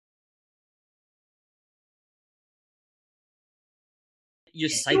You're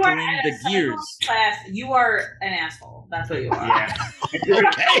cycling the gears. Class, you are an asshole. That's what you are. Yeah. Okay.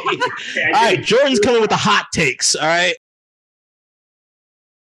 All right, Jordan's coming with the hot takes. All right.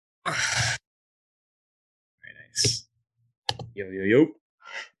 Very nice. Yo.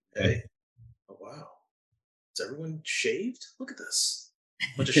 Hey. Oh, wow. Is everyone shaved? Look at this.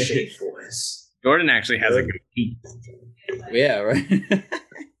 Bunch of shaved boys. Jordan actually has a good peak. Yeah, right.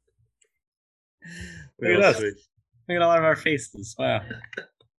 Look at us. Look at all of our faces. Wow.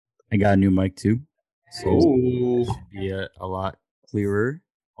 I got a new mic too. Oh. Should be a lot clearer.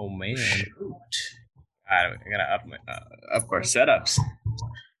 Oh man. Shoot. I gotta up my of course setups.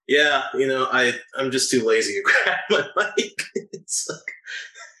 Yeah, I'm just too lazy to grab my mic. It's like,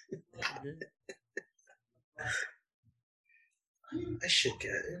 I should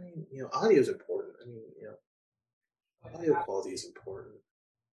get. Audio is important. Audio quality is important.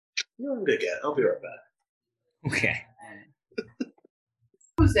 I'm gonna get. I'll be right back. Okay.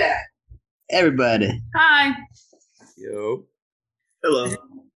 Who's that? Everybody. Hi. Yo. Hello.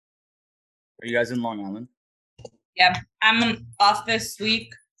 Are you guys in Long Island? Yeah, I'm off this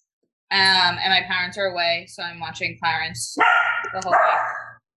week, and my parents are away, so I'm watching Clarence the whole week,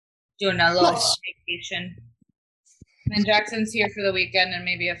 doing a little vacation. And then Jackson's here for the weekend and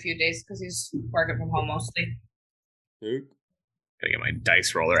maybe a few days because he's working from home mostly. Zook. Gotta get my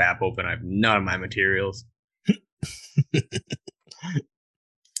dice roller app open. I have none of my materials.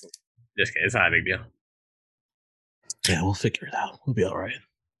 Just kidding. It's not a big deal. Yeah, we'll figure it out. We'll be all right.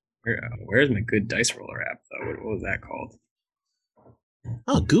 Where's my good dice roller app, though? What was that called?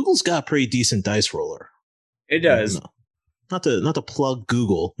 Oh, Google's got a pretty decent dice roller. It does. Not to plug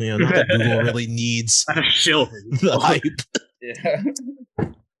Google. Not that Google really needs Not a shill. the hype. Yeah.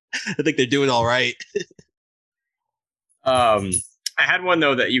 I think they're doing all right. I had one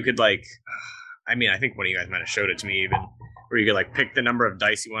though that you could I think one of you guys might have showed it to me even, where you could pick the number of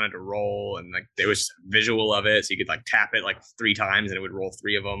dice you wanted to roll, and there was a visual of it, so you could tap it 3 times and it would roll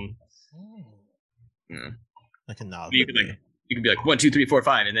 3 of them. Yeah. I can nod. You could be 1, 2, 3, 4,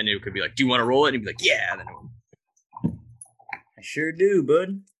 5, and then it could be do you want to roll it? And you'd be yeah. And then it would. I sure do,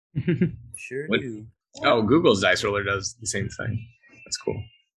 bud. Sure do. Oh, Google's dice roller does the same thing. That's cool.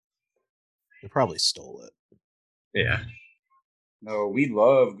 They probably stole it. Yeah. No, we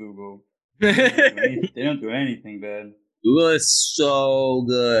love Google. They don't do anything bad. Google is so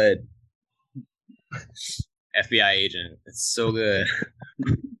good. FBI agent. It's so good.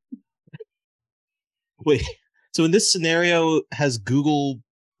 Wait, so in this scenario, has Google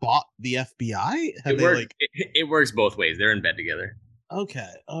bought the FBI? It works both ways. They're in bed together.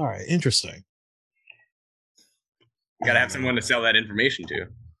 Okay, all right, interesting. You gotta have someone to sell that information to.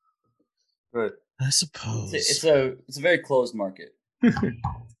 But I suppose it's a very closed market.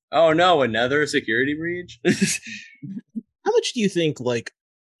 Oh no, another security breach? How much do you think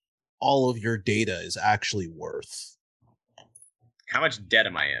all of your data is actually worth? How much debt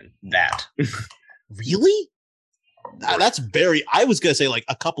am I in? That. Really? That's very. I was gonna say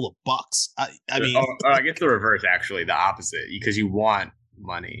a couple of bucks. I mean, I guess the reverse, actually, the opposite, because you want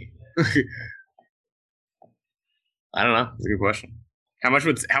money. I don't know. It's a good question. How much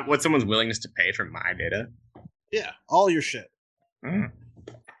what's someone's willingness to pay for my data? Yeah, all your shit.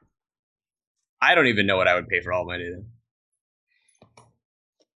 I don't even know what I would pay for all my data.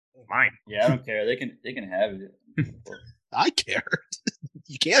 Mine. Yeah, I don't care. They can have it. I care.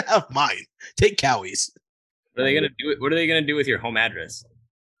 You can't have mine. Take Kaweh's. What are they gonna do? What are they gonna do with your home address?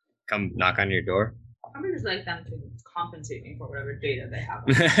 Come knock on your door? I would just like them to compensate me for whatever data they have.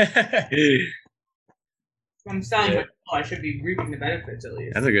 That's I'm selling my I should be reaping the benefits at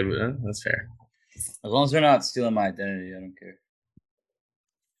least. a good one. That's fair. As long as they're not stealing my identity, I don't care.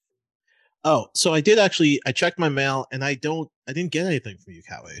 Oh, so I did actually. I checked my mail, and I didn't get anything from you,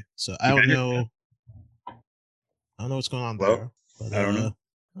 Kaweh. So I don't know. I don't know what's going on there. But, I don't know.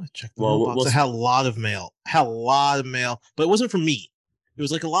 I checked the mailbox. I had a lot of mail. But it wasn't from me. It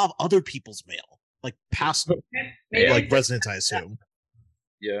was a lot of other people's mail, past residents, I assume.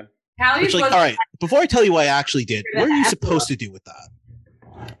 Yeah. Which, all right. Before I tell you what I actually did, what are you supposed to do with that?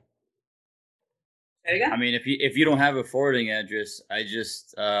 I mean, if you don't have a forwarding address,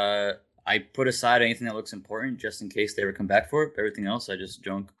 I put aside anything that looks important just in case they ever come back for it. But everything else, I just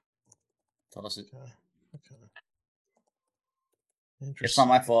junk. Toss it. Okay. It's not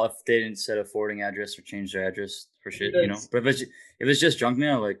my fault if they didn't set a forwarding address or change their address for shit, But if it's just junk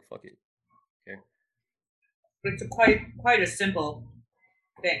mail, fuck it. Okay. It's quite a simple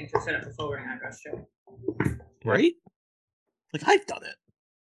thing to set up a forwarding address too. Right? I've done it.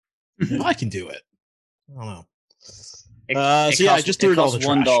 If I can do it. I don't know. I just threw it all the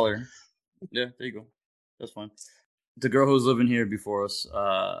trash. $1. Yeah, there you go. That's fine. the girl who was living here before us,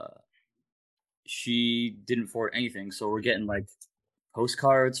 she didn't forward anything, so we're getting like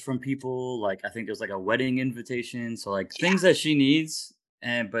postcards from people. Like I think there's like a wedding invitation, so like things that she needs.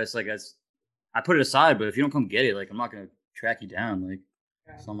 But it's like I put it aside. But if you don't come get it, like I'm not gonna track you down. Like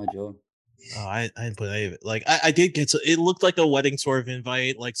it's not my job. Oh, I didn't put any of it. Like I did get it looked like a wedding sort of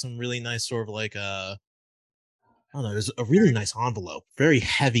invite, like some really nice sort of like I don't know, it was a really nice envelope, very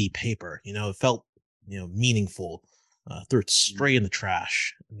heavy paper, it felt meaningful. Threw it straight in the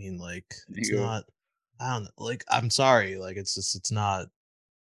trash. I mean, like it's not I don't know, like I'm sorry, like it's not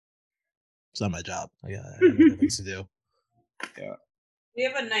my job. I got things to do. Yeah. We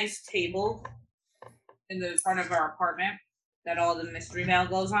have a nice table in the front of our apartment that all the mystery mail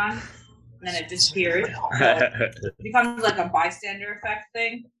goes on. And then it disappears. So it becomes like a bystander effect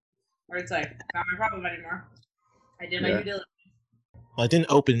thing, where it's like, not my problem anymore. I did my due diligence. Well, I didn't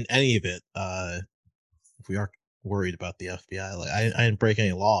open any of it. If we are worried about the FBI, like I didn't break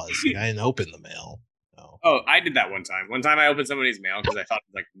any laws. Like, I didn't open the mail. No. Oh, I did that one time. One time I opened somebody's mail because I thought it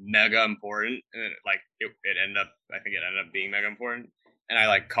was like mega important, and then it ended up. I think it ended up being mega important. And I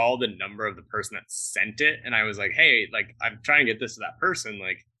like called the number of the person that sent it, and I was like, "Hey, like I'm trying to get this to that person,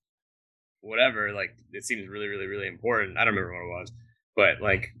 like." Whatever, like it seems really, really, really important. I don't remember what it was, but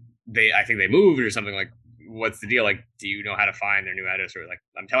like I think they moved or something. Like, what's the deal? Like, do you know how to find their new address? Or like,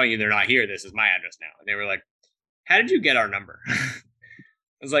 I'm telling you, they're not here. This is my address now. And they were like, "How did you get our number?" I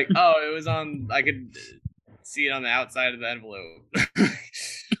was like, "Oh, it was on. I could see it on the outside of the envelope.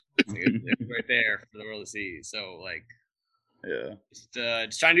 It's right there for the world to see." So like, yeah,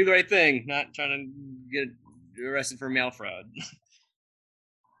 just trying to do the right thing, not trying to get arrested for mail fraud.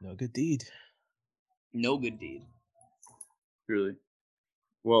 No good deed. No good deed. Really.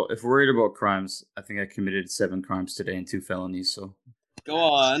 Well, if we're worried about crimes, I think I committed 7 crimes today and 2 felonies. So go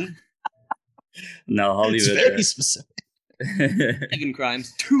on. No, I'll leave it very specific. 7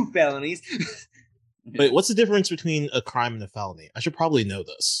 crimes, 2 felonies. Wait, what's the difference between a crime and a felony? I should probably know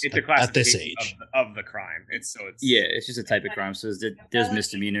this. It's a classification at this age of the crime. It's it's just a type of crime. So there's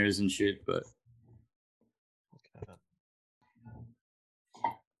misdemeanors and shit, but.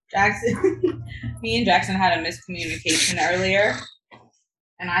 Jackson, me and Jackson had a miscommunication earlier,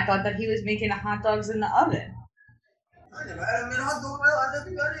 and I thought that he was making the hot dogs in the oven. I never had them in a hot dog. I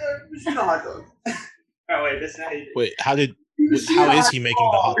never got a hot dog. Oh wait, this night. Wait, how is he making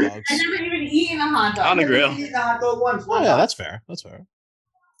the hot dogs? I never even eaten a hot dog. On the grill. I've eaten a hot dog once. Oh yeah, that's fair. That's fair.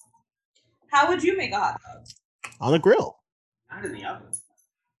 How would you make a hot dog? On the grill. Not in the oven.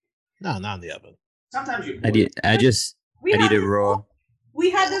 No, not in the oven. Sometimes you. I eat it raw. We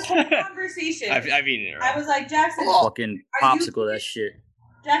had this whole conversation. I've eaten it. Right? I was like, Jackson, fucking popsicle that shit.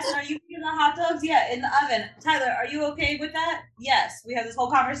 Jackson, are you eating the hot dogs? Yeah, in the oven. Tyler, are you okay with that? Yes. We had this whole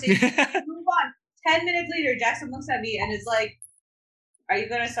conversation. Move on. 10 minutes later, Jackson looks at me and is like, "Are you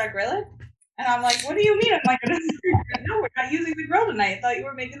gonna start grilling?" And I'm like, "What do you mean? Am I gonna start grilling? No, we're not using the grill tonight. I thought you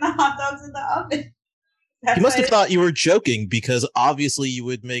were making the hot dogs in the oven." You must have thought you were joking because obviously you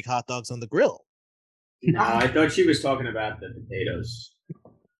would make hot dogs on the grill. No, I thought she was talking about the potatoes.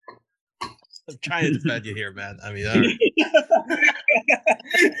 I'm trying to defend you here, man. I mean,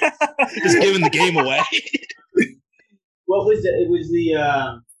 just giving the game away. What was it? It was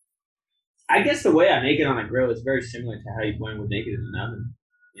the. I guess the way I make it on a grill is very similar to how one would make it in an oven.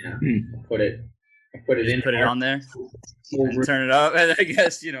 You know, put it in, put it on there, and turn it up, and I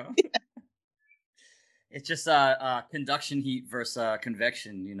guess it's just conduction heat versus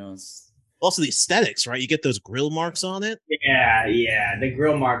convection. It's also the aesthetics, right? You get those grill marks on it. Yeah. The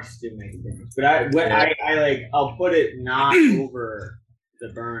grill marks do make a difference. But I'll put it not over the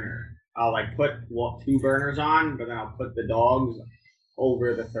burner. I'll put 2 burners on, but then I'll put the dogs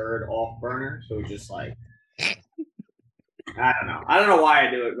over the 3rd off burner. So it's just I don't know. I don't know why I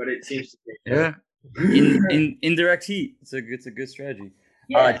do it, but it seems to be indirect heat. It's a good strategy.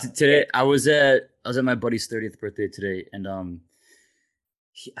 Yeah. Today I was at my buddy's 30th birthday today, and I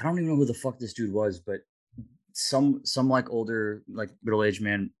don't even know who the fuck this dude was, but some older middle-aged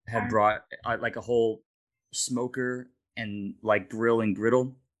man had brought a whole smoker and grill and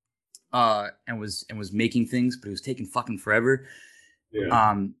griddle, and was making things, but it was taking fucking forever.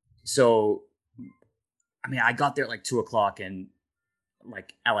 Yeah. So I mean, I got there at 2:00, and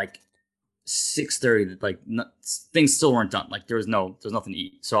at 6:30, things still weren't done. There was nothing to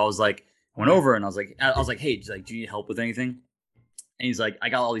eat. So I was went over and I was like, "Hey, do you need help with anything?" And he's like, "I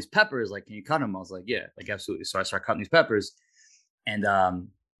got all these peppers. Can you cut them?" I was like, "Yeah, absolutely." So I start cutting these peppers, and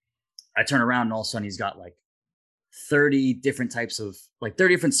I turn around, and all of a sudden he's got 30 different types of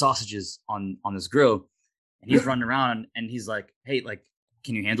 30 different sausages on this grill, and he's running around, and he's like, "Hey,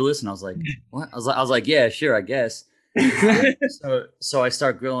 can you handle this?" And I was like, "What?" I was like, "Yeah, sure, I guess." So I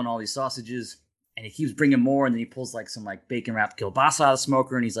start grilling all these sausages, and he keeps bringing more, and then he pulls like some like bacon wrapped kielbasa out of the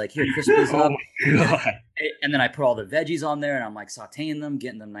smoker, and he's like, "Here, crisp this up." Oh my god! And then I put all the veggies on there, and I'm like sautéing them,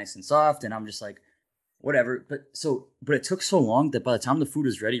 getting them nice and soft, and I'm just like, whatever. But it took so long that by the time the food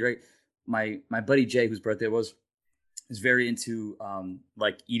was ready, right? My buddy Jay, whose birthday it was, is very into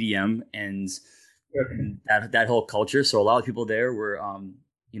like EDM and that whole culture. So a lot of people there were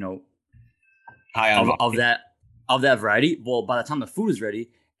High on of that variety. Well, by the time the food was ready,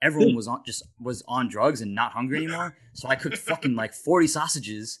 everyone was on drugs and not hungry anymore. So I cooked fucking like 40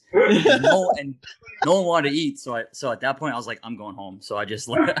 sausages, and no one wanted to eat. So at that point I was like, I'm going home. So I just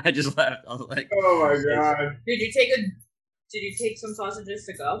left. I was like, oh my god! Did you take some sausages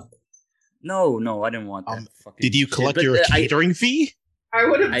to go? No, I didn't want that. Did you collect your catering fee? I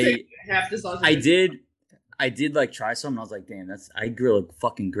would have taken half the sausage. I did like try some, and I was like, damn, I grill a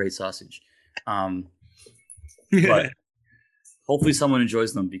fucking great sausage. But hopefully someone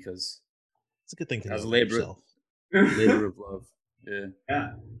enjoys them because it's a good thing to as know. Labor of love.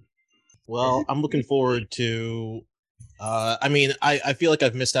 Yeah. Well, I'm looking forward to. I feel like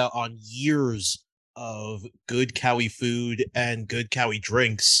I've missed out on years of good Kaweh food and good Kaweh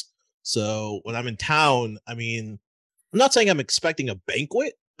drinks. So when I'm in town, I'm not saying I'm expecting a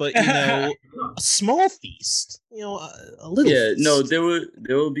banquet, but a small feast. A little. Yeah, feast. no,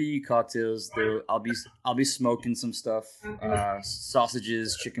 there will be cocktails. I'll be smoking some stuff,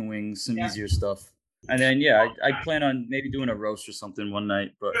 sausages, chicken wings, some easier stuff, and then I plan on maybe doing a roast or something one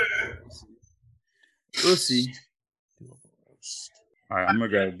night, but we'll see. All right, I'm gonna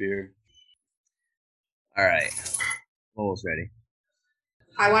grab a beer. All right, almost ready.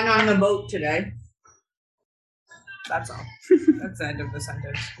 I went on the boat today. That's all. That's the end of the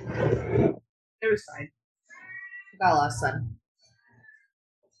sentence. It was fine. Got a lot of sun.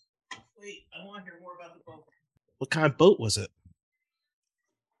 Wait, I want to hear more about the boat. What kind of boat was it?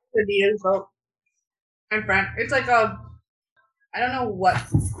 The Diaz boat. My friend, it's like I don't know what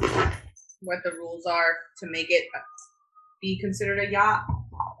the rules are to make it be considered a yacht,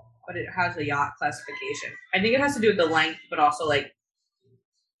 but it has a yacht classification. I think it has to do with the length, but also like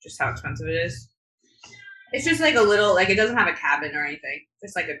just how expensive it is. It's just like a little, like it doesn't have a cabin or anything.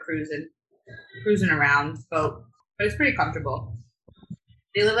 Just like a cruising around boat, but it's pretty comfortable.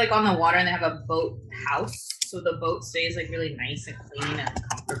 They live like on the water and they have a boat house, so the boat stays like really nice and clean and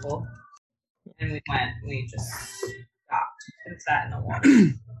comfortable. And we just stopped and sat in the water,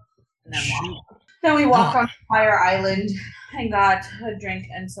 and then walked. Then we walked on Fire Island and got a drink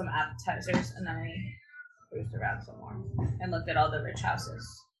and some appetizers, and then we cruised around some more and looked at all the rich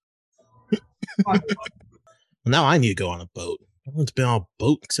houses. Well, now I need to go on a boat. No one's been on a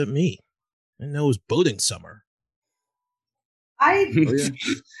boat except me. I know it was boating summer. I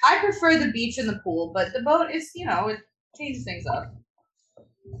prefer the beach and the pool, but the boat is, it changes things up.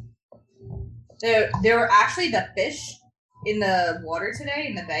 There were actually the fish in the water today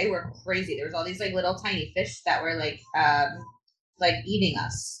in the bay were crazy. There was all these like little tiny fish that were like eating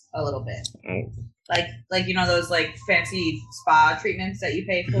us a little bit. Like those like fancy spa treatments that you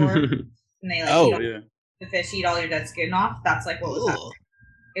pay for, and they like the fish eat all your dead skin off. That's like what was happening.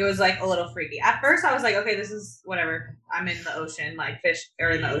 It was like a little freaky. At first, I was like, okay, this is whatever. I'm in the ocean, like fish are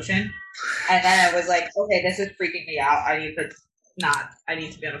in the ocean, and then I was like, okay, this is freaking me out. I need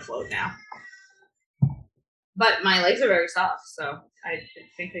to be on a float now. But my legs are very soft, so I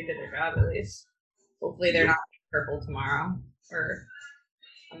think they did their job at least. Hopefully, they're not purple tomorrow, or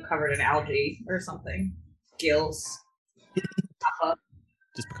I'm covered in algae or something. Gills. Pop up.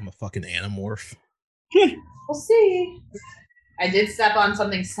 Just become a fucking anamorph. We'll see. I did step on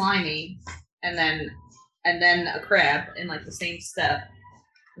something slimy, and then a crab in like the same step.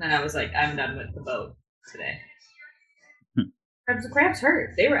 And then I was like, I'm done with the boat today. The crabs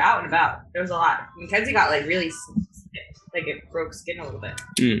hurt. They were out and about. There was a lot. Mackenzie got like really like it broke skin a little bit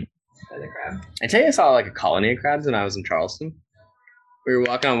by the crab. I tell you, I saw like a colony of crabs when I was in Charleston. We were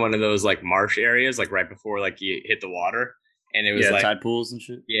walking on one of those like marsh areas, like right before like you hit the water, and it was like tide pools and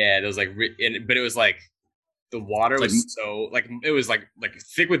shit. Yeah, there was like, but it was like the water was so like it was like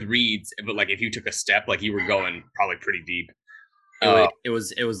thick with reeds, but like if you took a step, like you were going probably pretty deep. It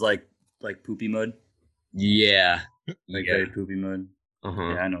was like poopy mud. Yeah. Very poopy mud. Uh-huh.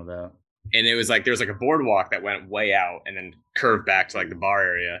 Yeah, I know that. And it was like there was like a boardwalk that went way out and then curved back to like the bar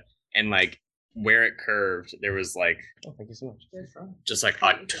area, and like where it curved, there was like thank you so much. Just like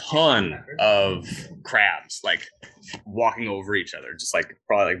a ton of crabs like walking over each other, just like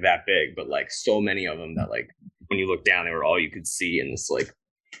probably like that big, but like so many of them that like when you look down, they were all you could see in this like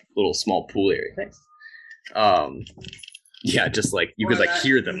little small pool area. Thanks. Yeah, just like you could like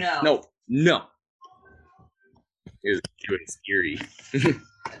hear them. No. It was doing scary.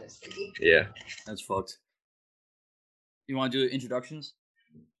 That is creepy. Yeah. That's fucked. You want to do introductions?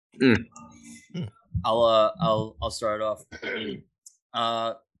 I'll start off.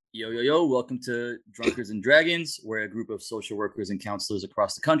 Yo, welcome to Drunkards and Dragons, where a group of social workers and counselors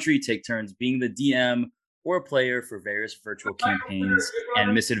across the country take turns being the DM or player for various virtual campaigns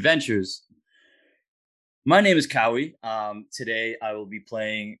and misadventures. My name is Kaweh. Today I will be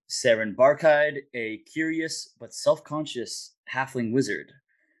playing Cerin Barkhide, a curious but self-conscious halfling wizard.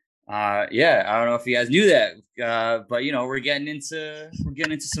 I don't know if you guys knew that, but we're getting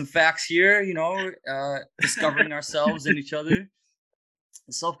into some facts here. Discovering ourselves and each other.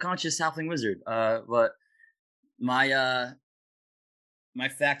 A self-conscious halfling wizard. But my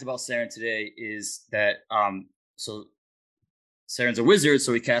fact about Cerin today is that so Cerin's a wizard,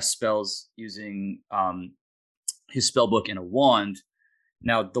 so he casts spells using his spell book and a wand.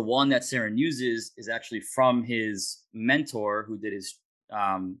 Now, the wand that Cerin uses is actually from his mentor, who did his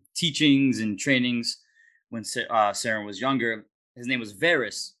teachings and trainings when Cerin was younger. His name was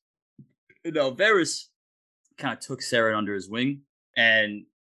Varys. Now, Varys kind of took Cerin under his wing, and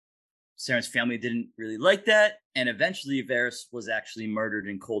Cerin's family didn't really like that. And eventually, Varys was actually murdered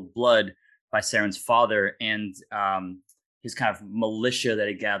in cold blood by Cerin's father and his kind of militia that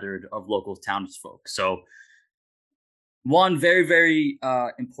he gathered of local townsfolk. So, one very, very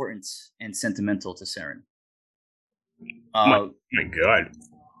important and sentimental to Cerin. My God.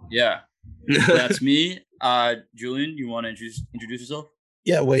 Yeah, that's me. Julian, you want to introduce yourself?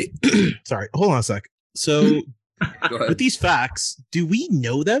 Yeah, wait. Sorry, hold on a sec. So, with these facts, do we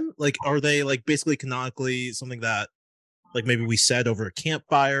know them? Like, are they like basically canonically something that, like, maybe we said over a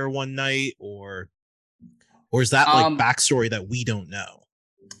campfire one night, or is that like backstory that we don't know?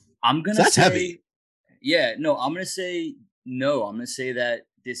 I'm gonna that's say, heavy. Yeah, no, I'm gonna say no. I'm gonna say that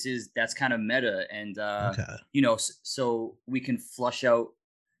that's kind of meta, and so we can flush out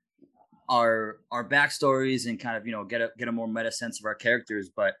our backstories and kind of get a more meta sense of our characters.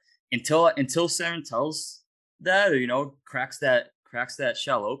 But until Cerin tells that, or cracks that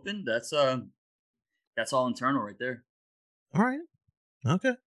shell open, that's all internal right there. All right.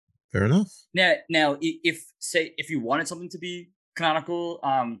 Okay. Fair enough. Now, if you wanted something to be canonical,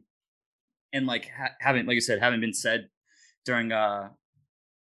 and like haven't been said during a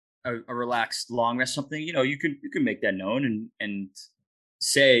relaxed long rest, something, you can make that known and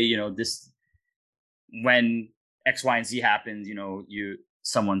say, this, when X, Y, and Z happens,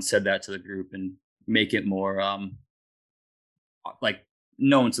 someone said that to the group, and make it more like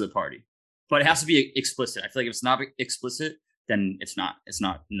known to the party. But it has to be explicit. I feel like if it's not explicit, then it's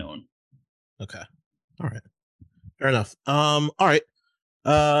not known. Okay. All right. Fair enough. All right.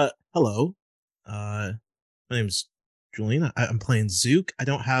 Hello. My name's Julian. I'm playing Zook. I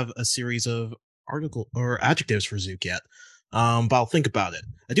don't have a series of article or adjectives for Zook yet. But I'll think about it.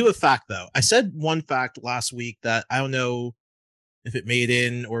 I do have a fact though. I said one fact last week that I don't know if it made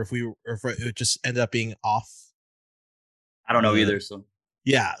in or if it just ended up being off. I don't know either. So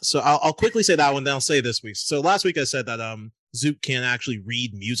yeah. So I'll quickly say that one. Then I'll say this week. So last week I said that Zook can't actually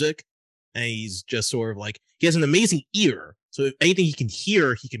read music, and he's just sort of like, he has an amazing ear. So if anything he can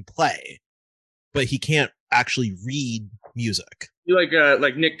hear, he can play, but he can't actually read music. You like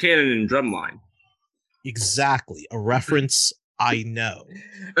Nick Cannon in Drumline. Exactly. A reference I know.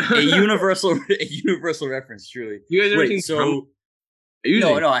 a universal reference, truly. You guys ever seen so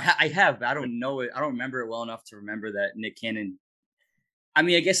No, I have, but I don't know it. I don't remember it well enough to remember that Nick Cannon. I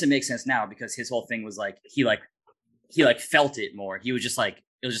mean, I guess it makes sense now because his whole thing was like he felt it more. He was just like,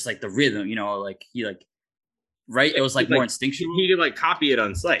 it was just like the rhythm, right? It was like more instinctual. He could like copy it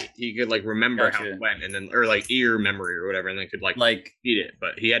on sight. He could like remember how it went, and then or like ear memory or whatever, and then could like read it.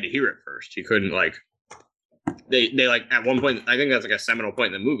 But he had to hear it first. He couldn't like. They like at one point. I think that's like a seminal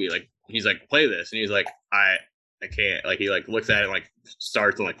point in the movie. Like he's like, play this, and he's like, I can't. Like he like looks at it and like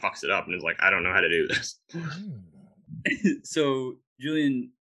starts and like fucks it up, and is like, I don't know how to do this. So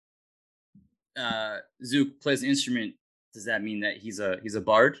Julian, Zook plays an instrument. Does that mean that he's a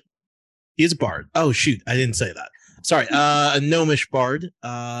bard? He is a bard. Oh shoot, I didn't say that. Sorry. A gnomish bard.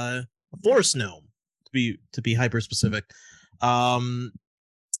 A forest gnome, to be hyper specific.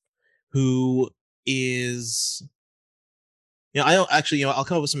 Who is, I don't actually, I'll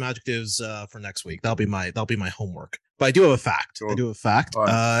come up with some adjectives for next week. That'll be my homework. But I do have a fact. Sure. I do have a fact.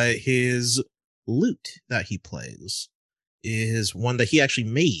 Right. His lute that he plays is one that he actually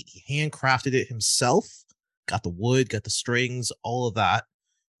made. He handcrafted it himself. Got the wood, got the strings, all of that.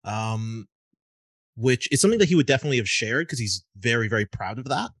 Which is something that he would definitely have shared because he's very, very proud of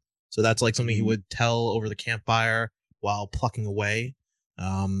that. So that's like something he would tell over the campfire while plucking away.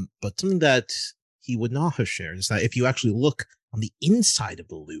 But something that he would not have shared is that if you actually look on the inside of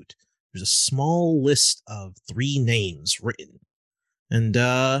the loot, there's a small list of 3 names written. And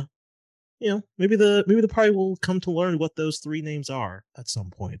maybe the party will come to learn what those 3 names are at some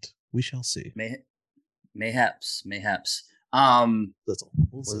point. We shall see. Mayhaps.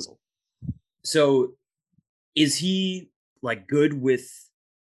 Sizzle. So is he like good with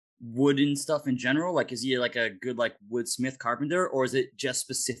wooden stuff in general? Like, is he like a good like woodsmith carpenter, or is it just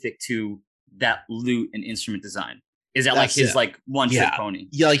specific to that loot and instrument design? Is that like his like one trick pony?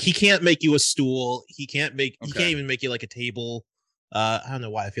 Yeah, like he can't make you a stool. He can't even make you like a table. I don't know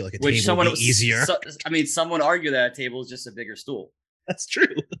why I feel like a table would be easier. Some would argue that a table is just a bigger stool. That's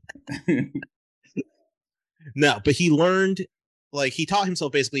true. No, but he learned, like, he taught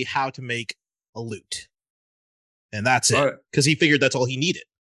himself basically how to make a lute. And that's it. Because he figured that's all he needed.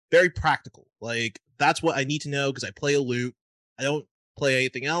 Very practical. Like, that's what I need to know because I play a lute. I don't play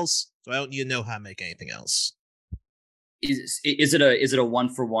anything else, so I don't need to know how to make anything else. Is it a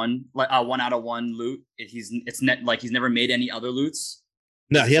 1-for-1, like a 1-out-of-1 loot? He's never made any other loots.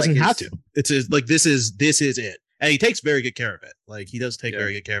 No, he hasn't had to. It's like this is it, and he takes very good care of it. Like he does take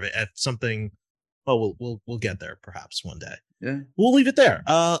very good care of it. If something, we'll get there perhaps one day. Yeah, we'll leave it there.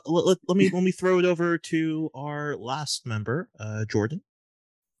 Let me throw it over to our last member, Jordan.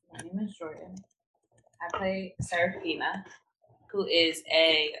 My name is Jordan. I play Seraphina, who is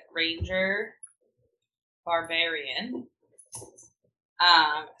a ranger barbarian.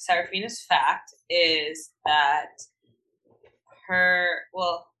 Seraphina's fact is that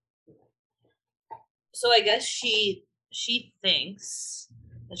so I guess she thinks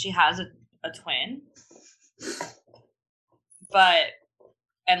that she has a twin,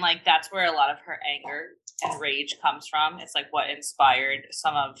 and like that's where a lot of her anger and rage comes from. It's like what inspired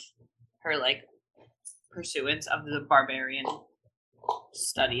some of her like pursuance of the barbarian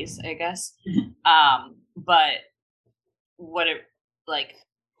studies, I guess. But what it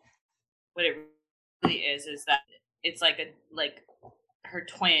really is that it's like her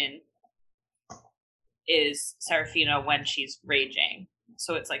twin is Seraphina when she's raging.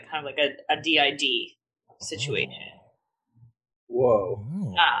 So it's like kind of like a DID situation. Whoa.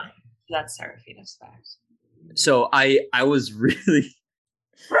 That's Seraphina's fact. So I was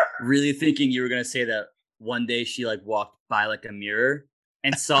really thinking you were gonna say that one day she like walked by like a mirror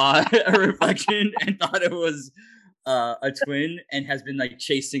and saw a reflection and thought it was a twin and has been like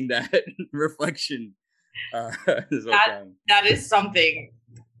chasing that reflection this whole time. That is something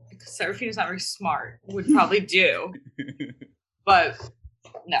Seraphina's not very smart would probably do. But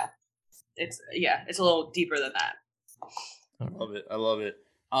no. It's a little deeper than that. I love it.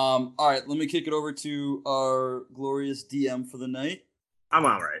 All right, let me kick it over to our glorious DM for the night. I'm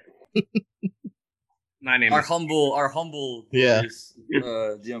all right. My name our humble glorious,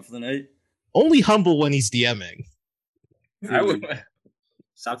 DM for the night. Only humble when he's DMing. I would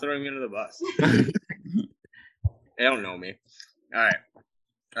stop throwing me under the bus. They don't know me. All right.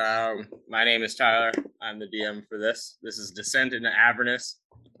 My name is Tyler. I'm the DM for this. This is Descent into Avernus,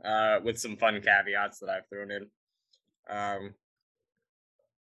 with some fun caveats that I've thrown in.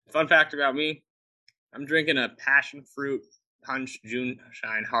 Fun fact about me: I'm drinking a passion fruit punch June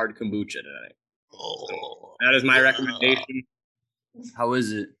Shine hard kombucha tonight. So that is my recommendation. How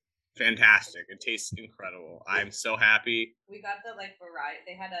is it? Fantastic! It tastes incredible. I'm so happy. We got the like variety.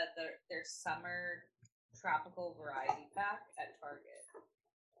 They had their summer tropical variety pack at Target.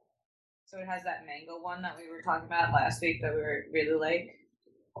 So it has that mango one that we were talking about last week that we were really like.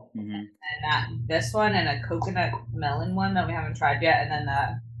 Mm-hmm. And this one and a coconut melon one that we haven't tried yet, and then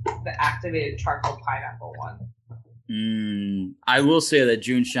the activated charcoal pineapple one. I will say that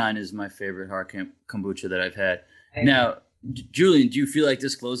June Shine is my favorite hard kombucha that I've had. Now, Julian, do you feel like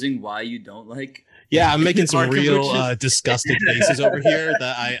disclosing why you don't like? Yeah, I'm making some real disgusted faces over here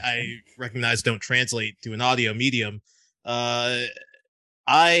that I recognize don't translate to an audio medium. I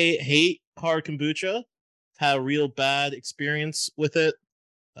hate hard kombucha. Had a real bad experience with it.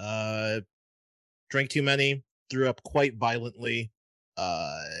 Drank too many, threw up quite violently.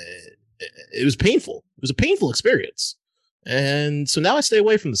 It was painful. It was a painful experience. And so now I stay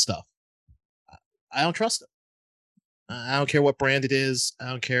away from the stuff. I don't trust it. I don't care what brand it is. I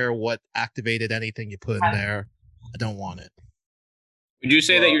don't care what activated anything you put in there. I don't want it. Would you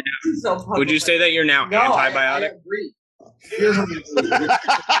say that you're now? Would you say that you're now antibiotic? I agree.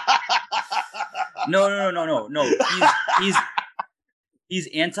 No. He's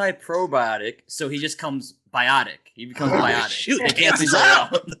anti-probiotic, so he just comes biotic. He becomes biotic. Shoot, it cancels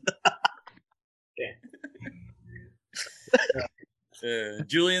out.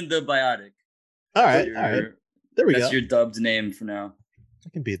 Julian the Biotic. All right. There we go. That's your dubbed name for now. I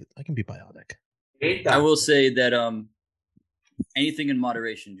can be biotic. I will say that anything in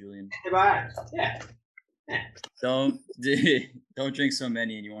moderation, Julian. Yeah. Don't drink so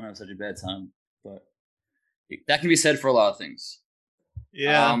many, and you won't have such a bad time. But that can be said for a lot of things.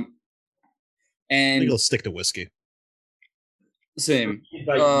 Yeah. I And think I'll stick to whiskey. Same. With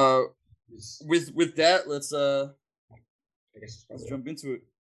that, let's jump into it.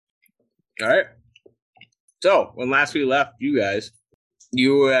 All right. So when last we left you guys,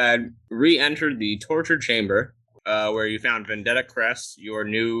 you had re-entered the torture chamber, where you found Vendetta Crest, your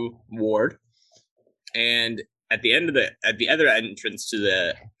new ward, and at the other entrance to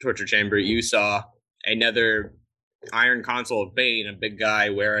the torture chamber, you saw another Iron Consul of Bane, a big guy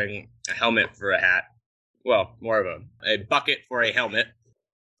wearing a helmet for a hat. Well, more of a bucket for a helmet.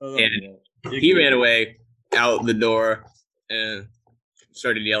 And he ran away out the door and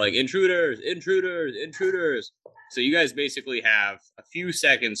started yelling, "Intruders! Intruders! Intruders!" So you guys basically have a few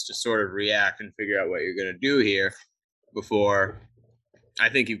seconds to sort of react and figure out what you're going to do here before I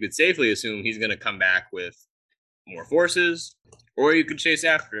think you could safely assume he's going to come back with more forces, or you could chase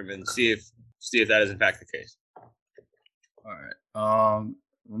after him and see if that is in fact the case. All right.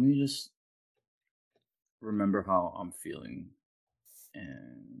 Let me just remember how I'm feeling.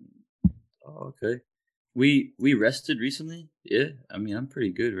 And okay. We rested recently? Yeah. I mean, I'm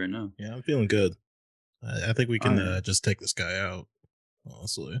pretty good right now. Yeah, I'm feeling good. I think we can just take this guy out,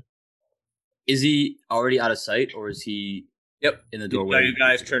 honestly. Is he already out of sight, or is he in the doorway? You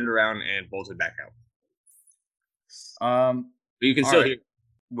guys turned around and bolted back out. But you can still hear.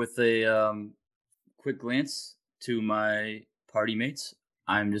 With a quick glance to my party mates,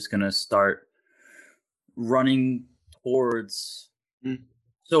 I'm just gonna start running towards.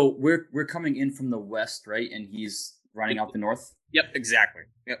 So we're coming in from the west, right? And he's running out the north. Yep, exactly.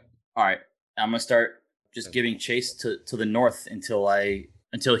 Yep. All right, I'm gonna start just giving chase to the north until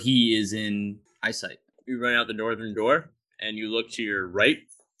he is in eyesight. You run out the northern door, and you look to your right,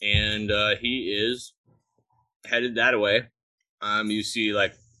 and he is headed that way. You see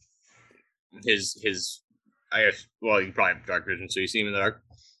like his I guess, well, you probably have dark vision, so you see him in the dark,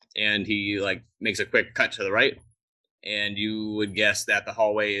 and he like makes a quick cut to the right, and you would guess that the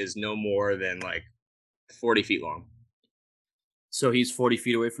hallway is no more than like 40 feet long. So he's 40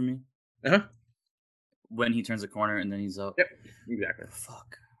 feet away from me? Uh-huh. When he turns the corner and then he's up. Yep, exactly.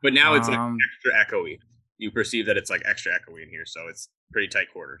 Fuck. But now it's like extra echoey. You perceive that it's like extra echoey in here, so it's pretty tight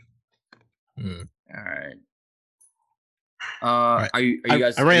quarters. All right. Are you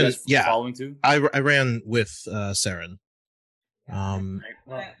guys following too? I ran with Cerin. I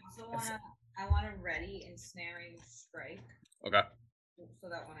want a ready ensnaring strike. Okay. So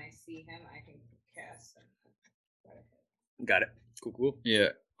that when I see him, I can cast him. Got it. Cool. Yeah.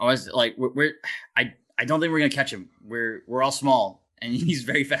 I was like, I don't think we're gonna catch him. We're all small, and he's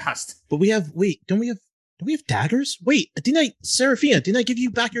very fast. But don't we have daggers? Wait, Seraphina, didn't I give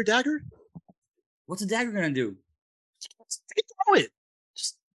you back your dagger? What's a dagger gonna do? Throw it.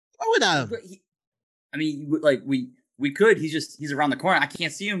 Just throw it at him. We could. He's around the corner. I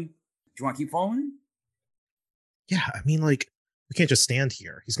can't see him. Do you want to keep following him? Yeah, I mean, like, we can't just stand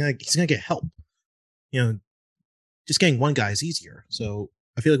here. He's gonna get help. Just getting one guy is easier. So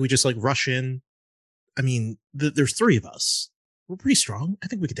I feel like we just like rush in. I mean, there's three of us. We're pretty strong. I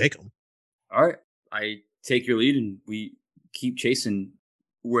think we could take him. All right, I take your lead, and we keep chasing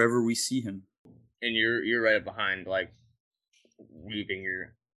wherever we see him. And you're right up behind, like weaving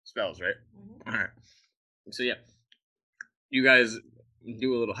your spells, right? Mm-hmm. All right. So yeah, you guys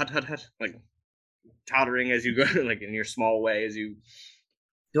do a little hut, like tottering as you go, like in your small way as you.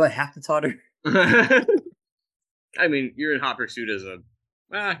 Do I have to totter? I mean, you're in hot pursuit as a.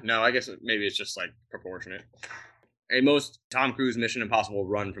 No, I guess maybe it's just like proportionate. A most Tom Cruise Mission Impossible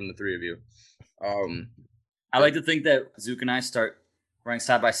run from the three of you. I like to think that Zook and I start running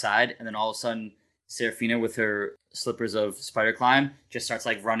side by side, and then all of a sudden, Seraphina with her slippers of spider climb just starts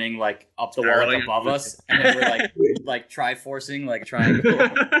like running like up the wall like above us, and then we're like triforcing like a triangle.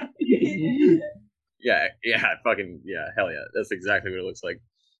 Yeah, fucking yeah, hell yeah, that's exactly what it looks like.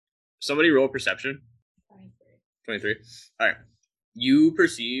 Somebody roll perception. 23. All right, you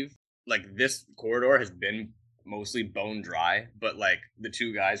perceive like this corridor has been mostly bone dry, but like the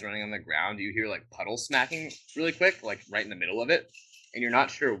two guys running on the ground, you hear like puddles smacking really quick, like right in the middle of it. And you're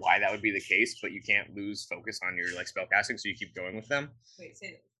not sure why that would be the case, but you can't lose focus on your like spellcasting, so you keep going with them. Wait,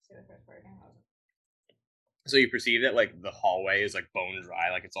 say the first part again. So you perceive that like the hallway is like bone dry,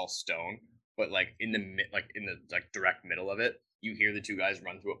 like it's all stone, but like in the direct middle of it, you hear the two guys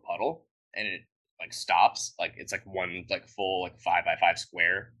run through a puddle, and it like stops, like it's like one like full like 5x5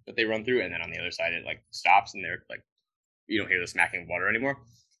 square that they run through, and then on the other side it like stops, and they're like you don't hear the smacking of water anymore,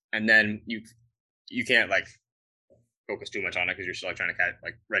 and then you you can't like focus too much on it because you're still like trying to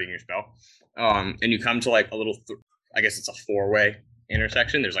like readying your spell. And you come to like a little, I guess it's a 4-way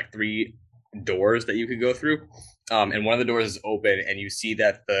intersection. There's like 3 doors that you could go through, and one of the doors is open, and you see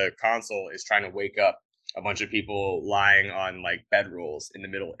that the console is trying to wake up a bunch of people lying on like bedrolls in the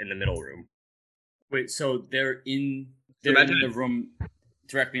middle room. Wait, so they're in the room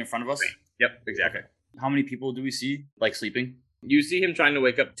directly in front of us? Yep, exactly. Okay. How many people do we see like sleeping? You see him trying to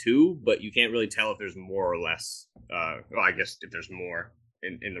wake up 2, but you can't really tell if there's more or less. Well, I guess if there's more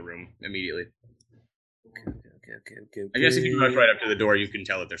in the room immediately. Okay. I guess if you rush right up to the door, you can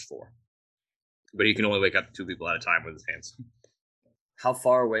tell that there's 4. But he can only wake up 2 people at a time with his hands. How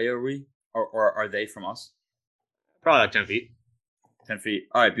far away are we? Or are they from us? Probably like 10 feet. 10 feet.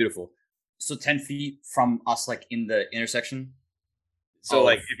 All right, beautiful. So 10 feet from us, like in the intersection? So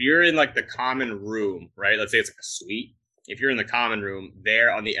like if you're in like the common room, right? Let's say it's like a suite. If you're in the common room,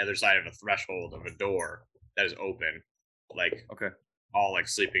 they're on the other side of a threshold of a door that is open. Like, okay. All like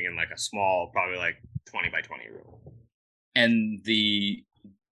sleeping in like a small, probably like 20 by 20 room. And the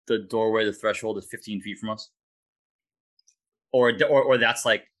doorway, the threshold is 15 feet from us? Or that's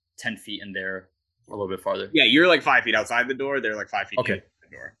like 10 feet and they're a little bit farther? Yeah, you're like 5 feet outside the door. They're like 5 feet okay. in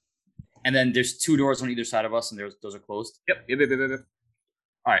the door. And then there's 2 doors on either side of us and those are closed? Yep.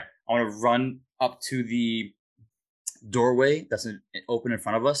 All right. I want to run up to the doorway that's open in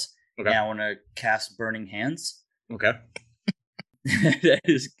front of us. Okay. And I want to cast Burning Hands. Okay. That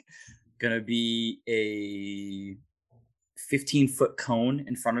is going to be a 15-foot cone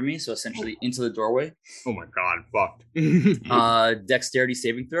in front of me. So essentially into the doorway. Oh my God. Fucked. Dexterity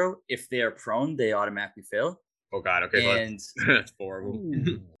saving throw. If they are prone, they automatically fail. Oh God. Okay. And that's horrible.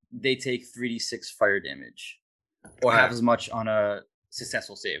 They take 3d6 fire damage. Or half as much on a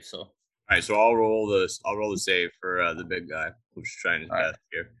successful save. So. All right, so I'll roll the save for the big guy who's trying his best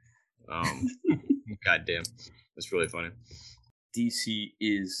here. God damn, that's really funny. DC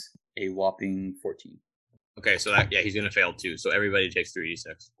is a whopping 14. Okay, so he's gonna fail too. So everybody takes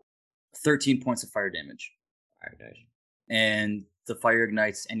 3d6. 13 points of fire damage. All right, nice. And the fire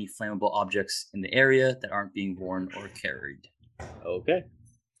ignites any flammable objects in the area that aren't being worn or carried. Okay.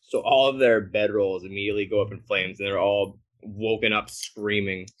 So all of their bedrolls immediately go up in flames, and they're all woken up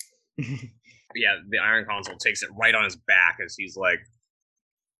screaming. Yeah, the iron console takes it right on his back as he's like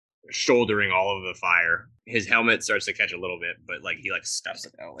shouldering all of the fire. His helmet starts to catch a little bit, but like he like stuffs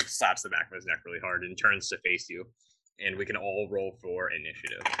it out, like slaps the back of his neck really hard and turns to face you. And we can all roll for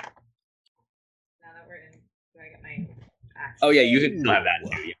initiative. Now that we're in, do I get my action? Oh yeah, you can have that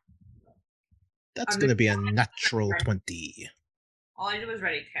too. Yeah. That's gonna be a natural 20. All I did was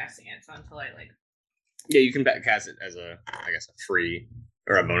ready casting it, so until I like. Yeah, you can cast it as a free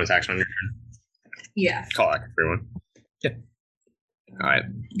or a bonus action on your turn. Yeah. Call it like a free one. Yeah. All right,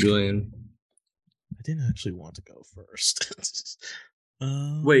 Julian. I didn't actually want to go first.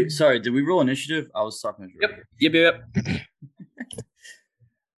 Wait, sorry. Did we roll initiative? I was talking to Yep.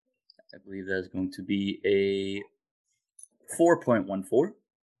 I believe that is going to be a 4.14.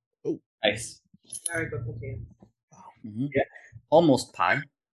 Oh, nice. Very good for you. Mm-hmm. Yeah. Almost pi.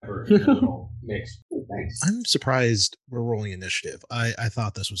 Mix. Thanks. I'm surprised we're rolling initiative. I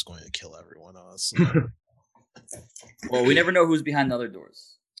thought this was going to kill everyone else. Well, we never know who's behind the other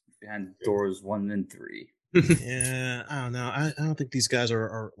doors. Behind doors 1 and 3. Yeah, I don't know. I don't think these guys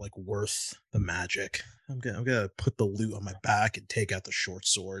are like worth the magic. I'm gonna put the loot on my back and take out the short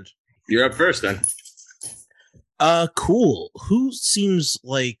sword. You're up first then. Cool. Who seems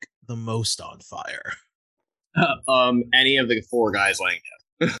like the most on fire? Any of the 4 guys laying down.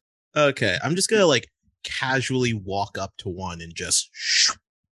 Okay, I'm just gonna like casually walk up to one and just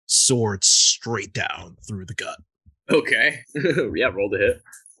sword straight down through the gut. Okay. Yeah, roll the hit.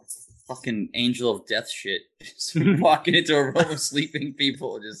 Fucking angel of death shit. Just walking into a room of sleeping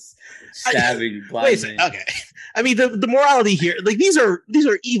people, just stabbing blindly. Okay. I mean the morality here, like these are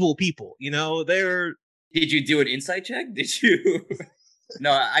evil people, you know, they're. Did you do an insight check? Did you?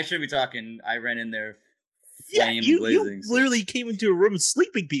 No, I shouldn't be talking. I ran in there. Yeah, you literally came into a room of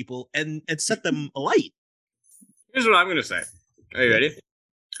sleeping people and set them alight. Here's what I'm going to say. Are you ready?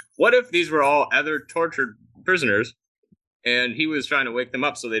 What if these were all other tortured prisoners and he was trying to wake them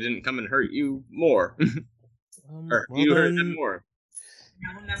up so they didn't come and hurt you more? Or well you hurt them more?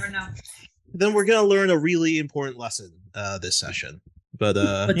 We'll never know. Then we're going to learn a really important lesson this session. But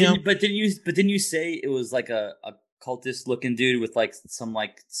didn't you say it was like a cultist looking dude with like some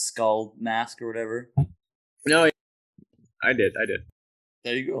like skull mask or whatever? No, I did.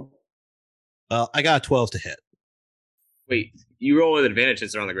 There you go. Well, I got a 12 to hit. Wait, you roll with advantage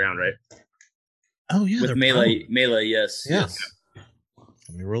since they're on the ground, right? Oh yeah, with melee, yes. Yeah. Yes.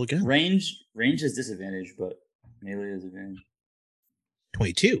 Let me roll again. Range is disadvantage, but melee is advantage.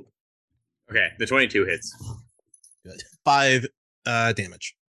 22. Okay, the 22 hits. Good. 5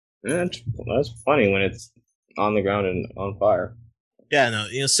 damage. That's funny when it's on the ground and on fire. Yeah, no,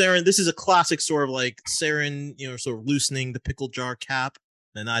 Cerin, this is a classic sort of like Cerin, sort of loosening the pickle jar cap,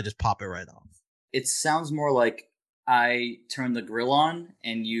 and I just pop it right off. It sounds more like I turn the grill on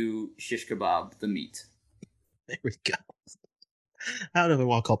and you shish kebab the meat. There we go. I don't know if I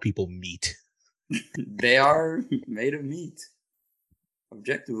want to call people meat. They are made of meat.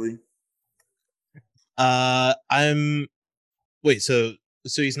 Objectively. Wait, so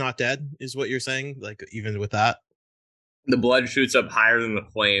he's not dead, is what you're saying? Like, even with that? The blood shoots up higher than the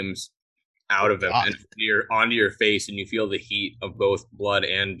flames out of him and onto your face, and you feel the heat of both blood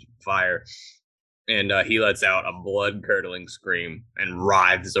and fire. And he lets out a blood-curdling scream and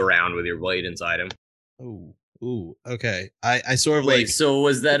writhes around with your blade inside him. Ooh, okay. I sort of Wait, so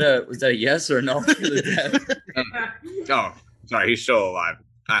was that a yes or no? Oh, sorry, he's still alive.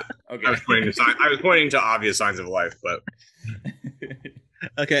 Okay. I was pointing to obvious signs of life, but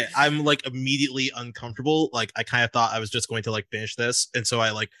okay, I'm like immediately uncomfortable. Like I kind of thought I was just going to like finish this, and so I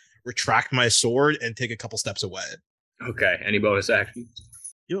like retract my sword and take a couple steps away. Okay, any bonus action?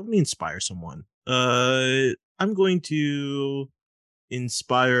 Let me inspire someone. I'm going to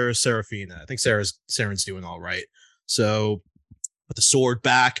inspire Seraphina. I think Cerin's doing all right. So put the sword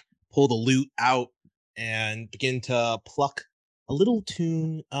back, pull the lute out, and begin to pluck a little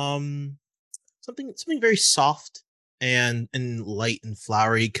tune. Something very soft and light and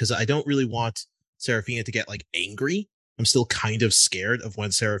flowery, because I don't really want Seraphina to get like angry. I'm still kind of scared of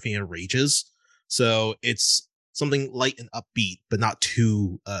when Seraphina rages. So it's something light and upbeat, but not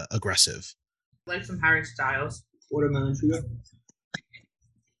too aggressive. Like some Harry Styles. Watermelon sugar.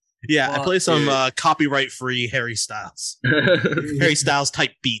 Yeah, well, I play some copyright-free Harry Styles. Harry Styles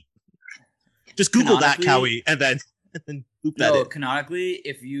type beat. Just Google that, Kaweh, and then loop that in. Canonically,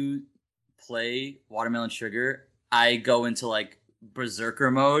 if you play Watermelon Sugar, I go into like berserker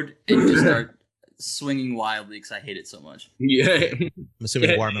mode and just start swinging wildly because I hate it so much. Yeah, I'm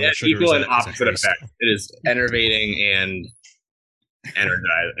assuming Watermelon Sugar equal and opposite effect. It is enervating and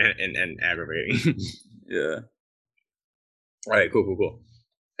energizing and aggravating. Yeah. All right, cool.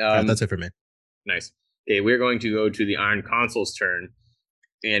 That's it for me. Nice. Okay, we're going to go to the Iron Consul's turn,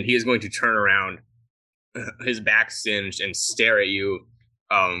 and he is going to turn around, his back singed, and stare at you,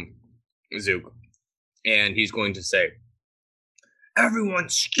 Zook. And he's going to say, "Everyone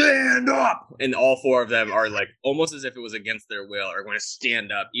stand up!" And all four of them are like, almost as if it was against their will, are going to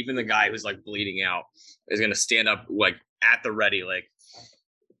stand up. Even the guy who's like bleeding out is going to stand up like at the ready, like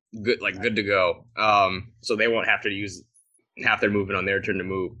good to go. So they won't have to use half their movement on their turn to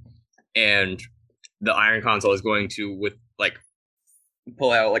move. And the Iron Consul is going to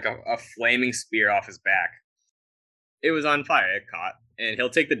pull out like a flaming spear off his back. It was on fire, it caught, and he'll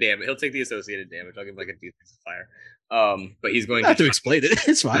take the damage. He'll take the associated damage. I'll give him like a D6 of fire. But he's going to explain it.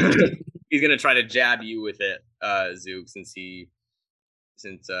 It's fine. He's going to try to jab you with it, Zook, since you're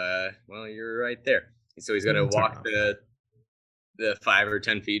right there. So he's going to walk the 5 or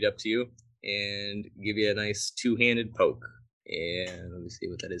 10 feet up to you and give you a nice two-handed poke. And let me see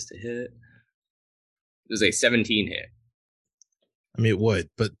what that is to hit. There's a 17 hit. I mean, it would,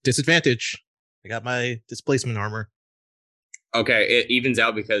 but disadvantage. I got my displacement armor. Okay, it evens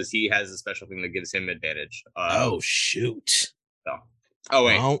out because he has a special thing that gives him advantage. Shoot. Oh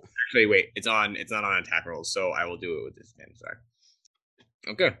wait, actually wait. It's not on attack rolls, so I will do it with disadvantage. Sorry.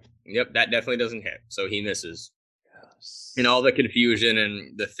 Okay. Yep, that definitely doesn't hit. So he misses. Yes. In all the confusion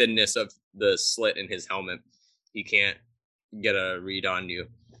and the thinness of the slit in his helmet, he can't get a read on you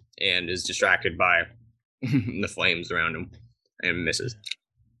and is distracted by the flames around him and misses.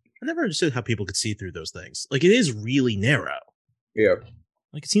 I never understood how people could see through those things. Like, it is really narrow. Yeah.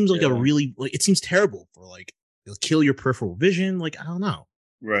 Like, it seems like it seems terrible for like, it'll kill your peripheral vision. Like, I don't know.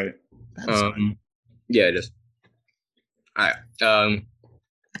 Right. Yeah, it is. All right.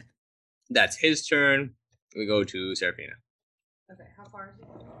 That's his turn. We go to Seraphina. Okay, how far is it?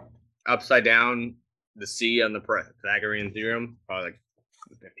 Upside down, the C on the Pythagorean theorem, probably like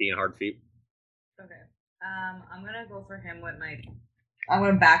 15 hard feet. Okay. I'm gonna go for him with my. I'm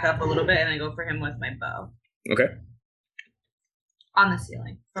gonna back up a little bit and then go for him with my bow. Okay. On the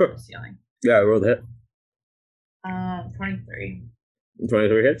ceiling. From the ceiling. Yeah, I rolled a hit. 23.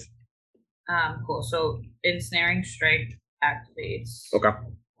 23 hits. Cool. So ensnaring strike activates. Okay.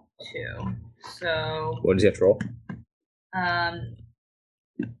 2. So. What does he have to roll?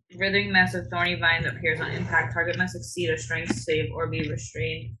 Writhing mass of thorny vines appears on impact. Target must succeed a strength save or be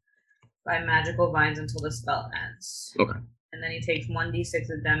restrained by magical vines until the spell ends. Okay. and then he takes 1d6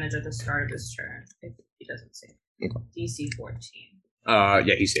 of damage at the start of his turn if he doesn't save. Okay. DC 14.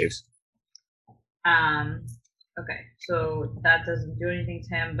 Yeah, he saves. Okay, so that doesn't do anything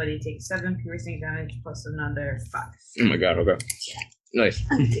to him, but he takes 7 piercing damage plus another 5. Oh my god, okay. Nice.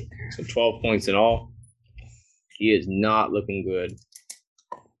 So 12 points in all. He is not looking good.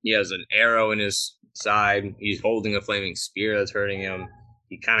 He has an arrow in his side. He's holding a flaming spear that's hurting him.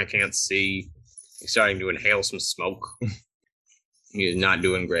 He kind of can't see. He's starting to inhale some smoke. He is not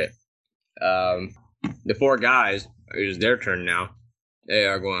doing great. The 4 guys, it is their turn now. They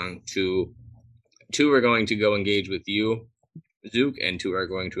are going to... 2 are going to go engage with you, Zook, and 2 are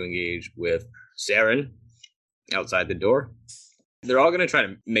going to engage with Cerin outside the door. They're all going to try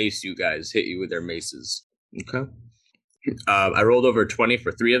to mace you guys, hit you with their maces. Okay. I rolled over 20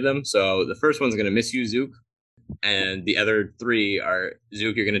 for 3 of them, so the first one's going to miss you, Zook, and the other 3 are,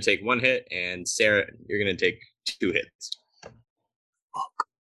 Zook, you're going to take 1 hit, and Sarah, you're going to take 2 hits.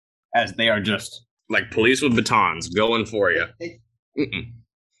 As they are just like police with batons going for you.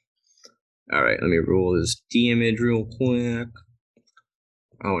 All right, let me roll this damage real quick.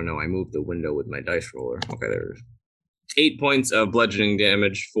 Oh no, I moved the window with my dice roller. Okay, there it is. 8 points of bludgeoning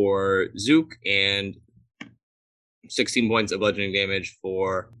damage for Zook and 16 points of bludgeoning damage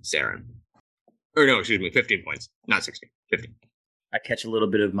for Cerin. Or no, excuse me, 15 points. Not 16, 15. I catch a little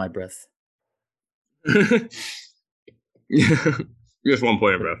bit of my breath. Just 1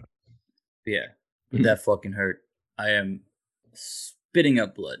 point of breath. Yeah, that fucking hurt. I am spitting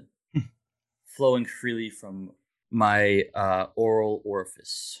up blood. Flowing freely from my oral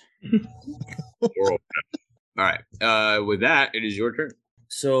orifice. All right. With that, it is your turn.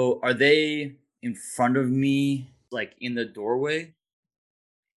 So, are they in front of me, like in the doorway?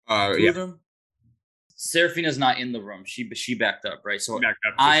 Two of them. Seraphina's not in the room. She backed up, right? So backed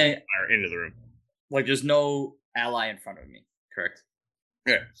up. Into the room. Like, there's no ally in front of me, correct?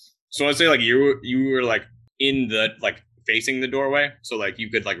 Yeah. So let's say like you were like in the like facing the doorway, so like you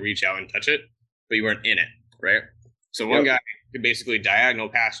could like reach out and touch it. But you weren't in it, right? So one guy could basically diagonal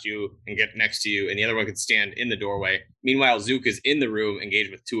past you and get next to you, and the other one could stand in the doorway. Meanwhile, Zook is in the room,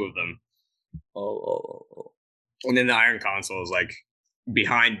 engaged with 2 of them. Oh. And then the iron console is like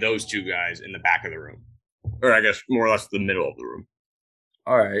behind those 2 guys in the back of the room. Or I guess more or less the middle of the room.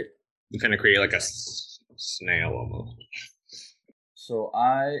 All right. You kind of create like a snail almost. So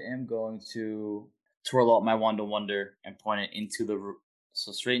I am going to twirl out my Wand of Wonder and point it into the room.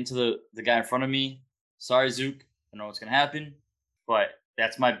 So straight into the guy in front of me. Sorry, Zook. I don't know what's going to happen. But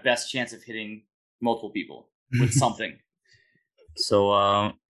that's my best chance of hitting multiple people with something. So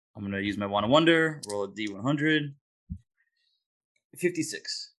I'm going to use my Wand of Wonder. Roll a D100.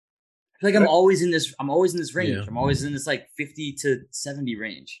 56. I feel like I'm always in this range. Yeah. I'm always in this like 50 to 70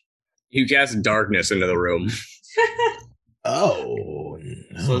 range. You cast darkness into the room. Oh,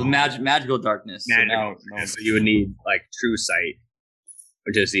 no. So the magical darkness. So you would need like true sight.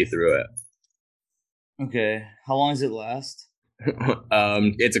 Or just see through it. Okay. How long does it last?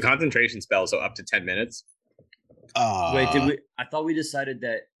 It's a concentration spell, so up to 10 minutes. Wait, I thought we decided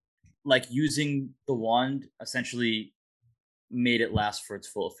that like using the wand essentially made it last for its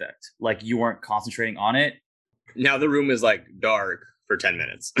full effect. Like you weren't concentrating on it. Now the room is like dark for 10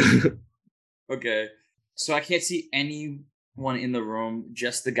 minutes. Okay. So I can't see anyone in the room,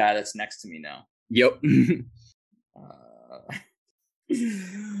 just the guy that's next to me now. Yep.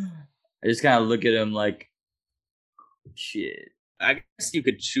 I just kind of look at him like, shit. I guess you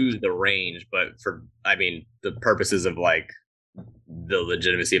could choose the range, but the purposes of like the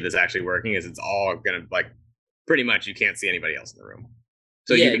legitimacy of this actually working is it's all gonna like pretty much you can't see anybody else in the room.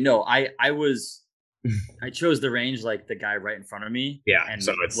 So I chose the range like the guy right in front of me. Yeah, and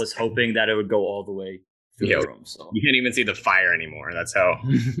so was hoping that it would go all the way through the room. So you can't even see the fire anymore. That's how.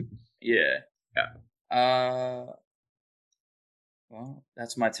 Yeah. Well,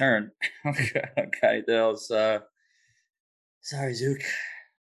 that's my turn. Okay, that was sorry, Zook.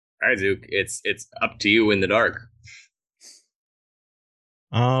 All right, Zook. It's up to you in the dark.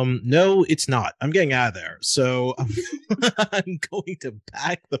 No, it's not. I'm getting out of there. So I'm going to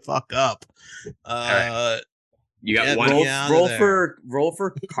back the fuck up. Right. You got one roll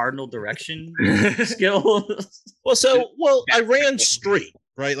for cardinal direction skill. I ran straight,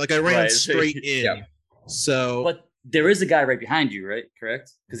 right? Like I ran straight in. Yeah. So but there is a guy right behind you, right?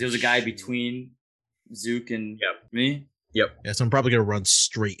 Correct? Because there was a guy between Zook and me. Yep. Yeah, so I'm probably gonna run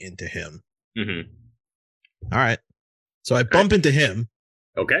straight into him. Mm-hmm. All right. So I bump into him.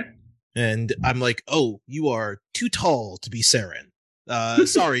 Okay. And I'm like, "Oh, you are too tall to be Cerin.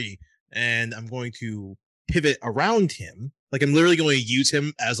 Sorry." And I'm going to pivot around him. Like I'm literally going to use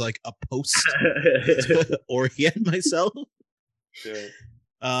him as like a post to orient myself. Good.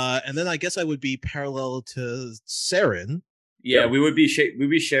 And then I guess I would be parallel to Cerin. Yeah, we would be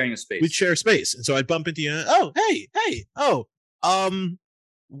sharing a space. We'd share space, and so I'd bump into you. Oh, hey, oh,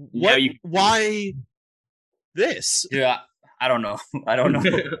 what? Why this? Yeah, I don't know. I don't know.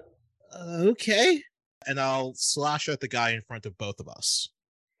 Okay, and I'll slash at the guy in front of both of us.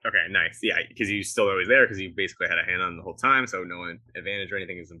 Okay, nice. Yeah, because you still always there because you basically had a hand on the whole time, so no advantage or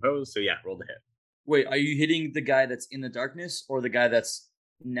anything is imposed. So yeah, roll the hit. Wait, are you hitting the guy that's in the darkness or the guy that's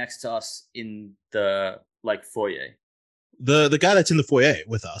next to us in the foyer? The guy that's in the foyer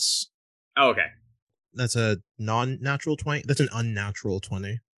with us. Oh, okay. That's a non-natural 20. That's an unnatural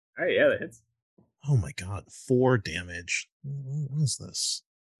 20. All right, yeah, that hits. Oh my god, 4 damage. What is this?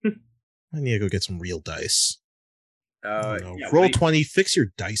 I need to go get some real dice. Roll 20. Fix your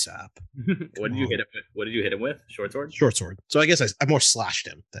dice app. What did you hit him with? What did you hit him with? Short sword. Short sword. So I guess I more slashed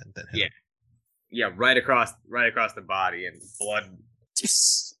him than hit him. Yeah, right across the body, and blood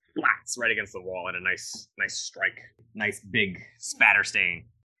splats right against the wall, and a nice strike, nice big spatter stain.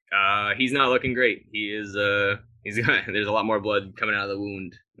 He's not looking great. He is. There's a lot more blood coming out of the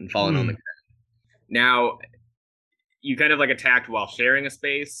wound and falling on the ground. Now, you kind of attacked while sharing a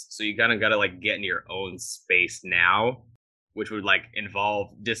space, so you kind of got to get in your own space now, which would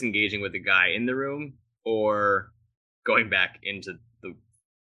involve disengaging with the guy in the room or going back into the.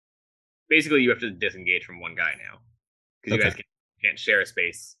 Basically, you have to disengage from one guy now because you guys can't share a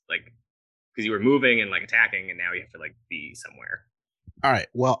space because you were moving and attacking, and now you have to be somewhere. All right.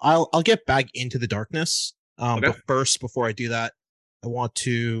 Well, I'll get back into the darkness. But first, before I do that, I want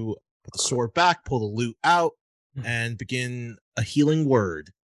to put the sword back, pull the loot out, and begin a healing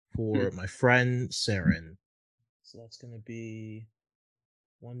word for my friend Cerin. So that's going to be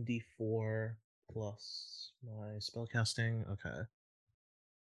 1d4 plus my spellcasting. Okay.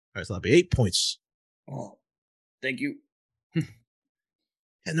 All right, so that'll be 8 points. Oh, thank you. Yeah,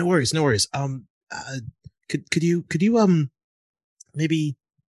 no worries. Could you maybe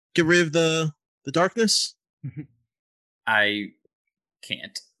get rid of the darkness? I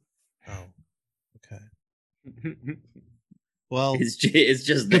can't. Oh, okay. Well, it's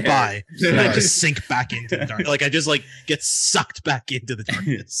just goodbye. I just sink back into the dark. I just get sucked back into the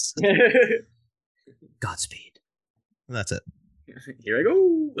darkness. Godspeed. And that's it. Here I go.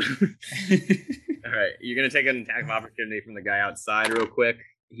 All right, you're gonna take an attack of opportunity from the guy outside real quick.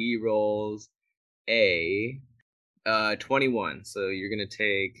 He rolls a 21, so you're gonna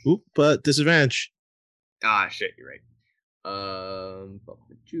take. Oop, but disadvantage. Ah, shit, you're right.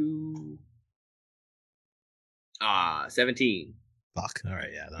 17. Fuck. All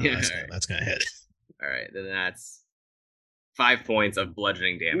right, yeah, that's gonna hit. All right, then that's 5 points of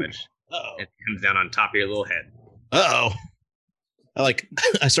bludgeoning damage. Oh, it comes down on top of your little head. Oh. I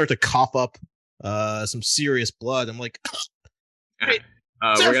start to cough up some serious blood. I'm like, wait,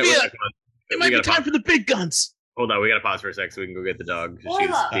 Seraphina, it might be time for the big guns. Hold on, we gotta pause for a sec so we can go get the dog. She's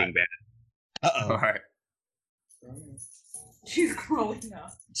being bad. Uh-oh. All right. She's growing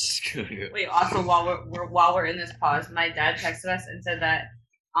up. Wait, also while we're in this pause, my dad texted us and said that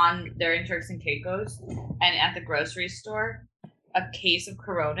they're in Turks and Caicos, and at the grocery store, a case of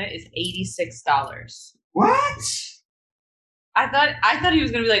Corona is $86. What? I thought he was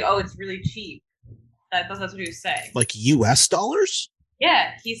gonna be like, oh, it's really cheap. I thought that's what he was saying. US dollars?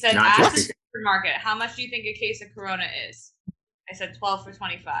 Yeah, he said, ask the supermarket, how much do you think a case of Corona is? I said 12 for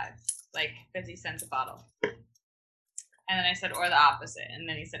 25, 50 cents a bottle. And then I said, or the opposite, and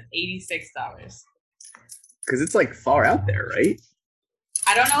then he said $86. Because it's far out there, right?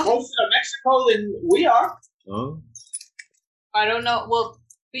 I don't know. Closer to Mexico than we are. Oh. I don't know. Well,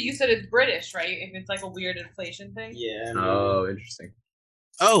 but you said it's British, right? If it's a weird inflation thing. Yeah. Oh, interesting.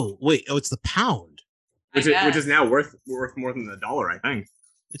 Oh, wait. Oh, it's the pound. Which is now worth more than $1, I think.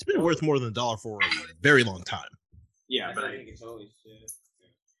 It's been worth more than $1 for a very long time. Yeah, but I think it's always.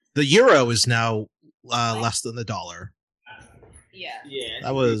 The euro is now less than $1. Yeah.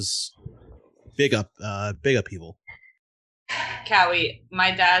 That was big up people. Kaweh,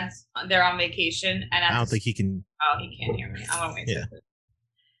 my they're on vacation, and I don't think he can. Oh, he can't hear me. I'm gonna wait. Yeah.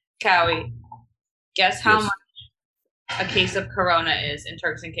 Kaweh, guess how much a case of Corona is in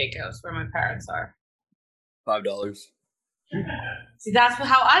Turks and Caicos, where my parents are. $5. See, that's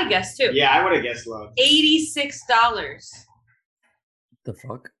how I guessed too. Yeah, I would have guessed low. $86. The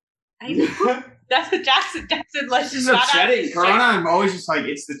fuck? I know. That's what Jackson. This is upsetting. Corona, I'm always just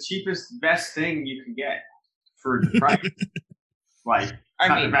it's the cheapest, best thing you can get for the price.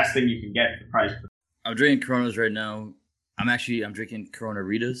 The best thing you can get for the price. I'm drinking Coronas right now. I'm drinking Corona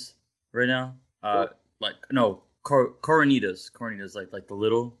Ritas right now. Coronitas, like the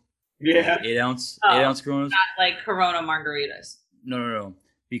little 8 ounce Coronas. Not like Corona margaritas. No.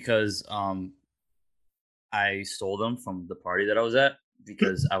 Because I stole them from the party that I was at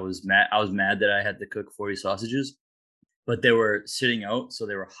because I was mad that I had to cook 40 sausages, but they were sitting out, so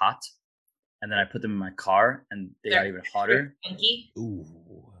they were hot. And then I put them in my car, and they got even hotter. Funky. Ooh.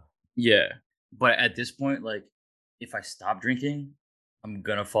 Yeah, but at this point, like, if I stop drinking, I'm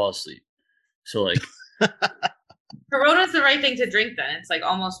gonna fall asleep. So like, Corona's the right thing to drink. Then it's like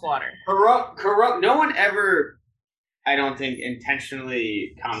almost water. No one ever, I don't think,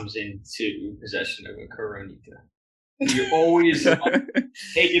 intentionally comes into possession of a Coronita. You always take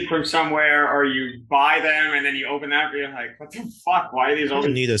it from somewhere, or you buy them, and then you open them, and you're like, what the fuck? Why are these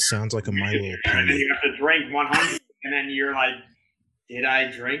always... Coronita sounds like a My Little And then Pony. you have to drink 100, and then you're like, did I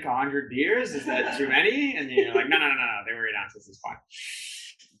drink 100 beers? Is that too many? And you're like, no, they were 8 ounces, it's fine.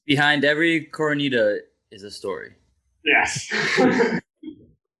 behind every Coronita is a story. Yes. I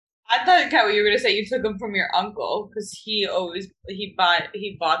thought, Kaweh, you were gonna say you took them from your uncle because he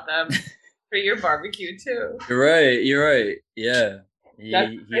bought them for your barbecue too. You're right. Yeah,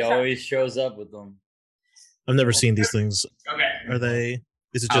 That's he always shows up with them. I've never seen these things. Okay. Are they?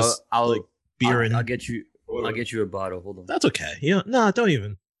 Is it just like beer and? I'll get you a bottle. Hold on. That's okay. Yeah. No, don't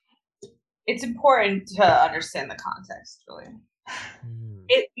even. It's important to understand the context, Julian.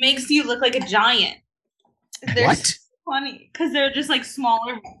 It makes you look like a giant. They're What? so funny because they're just like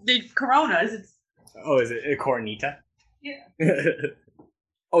smaller. They're Coronas. It's Oh, is it a Coronita? yeah.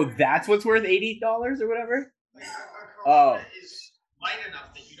 Oh, that's what's worth $80 or whatever? Oh. Is light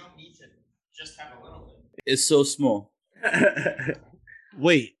enough that you don't need to just have a little bit. It's so small.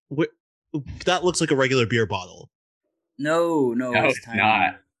 Wait, that looks like a regular beer bottle. No, it's tiny.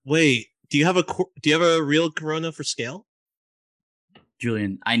 not. Wait, do you have a real Corona for scale?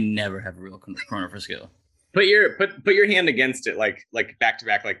 Julian, I never have a real Corona for scale. Put your hand against it, like back to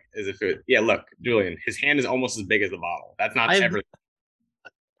back, like as if it. Yeah, look, Julian, his hand is almost as big as the bottle. That's not ever.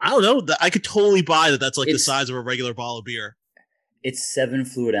 I don't know. I could totally buy that. That's like the It's- size of a regular bottle of beer. It's 7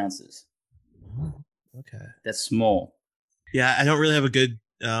 fluid ounces. Okay. That's small. Yeah, I don't really have a good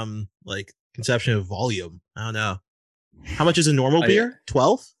like conception of volume. I don't know. How much is a normal Oh, beer?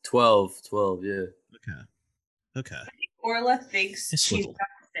 12? 12, yeah. Okay. Orla thinks It's she's little.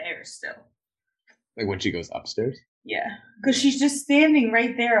 upstairs still. Like when she goes upstairs. Yeah, because she's just standing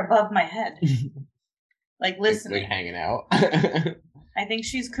right there above my head, like listening. Like hanging out. I think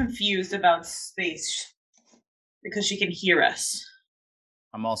she's confused about space because she can hear us.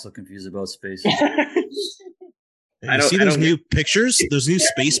 I'm also confused about space. You see those new pictures? Those new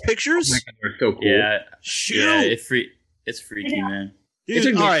space pictures? They're so cool. Yeah, Shoot. yeah, it's freaky, man.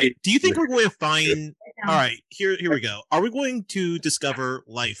 Dude, all right. Do you think we're going to find? All right, here we go. Are we going to discover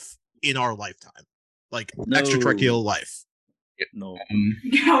life in our lifetime, like No. extraterrestrial life? No,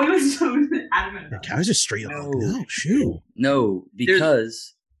 Kaweh was so adamant. I was just straight up. No. No, shoot. no,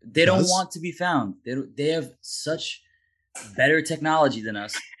 because they don't Because? want to be found. They have such better technology than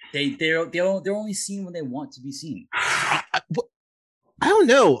us. They're only seen when they want to be seen. I don't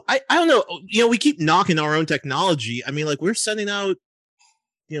know. I don't know. You know, we keep knocking our own technology. I mean, like we're sending out,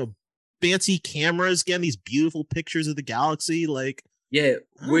 fancy cameras, getting these beautiful pictures of the galaxy. Like, Yeah,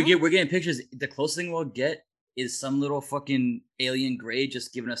 we're Uh-huh. getting pictures. The closest thing we'll get is some little fucking alien gray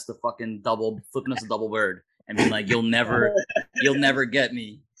just giving us the fucking flipping us a double bird and being like, you'll never get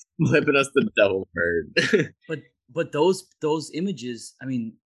me. Flipping us the double bird. But those images, I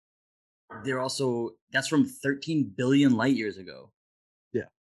mean, that's from 13 billion light years ago.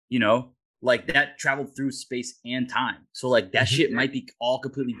 Yeah. Like that traveled through space and time. So like that shit might be all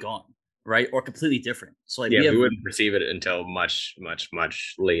completely gone, right? Or completely different. So like Yeah, we wouldn't perceive it until much, much,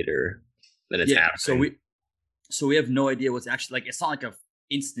 much later than it's happening. So we have no idea what's actually like. It's not like a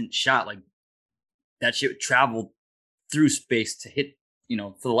instant shot. Like that shit traveled through space to hit,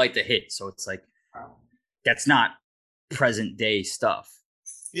 for the light to hit. So it's like that's not present day stuff.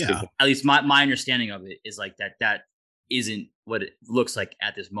 yeah. At least my understanding of it is like that isn't what it looks like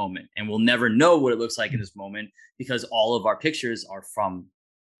at this moment, and we'll never know what it looks like in this moment because all of our pictures are from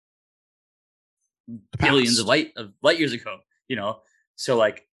billions of light years ago. So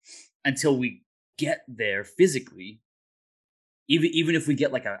like until we get there physically, even if we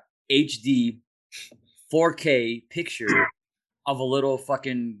get like a HD 4K picture of a little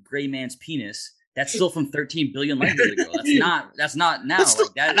fucking gray man's penis, that's still from 13 billion light years ago. That's not now.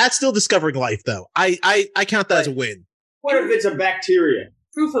 That's still discovering life, though. I count that as a win. What if it's a bacteria?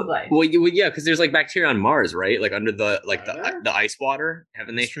 Proof of life. Well, yeah, because there's like bacteria on Mars, right? Like under the ice water,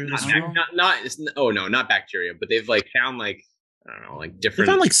 haven't they? That's true, Not, that's true. not bacteria, but they've like found like I don't know, like They different.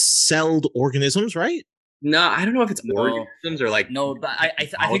 found like celled organisms, right? No, I don't know if it's No. organisms or like No, but I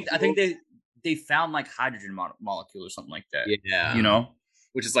think they found like hydrogen molecule or something like that. Yeah. You know,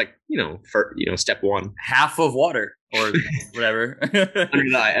 which is like, for step one, half of water or whatever.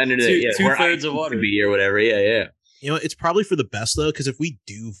 under the 2/3 of water or whatever. Yeah. You know, it's probably for the best though, because if we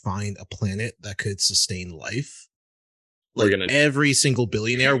do find a planet that could sustain life, like every single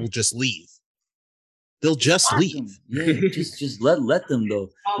billionaire will just leave. They'll just leave. Yeah, just let them though.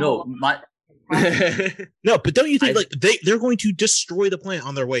 No, no, but don't you think they're going to destroy the planet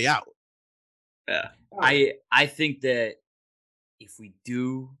on their way out? Yeah. I think that if we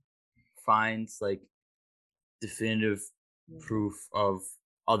do find like definitive proof of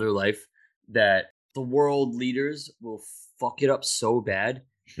other life, that the world leaders will fuck it up so bad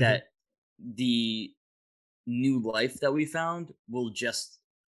that the new life that we found will just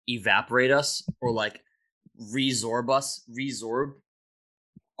evaporate us or like resorb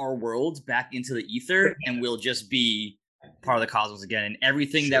our world back into the ether, and we'll just be part of the cosmos again, and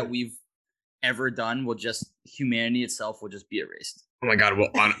everything that we've ever done will just, humanity itself will just be erased. Oh my god,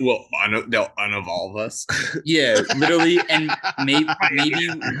 they'll unevolve us. Yeah, literally, and maybe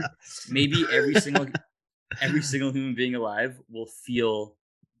every single human being alive will feel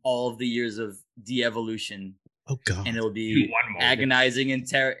all of the years of de-evolution. Oh god. And it'll be agonizing and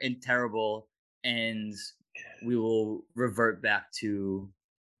terrible, and we will revert back to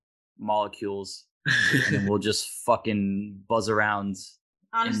molecules, and then we'll just fucking buzz around.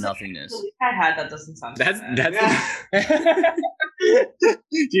 Honestly, in nothingness. I had that doesn't sound. That's. Do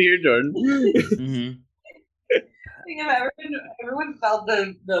you hear Jordan? Mm-hmm. I think if everyone felt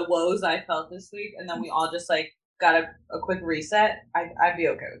the woes I felt this week, and then we all just like got a quick reset, I'd be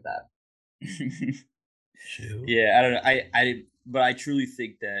okay with that. Yeah, I don't know. But I truly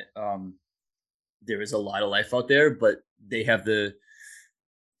think that there is a lot of life out there, but they have the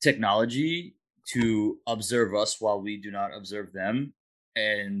technology to observe us while we do not observe them,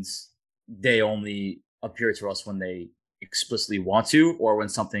 and they only appear to us when they explicitly want to, or when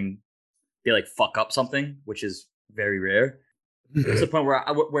they like fuck up something, which is very rare. It's the point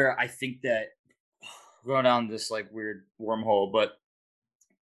where I think that going down this like weird wormhole, but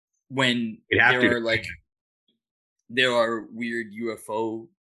when there are weird UFO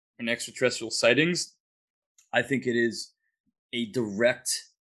and extraterrestrial sightings, I think it is a direct,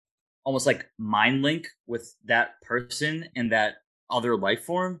 almost like mind link with that person and that other life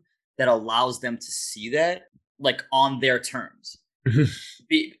form that allows them to see that like on their terms.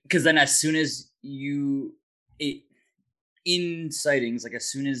 Because then as soon as in sightings, like as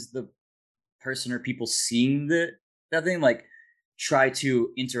soon as the person or people seeing that thing like try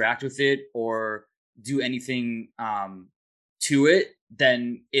to interact with it or do anything to it,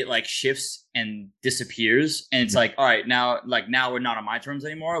 then it like shifts and disappears, and it's like, all right, now we're not on my terms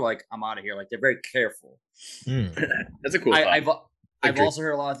anymore, like I'm out of here. Like they're very careful. That's a cool thought. I've also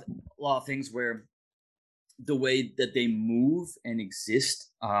heard a lot of things where the way that they move and exist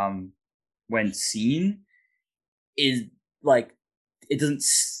when seen is like they don't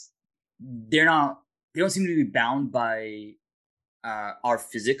seem to be bound by our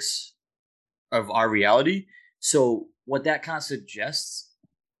physics of our reality. So what that kind of suggests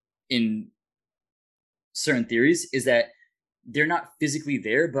in certain theories is that they're not physically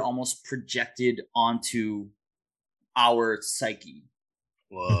there, but almost projected onto our psyche.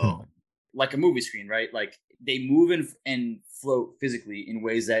 Whoa. Like a movie screen, right? Like they move and float physically in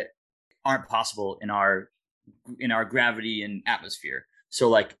ways that aren't possible in our gravity and atmosphere. So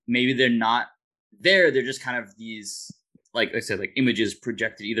like maybe they're not there, they're just kind of these, like I said, like images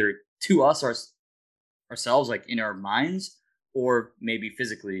projected either to us ourselves, like in our minds, or maybe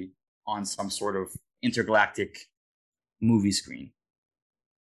physically on some sort of intergalactic movie screen.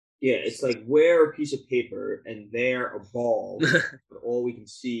 Yeah, it's like we're a piece of paper and they're a ball, but all we can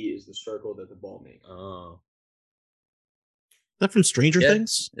see is the circle that the ball makes. Oh. Is that from Stranger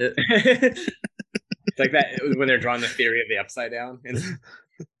Things? It's like that when they're drawing the theory of the upside down.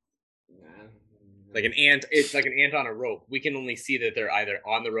 Like an ant, it's like an ant on a rope. We can only see that they're either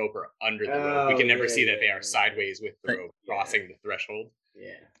on the rope or under the rope. We can never see that they are sideways with the rope crossing the threshold.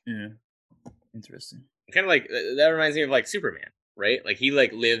 Yeah. Interesting. Kind of like that reminds me of like Superman, right? Like he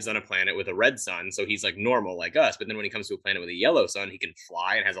like lives on a planet with a red sun, so he's like normal like us. But then when he comes to a planet with a yellow sun, he can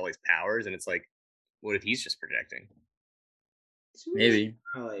fly and has all these powers. And it's like, what if he's just projecting? Maybe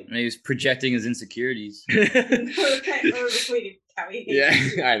he's projecting his insecurities. Yeah,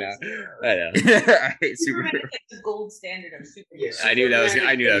 I know. I hate Superman is like the gold standard of superheroes. I knew that was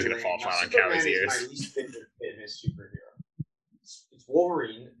gonna fall flat on Kaweh's ears. My least fitness superhero. It's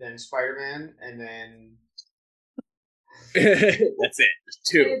Wolverine, then Spider-Man, and then that's it.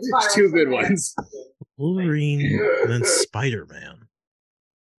 There's two good ones. Wolverine and then Spider-Man.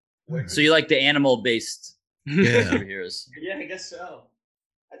 So you like the animal-based Yeah. superheroes? Yeah, I guess so.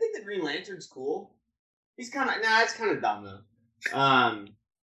 I think the Green Lantern's cool. He's kind of it's kind of dumb though.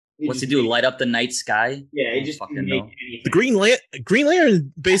 What's he do? Light up the night sky? Yeah, he I just fucking can know. make anything. The Green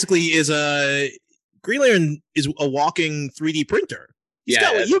Lantern basically is a walking 3D printer. He's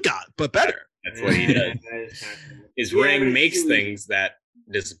got what you got, but better. That's what he does. His ring makes things that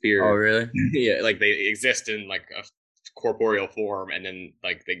disappear. Oh, really? Yeah, like they exist in like a corporeal form, and then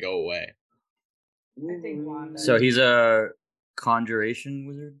like they go away. I think Wanda. So he's a conjuration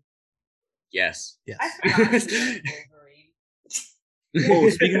wizard? Yes. Yes. I forgot he was Wolverine. Oh,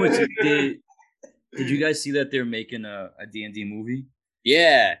 speaking of which, did you guys see that they're making a D&D movie?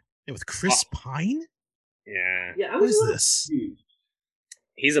 Yeah. Yeah, with Chris Pine? Yeah. Yeah, What is this?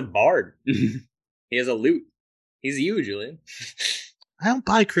 He's a bard. He has a lute. He's you, Julian. I don't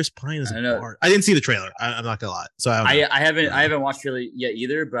buy Chris Pine as I a know. bard. I didn't see the trailer. I'm not gonna lie. So I don't know. I haven't watched trailer yet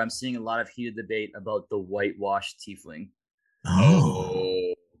either, but I'm seeing a lot of heated debate about the whitewashed tiefling.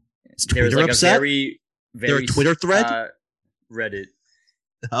 Oh. Is There's Twitter like upset? a very There a Twitter thread? Reddit.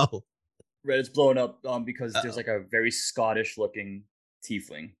 Oh. Reddit's blowing up because there's Uh-oh. like a very Scottish looking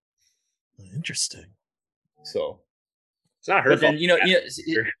tiefling. Interesting. So It's not her but then fault.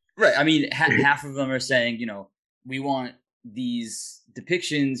 right. I mean, half of them are saying, we want these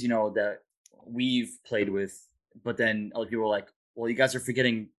depictions, that we've played with, but then other people are like, well, you guys are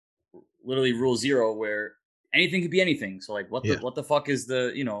forgetting literally rule 0, where anything could be anything. So like, what the fuck is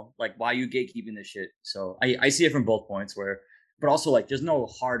the, like, why are you gatekeeping this shit? So I see it from both points but also like, there's no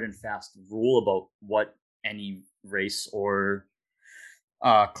hard and fast rule about what any race or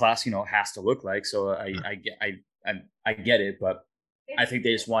class, has to look like. So I get it, but I think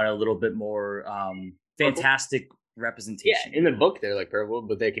they just want a little bit more fantastic representation. Yeah, in the book they're like purple,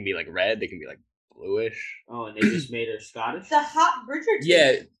 but they can be like red. They can be like bluish. Oh, and they just made her Scottish. The hot Bridgerton.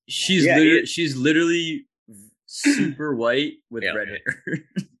 Yeah, she's literally super white with red hair.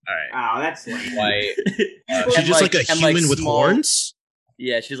 All right. Oh, that's like White. She's just like a human with small horns?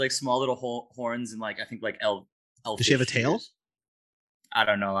 Yeah, she's like small little horns and like I think like elf. Does she have a tail? I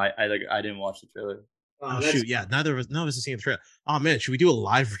don't know. I didn't watch the trailer. Oh shoot! Yeah, none of us have seen the trailer. Oh man, should we do a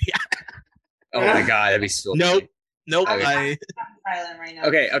live react? Oh my god, that'd be so. Nope. Okay. Silent right now.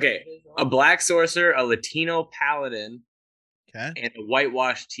 Okay. A black sorcerer, a Latino paladin, Okay. and a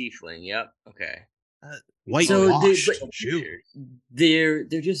whitewashed tiefling. Yep. Okay. Whitewashed. Shoot. They're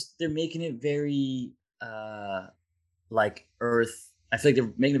making it very like Earth. I feel like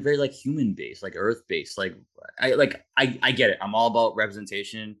they're making it very like human based, like Earth based. Like I get it. I'm all about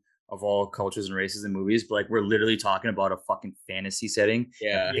representation of all cultures and races in movies, but like we're literally talking about a fucking fantasy setting,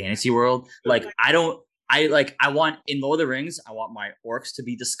 fantasy world. Like I want in Lord of the Rings, I want my orcs to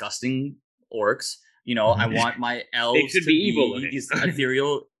be disgusting orcs. I want my elves to be evil. These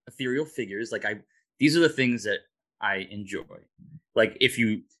ethereal figures. Like these are the things that I enjoy. Like if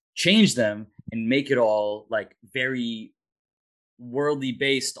you change them and make it all like very worldly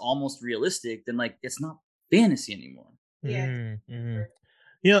based, almost realistic, then like it's not fantasy anymore. Yeah. Mm-hmm.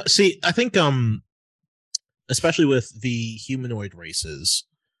 See, I think especially with the humanoid races,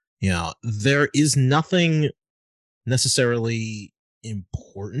 there is nothing necessarily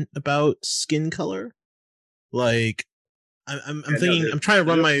important about skin color. Like I'm thinking I'm trying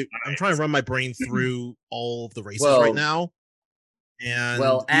to run my brain through all of the races right now. And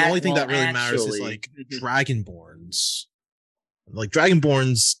the only thing that really matters is like Dragonborns. Like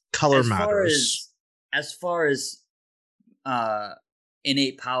Dragonborn's color matters. As far as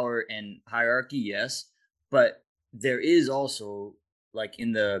innate power and hierarchy, yes, but there is also like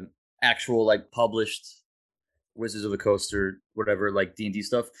in the actual like published Wizards of the Coast or whatever like D&D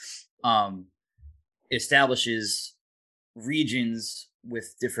stuff, establishes regions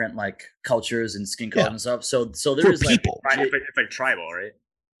with different like cultures and skin color and stuff. So there is people. Like it's like tribal, right?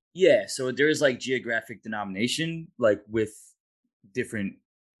 Yeah, so there is like geographic denomination like with different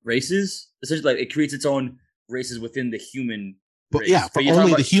races. Essentially, like it creates its own races within the human but race. Yeah, for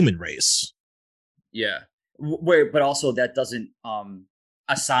only the human race. Yeah, but also that doesn't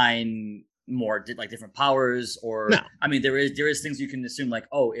assign more like different powers or I mean there is things you can assume like,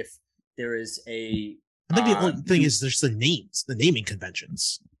 oh, if there is a I think the only thing is there's the naming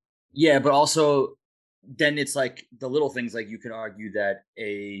conventions. Yeah, but also then it's like the little things, like you can argue that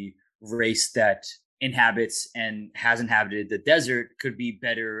a race that inhabits and has inhabited the desert could be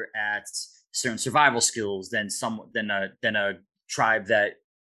better at certain survival skills than a tribe that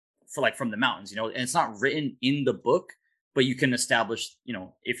from the mountains, and it's not written in the book, but you can establish,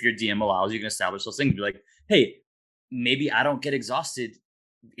 if your DM allows, you can establish those things. Be like, hey, maybe I don't get exhausted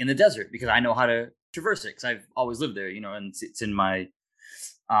in the desert because I know how to traverse it because I've always lived there, and it's in my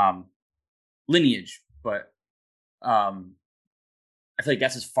lineage, but I feel like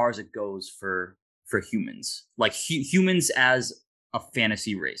that's as far as it goes for humans, like humans as a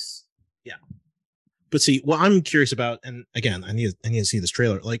fantasy race. Yeah. But see, what I'm curious about, and again, I need to see this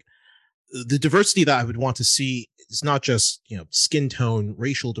trailer. Like the diversity that I would want to see is not just, you know, skin tone,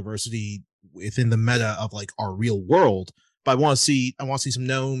 racial diversity within the meta of like our real world, but I want to see some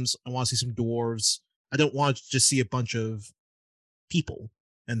gnomes. I want to see some dwarves. I don't want to just see a bunch of people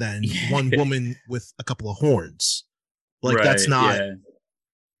and then one woman with a couple of horns. Like that's not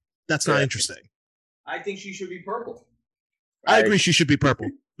interesting. I think she should be purple. I agree. She should be purple.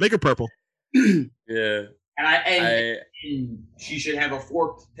 Make her purple. Yeah. And she should have a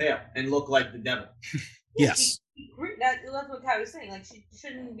forked tail and look like the devil. Yes. That's what Kaweh was saying. Like, she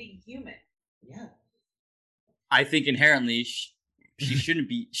shouldn't be human. Yeah. I think inherently she shouldn't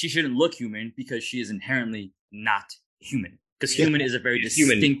be. She shouldn't look human because she is inherently not human. Because human is a very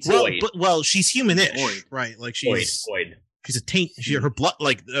distinct. Well, she's humanish, right? Like she's a taint. Her blood,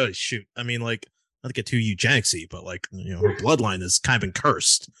 like, oh shoot. I mean, like, not to get too eugenicsy, but like, you know, her bloodline is kind of been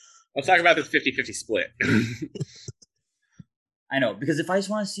cursed. Let's talk about this 50-50 split. I know, because if I just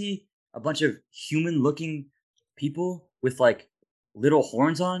want to see a bunch of human-looking people with like little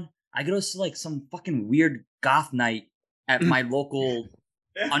horns on, I go to like some fucking weird goth night at my local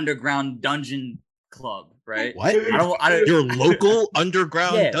underground dungeon club, right? What? I don't. Your local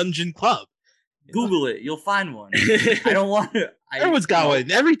underground dungeon club. Google it, you'll find one. I don't want to. Everyone's got one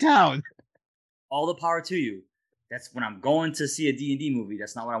in every town. All the power to you. That's when I'm going to see a D&D movie.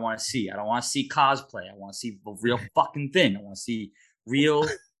 That's not what I want to see. I don't want to see cosplay. I want to see the real fucking thing. I want to see real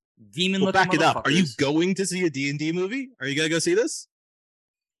demon-looking back it up. Are you motherfuckers. going to see a D&D movie? Are you going to go see this?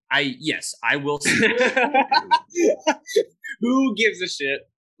 Yes, I will see it. Who gives a shit?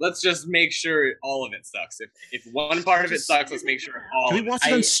 Let's just make sure all of it sucks. If one part of it sucks, let's make sure all of it. Can we watch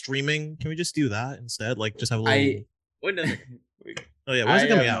it on streaming? Can we just do that instead? Like, just have a little... When does it... Oh, yeah. When's it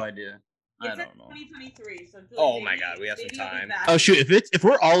coming out? No idea. I don't know. 2023. So oh my god, we have some time. Oh shoot! If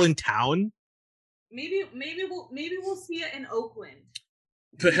we're all in town, maybe we'll see it in Oakland.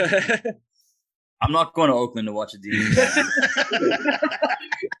 I'm not going to Oakland to watch a D&D.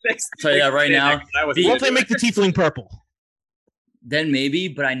 Tell you that right now. What if they make the tiefling purple? Then maybe,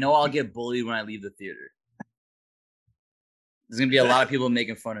 but I know I'll get bullied when I leave the theater. There's gonna be a lot of people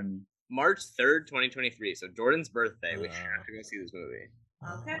making fun of me. March 3rd, 2023. So Jordan's birthday. We have to go see this movie.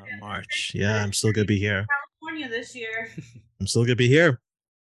 Okay. March. Yeah, I'm still gonna be here. California this year. I'm still gonna be here.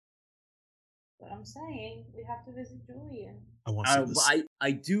 But I'm saying we have to visit Julian.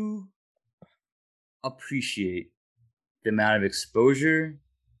 I do appreciate the amount of exposure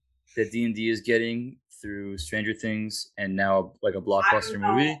that D&D is getting through Stranger Things and now like a blockbuster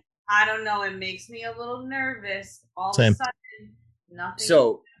movie. I don't know. It makes me a little nervous. All Same. of a sudden, nothing.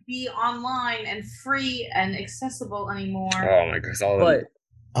 So. Be online and free and accessible anymore. Oh my god!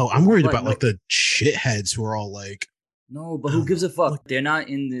 I'm worried about like the shitheads who are all like, no, but who gives a fuck? They're not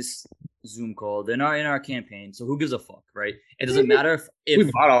in this Zoom call. They're not in our campaign. So who gives a fuck, right? It doesn't matter if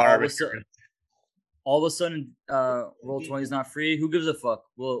all of a sudden Roll20 is not free. Who gives a fuck?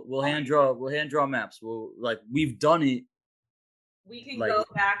 We'll hand draw maps. We've done it. We can go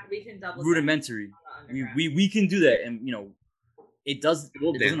back. We can double rudimentary. We can do that, and you know. It doesn't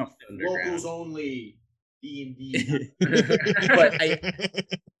locals only D&D. But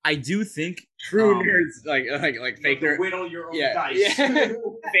I do think true nerds like fake nerds whittle your own dice. Yeah. Fake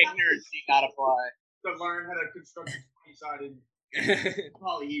nerds do not apply. To learn how to construct a 20-sided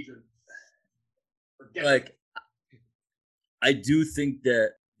polyhedron. Like, I do think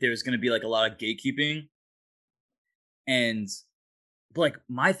that there's going to be like a lot of gatekeeping, and like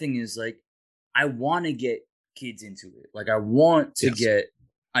my thing is like I want to get kids into it. Like I want to get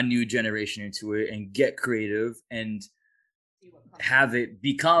a new generation into it and get creative and have it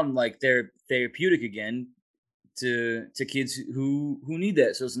become like they're therapeutic again to kids who need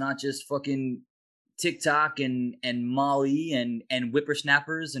that. So it's not just fucking TikTok and Molly and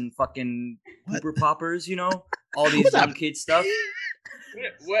whippersnappers and fucking Hooper poppers, you know, all these young kid stuff.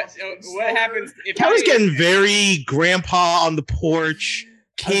 What happens if Kaweh's getting very grandpa on the porch?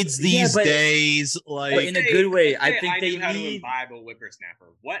 Kids these days, like, but in a good way. I think they how need to imbibe a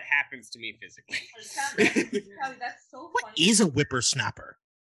whippersnapper. What happens to me physically? That's so what is a whippersnapper?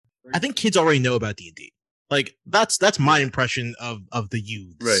 I think kids already know about D&D. Like that's my impression of the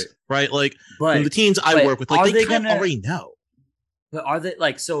youths, right? Like, from the teens I work with, like they kind of already know. But are they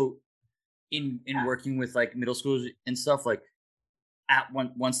like so? In working with like middle schools and stuff, like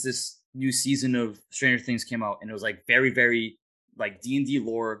once this new season of Stranger Things came out, and it was like very very like D&D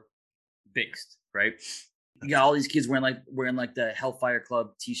lore based, right? you got all these kids wearing like the Hellfire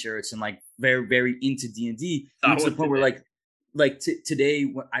Club t-shirts and like very, very into D&D. To the point where today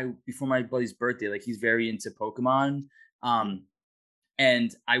when before my buddy's birthday, like he's very into Pokemon.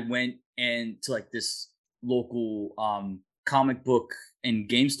 And I went to like this local comic book and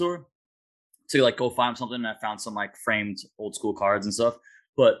game store to like go find something, and I found some like framed old school cards and stuff.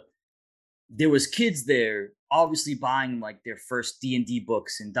 But there was kids there obviously buying like their first D&D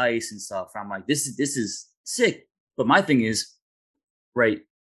books and dice and stuff. And I'm like, this is sick. But my thing is, right,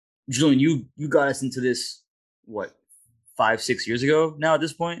 Julian, you got us into this, what, 5-6 years ago now at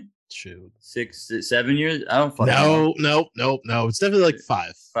this point? Shoot. 6-7 years? I don't fucking know. No. It's definitely like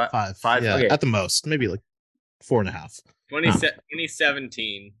five. Yeah, okay. At the most. Maybe like 4.5.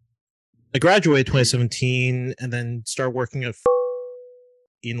 2017. I graduated 2017 and then started working at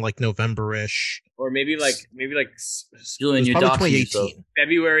in like November-ish. Or maybe like Julian, you're probably doxing 2018.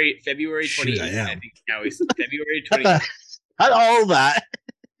 February 2018. I think Kaweh, February 20. Not all that.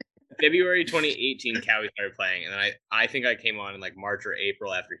 February 2018, Kaweh started playing, and then I think I came on in like March or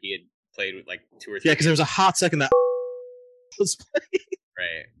April after he had played with like 2 or 3. Yeah, because there was a hot second that was playing.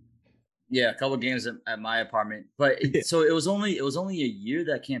 Right. Yeah, a couple of games at my apartment, but so it was only a year,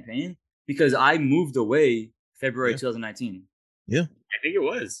 that campaign, because I moved away February 2019. Yeah, I think it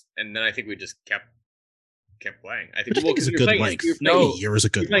was, and then I think we just kept playing. I think it's a good length. No, a year is a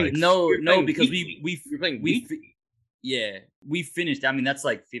good length. No, because we were playing we finished. I mean, that's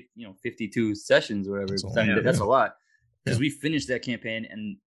like 52 sessions or whatever. That's a lot, because we finished that campaign,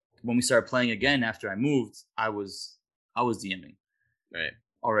 and when we started playing again after I moved, I was DMing right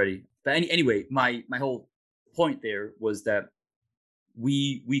already. But anyway, my whole point there was that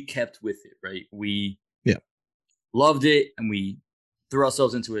we kept with it, right? We loved it, and we threw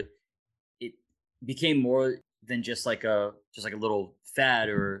ourselves into it. It became more than just like a little fad,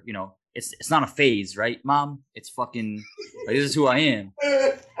 or it's not a phase, right, Mom? It's fucking like, this is who I am.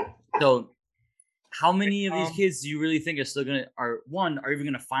 So how many of these kids do you really think are even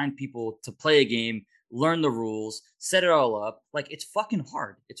gonna find people to play a game, learn the rules, set it all up? Like, it's fucking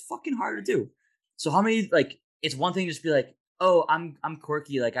hard. It's fucking hard to do. So how many, like, it's one thing to just be like, oh, I'm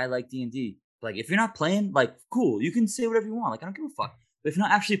quirky, like I like D&D. Like, if you're not playing, like, cool, you can say whatever you want. Like, I don't give a fuck. But if you're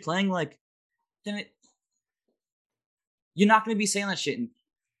not actually playing, like, then you're not going to be saying that shit.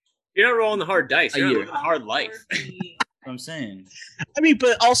 You're not rolling the hard dice. You're living a hard life. That's what I'm saying. I mean,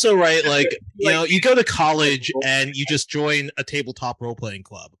 but also, right, like, you go to college and you just join a tabletop role-playing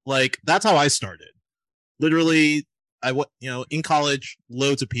club. Like, that's how I started. Literally, in college,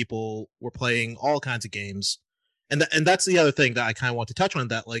 loads of people were playing all kinds of games. And that's the other thing that I kind of want to touch on,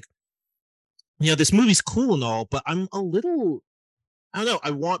 that, like, this movie's cool and all, but I'm a little, I don't know,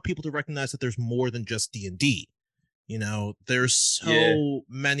 I want people to recognize that there's more than just D&D. There's so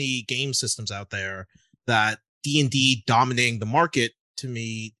many game systems out there that D&D dominating the market, to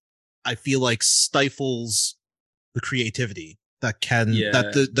me, I feel like stifles the creativity that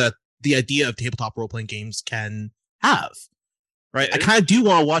the idea of tabletop role-playing games can have. Right? I kind of do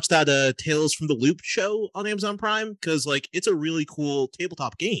want to watch that Tales from the Loop show on Amazon Prime, because like it's a really cool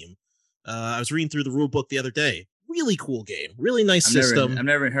tabletop game. I was reading through the rule book the other day. Really cool game. Really nice system. I've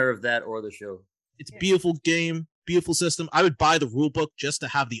never heard of that or the show. It's a beautiful game. Beautiful system. I would buy the rule book just to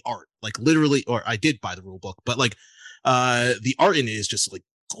have the art. Like, literally, or I did buy the rule book, but like the art in it is just like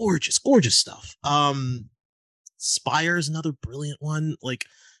gorgeous stuff. Spire is another brilliant one. Like,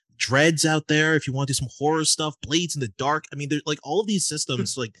 Dreads out there if you want to do some horror stuff. Blades in the Dark. I mean, they're like, all of these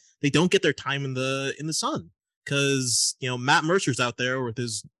systems, like, they don't get their time in the sun, because Matt Mercer's out there with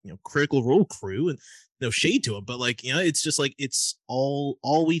his Critical Role crew, and no shade to him, but like, it's just like, it's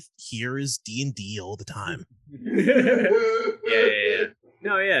all we hear is D&D all the time. Yeah.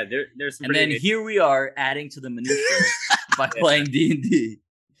 No, yeah. There's some. And then here we are adding to the minutia by playing D&D.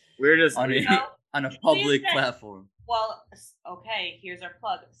 We're just on a public platform. Well, okay. Here's our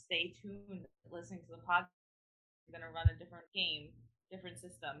plug. Stay tuned. Listening to the podcast. We're gonna run a different game, different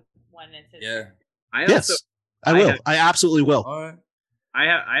system when it's. I will. I absolutely will. All right.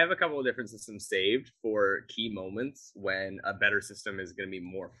 I have a couple of different systems saved for key moments when a better system is going to be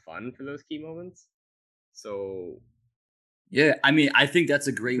more fun for those key moments. So, yeah, I mean, I think that's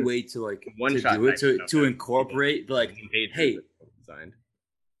a great way to like to incorporate, like, hey,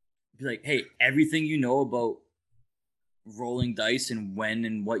 be like, hey, everything you know about rolling dice and when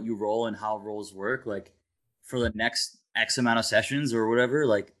and what you roll and how rolls work, like, for the next X amount of sessions or whatever,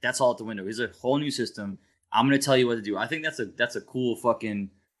 like, that's all out the window. Here's a whole new system. I'm going to tell you what to do. I think that's a cool fucking,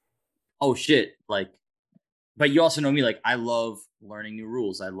 oh shit. Like, but you also know me, like, I love learning new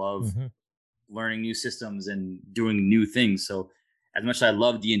rules. I love learning new systems and doing new things. So as much as I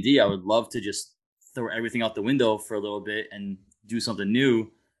love D&D, I would love to just throw everything out the window for a little bit and do something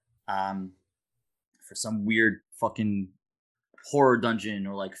new, for some weird fucking horror dungeon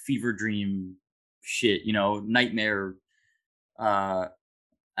or like fever dream shit, nightmare. I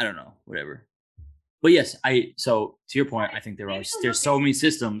don't know, whatever. But yes, so to your point, I think there's so many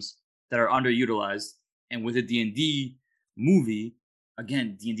systems that are underutilized, and with a D&D movie,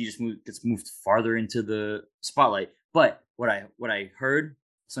 again, D&D just gets moved farther into the spotlight. But what I heard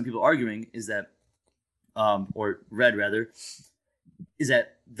some people arguing is that, or read rather, is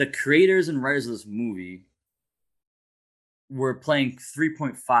that the creators and writers of this movie were playing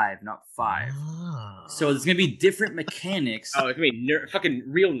 3.5, not 5. So there's gonna be different mechanics. Oh, it's gonna be fucking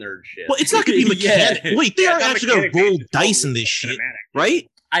real nerd shit. Well, it's not gonna be mechanic. Yeah. Wait, they are actually gonna roll dice in this shit, right?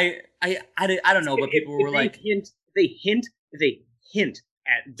 I don't know, but people were like, they hint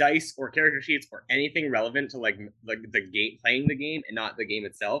at dice or character sheets or anything relevant to like the game, playing the game and not the game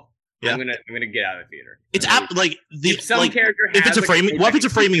itself. Yeah. I'm gonna get out of the theater. It's like if some like, character if it's a like framing, what if it's a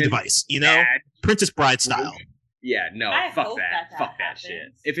framing device? Princess Bride style. Yeah, no, fuck that. Fuck that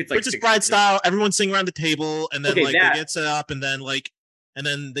shit. If it's like Princess Bride style, everyone's sitting around the table, and then they get set up, and then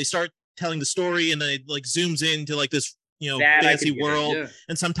they start telling the story, and then it like zooms into like this fancy world,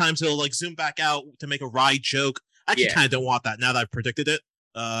 and sometimes he'll like zoom back out to make a wry joke. I actually kind of don't want that. Now that I've predicted it,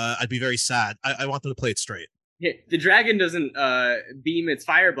 I'd be very sad. I want them to play it straight. Yeah, the dragon doesn't beam its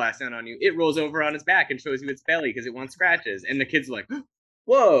fire blast down on you. It rolls over on its back and shows you its belly because it wants scratches. And the kid's like,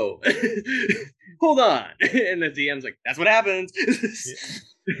 whoa, hold on. And the DM's like, that's what happens.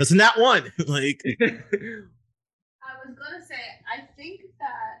 That's not one. Like, I was gonna say, I think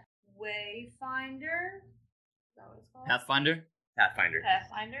that Wayfinder, is that what it's called? Pathfinder.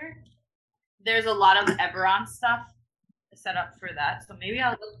 There's a lot of Eberron stuff set up for that, so maybe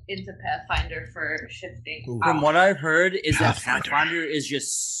I'll look into Pathfinder for shifting. From what I've heard, is that Pathfinder is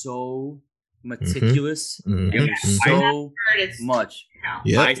just so meticulous and so much.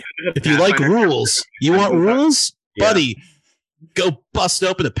 Yeah. If you like rules, you want rules, buddy, go bust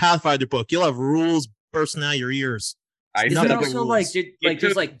open a Pathfinder book. You'll have rules bursting out your ears. Is it also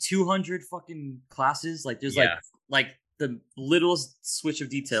there's like 200 fucking classes? Like there's like the littlest switch of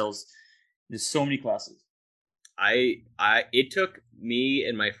details. There's so many classes. It took me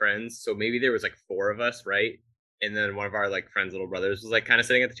and my friends, so maybe there was like 4 of us, right? And then one of our like friends' little brothers was like kind of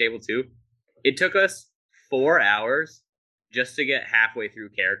sitting at the table too. It took us 4 hours just to get halfway through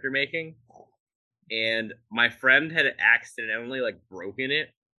character making. And my friend had accidentally like broken it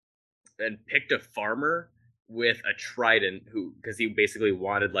and picked a farmer with a trident because he basically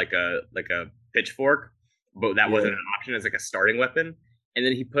wanted like a pitchfork, but that wasn't an option as like a starting weapon. And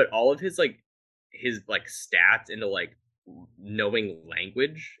then he put all of his stats into like knowing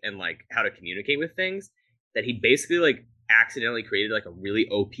language and like how to communicate with things, that he basically like accidentally created like a really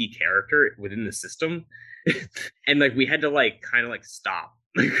OP character within the system. And like we had to like kind of like stop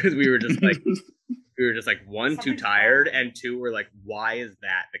because we were just like one, too tired, and 2 were like, why is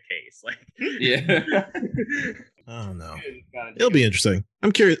that the case? Like, I don't know. It'll be interesting.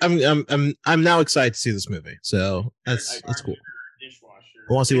 I'm curious. I'm now excited to see this movie. So that's cool.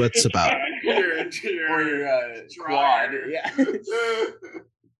 I want to see what it's about. Or your quad. Yeah.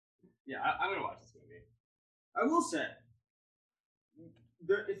 Yeah, I'm gonna watch this movie. I will say,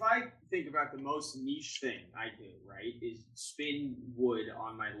 if I think about the most niche thing I do, right, is spin wood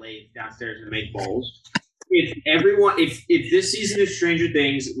on my lathe downstairs and make bowls. If this season of Stranger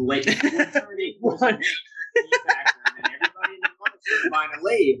Things, like, and everybody in the monster buying a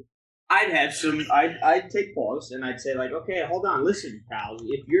lathe, I'd take pause and I'd say like, okay, hold on, listen, pals.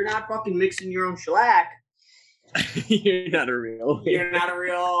 If you're not fucking mixing your own shellac, you're not a real,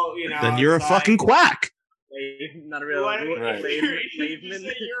 then you're a fucking quack. Not a real layman. You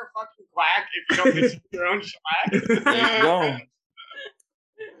say you're a fucking quack if you don't mix your own shellac. No.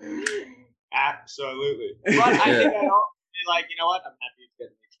 Absolutely. But I think I'd also be like, you know what? I'm happy it's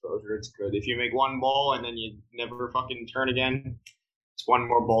getting exposure. It's good. If you make one bowl and then you never fucking turn again, it's one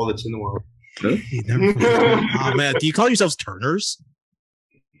more bowl that's in the world. Oh man, do you call yourselves turners?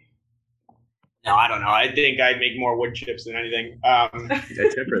 No, I don't know. I think I'd make more wood chips than anything.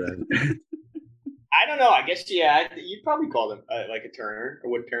 Chipper then. I don't know. I guess you'd probably call them like a turner, a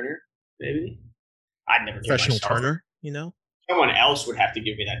wood turner, maybe. I'd never professional give myself turner. Someone else would have to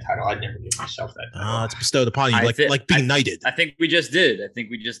give me that title. I'd never give myself that title. It's bestowed upon you, like being knighted. I think we just did. I think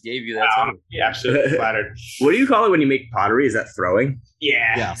we just gave you that title. Yeah, absolutely flattered. What do you call it when you make pottery? Is that throwing?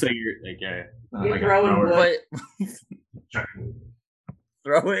 Yeah. So you're like throwing wood.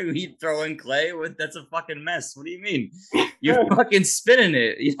 Throwing clay? That's a fucking mess. What do you mean? You're fucking spinning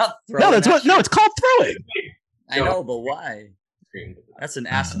it. You're not throwing. No, it's called throwing. I know, but why? That's an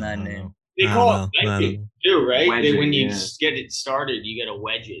asinine name. They call it no, wedging too, right? Wedging, When you yeah. get it started, you got to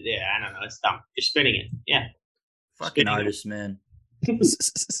wedge it. Yeah, I don't know. It's dumb. You're spinning it. Yeah. Fucking Spinning it. artist, man.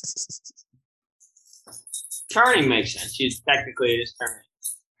 Turning makes sense. She's technically it is turning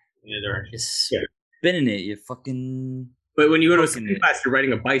in a direction. Just spinning it. You fucking. But when you go to a Fucking spin it. class, you're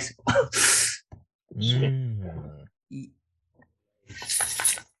riding a bicycle.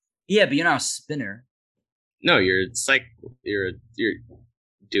 Yeah, but you're not a spinner. No, you're You're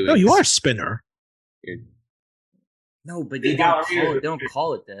doing. No, you are a spinner. No, but The they don't ballerina- call it. They don't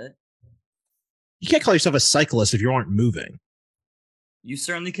call it that. You can't call yourself a cyclist if you aren't moving. You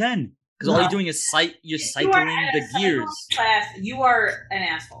certainly can, because all you're doing is you're You are cycling at the a cycle gears. class. You are an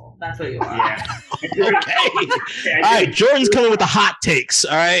asshole. That's what you are. Yeah. Okay. All right, Jordan's coming with the hot takes.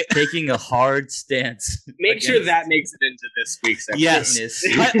 All right. Taking a hard stance. Make sure that makes it into this week's episode. Yes. Fitness.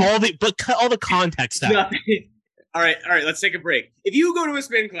 Cut all the context out. Nothing. All right. Let's take a break. If you go to a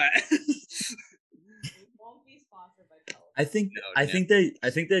spin class, Won't be sponsored by Kaweh. I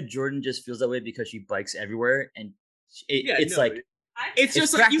think that Jordan just feels that way because she bikes everywhere, and it's like it's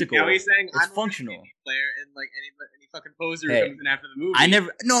just It's like you practical. know, he's saying It's I'm functional. a TV player and like any fucking poser Hey, who comes in after the movie. I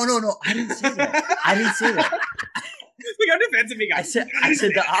never. No. I didn't say that. I didn't say that. Look how defensive he got. I said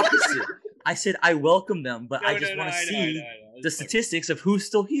the opposite. I said I welcome them, but I just want to I see know. the statistics of who's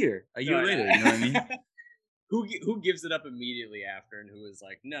still here a year later. You know what I mean? Who gives it up immediately after, and who is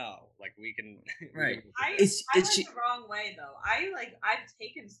like, no, like we can. Right. I It's- went it's- the wrong way though. I've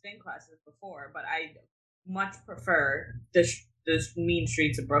taken spin classes before, but I much prefer the mean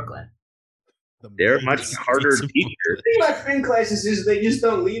streets of Brooklyn. They're much harder teachers. The thing about spin classes is they just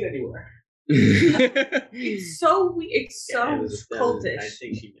don't lead anywhere. It's so it's so Yeah, it was- cultish. I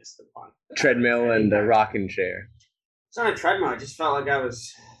think she missed the point. Treadmill and a rocking chair. It's not a treadmill. I just felt like I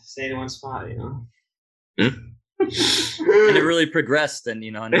was staying in one spot, you know. And it really progressed, and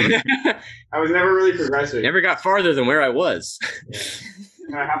I never, I was never really progressive. Never got farther than where I was.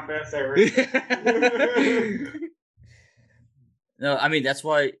 Yeah. How fast I ran. no. I mean that's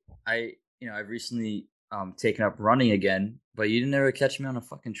why I've recently taken up running again, but you didn't ever catch me on a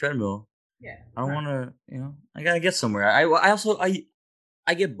fucking treadmill. Yeah. I don't want to. I gotta get somewhere. I also I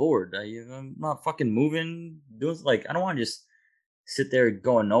get bored. I'm not fucking moving. Doing like I don't want to just sit there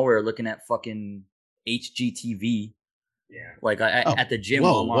going nowhere looking at fucking HGTV. Yeah. Like at the gym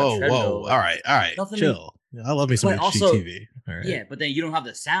Whoa, while I'm on a treadmill. whoa. All right. Nothing- Chill. I love me some But also- HGTV. All right. Yeah, but then you don't have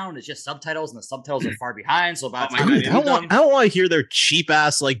the sound. It's just subtitles, and the subtitles are far behind. So by the Oh my time God, you Dude, do I them, don't want to hear their cheap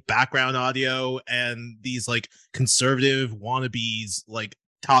ass like background audio and these like conservative wannabes like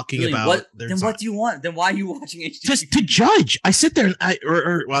talking Julian, about what? their Then design. what do you want? Then why are you watching HGTV? Just to judge. I sit there and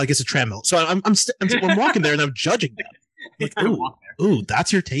well, I guess a treadmill. So I'm walking there and I'm judging them. Like, ooh,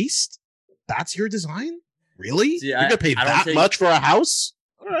 that's your taste? That's your design? Really? See, You're gonna pay I don't that take- much for a house?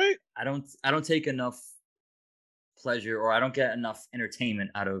 All right. I don't take enough pleasure, or I don't get enough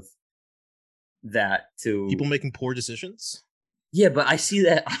entertainment out of that to People making poor decisions. Yeah, but I see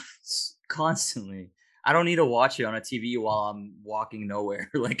that constantly. I don't need to watch it on a TV while I'm walking nowhere.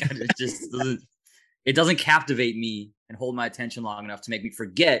 Like it just doesn't captivate me and hold my attention long enough to make me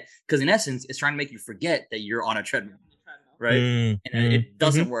forget. Because in essence, it's trying to make you forget that you're on a treadmill, right? And it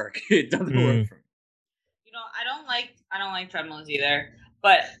doesn't work. It doesn't work for me. I don't like treadmills either.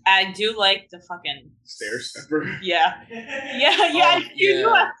 But I do like the fucking Stair stepper. Yeah. Oh,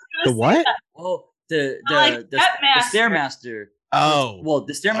 yeah. The what? Oh, the like Stepmaster. Stairmaster. Oh, Well,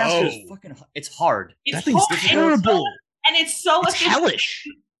 the Stairmaster is Oh. fucking. It's hard. It's that thing's horrible. terrible. And it's so It's efficient. hellish.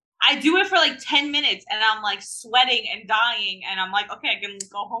 I do it for like 10 minutes and I'm like sweating and dying and I'm like, okay, I can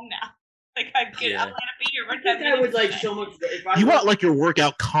go home now. Like I'm Yeah. gonna be here for I 10 think minutes. I would like so much. If I You was- want like your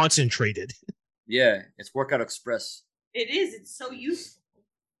workout concentrated. Yeah, it's Workout Express. It is. It's so useful.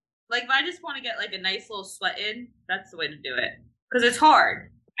 Like if I just want to get like a nice little sweat in, that's the way to do it. Because it's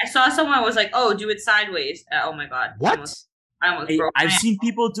hard. I saw someone was like, "Oh, do it sideways." Oh my god! What? I almost broke. I've my seen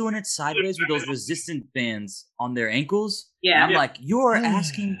people doing it sideways with those resistant bands on their ankles. Yeah. And I'm like, you're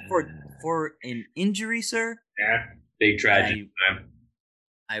asking for an injury, sir. Yeah, big tragedy.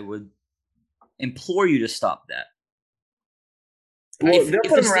 I would implore you to stop that. Well, if they'll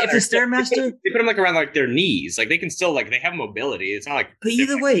put them the around their- Stairmaster, they put them like around like their knees. Like they can still like they have mobility. It's not like. but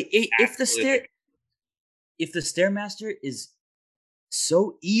either way, if absolutely- the Stairmaster is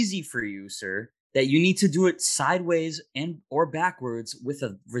so easy for you, sir, that you need to do it sideways and or backwards with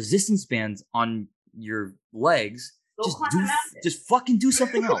a resistance band on your legs, Go climb a mountain. just fucking do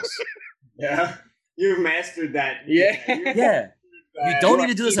something else. Yeah, you've mastered that. Yeah. Yeah. You don't need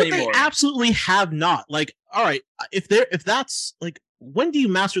to do this But they anymore. absolutely have not. Like, all right, if that's like, when do you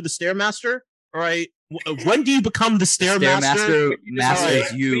master the Stairmaster? All right, When do you become the Stairmaster? Stairmaster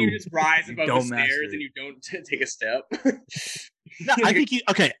masters When you. you just rise above the don't stairs master and you don't take a step. No, I think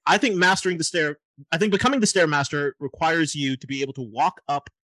I think mastering the stair. I think becoming the Stairmaster requires you to be able to walk up,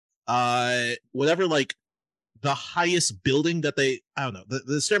 whatever like the highest building that they. I don't know.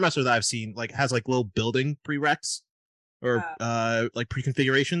 The Stairmaster that I've seen like has like little building prereqs or like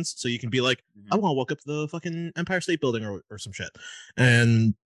pre-configurations, so you can be like, I want to walk up the fucking Empire State Building or some shit,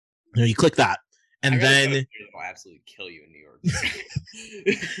 and you click that, and then will absolutely kill you in New York.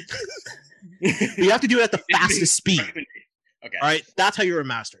 you have to do it at the fastest speed. Okay. All right, that's how you're a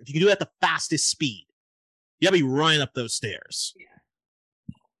master. If you can do it at the fastest speed, you gotta be running up those stairs. Yeah.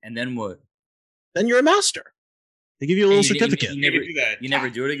 And then what? Then you're a master. They give you a little certificate. You never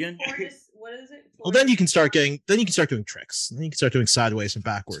do it again. What is it? Well, then you can start doing tricks. Then you can start doing sideways and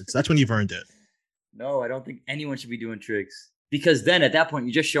backwards. That's when you've earned it. No, I don't think anyone should be doing tricks. Because then at that point,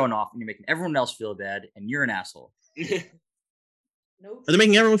 you're just showing off and you're making everyone else feel bad and you're an asshole. Nope. Are they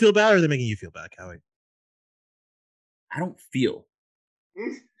making everyone feel bad or are they making you feel bad, Kaweh? I don't feel.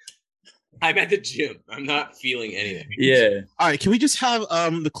 I'm at the gym. I'm not feeling anything. Yeah. All right, can we just have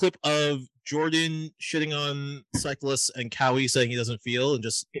the clip of Jordan shitting on cyclists and Kaweh saying he doesn't feel and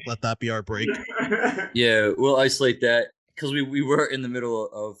just let that be our break? Yeah, we'll isolate that because we were in the middle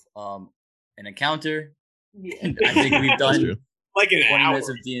of an encounter. Yeah. And I think we've done like an 20 hour. minutes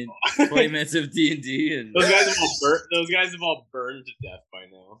of D20 minutes of D&D, and Those guys have all burned to death by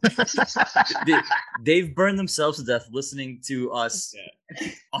now. they've burned themselves to death listening to us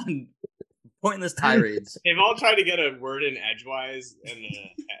on pointless tirades. They've all tried to get a word in edgewise, and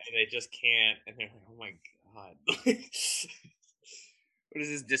they just can't. And they're like, "Oh my god, what is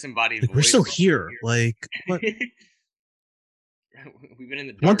this disembodied voice?" We're still here. Like, what? We've been in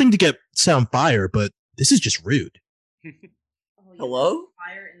the dark. One thing to get set on fire, but this is just rude. Hello?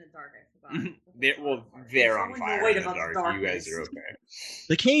 Fire in the dark. I forgot. They're on Someone fire wait in the about the dark. You darkness. guys are okay.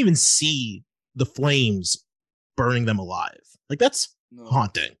 They can't even see the flames burning them alive. Like, that's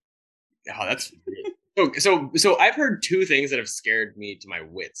haunting. Oh, that's so. I've heard two things that have scared me to my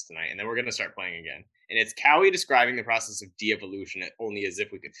wits tonight, and then we're gonna start playing again. And it's Kaweh describing the process of de-evolution only as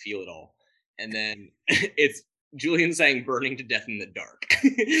if we could feel it all, and then it's Julian saying "burning to death in the dark"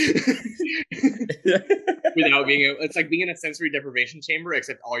 without being able. It's like being in a sensory deprivation chamber,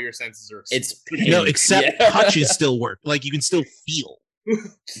 except all your senses are. It's No, except touches still work. Like, you can still feel.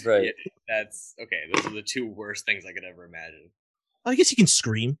 right. Yeah, that's okay. Those are the two worst things I could ever imagine. I guess you can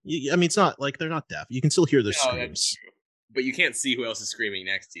scream. I mean, it's not like they're not deaf. You can still hear their No, screams. But you can't see who else is screaming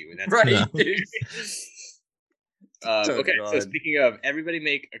next to you, and that's Right. Okay, so God. speaking of, everybody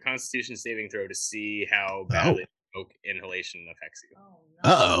make a Constitution saving throw to see how badly smoke inhalation affects you. Oh, no.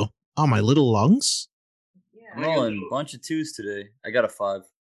 Uh-oh. Oh, my little lungs? Yeah. I'm rolling a bunch of 2s today. I got a 5.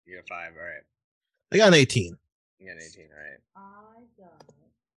 You got 5, all right. I got an 18. You got an 18, all right. I got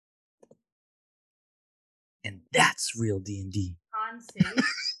And that's real D&D. con save.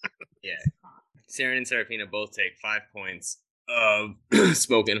 Yeah. Cerin and Seraphina both take 5 points of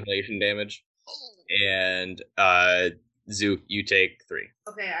smoke inhalation damage, and Zook, you take 3.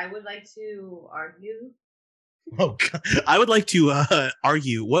 Okay, I would like to argue. Oh, God. I would like to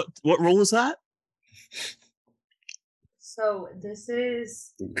argue. What role is that? So this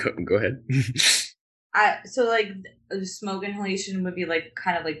is Go ahead. so like smoke inhalation would be like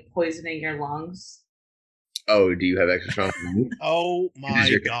kind of like poisoning your lungs. Oh, do you have extra strong? Oh my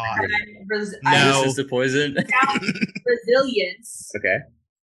your- God. This is the poison. Resilience. Okay.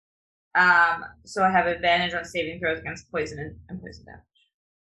 So I have advantage on saving throws against poison and poison damage.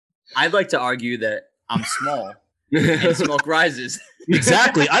 I'd like to argue that I'm small and smoke rises.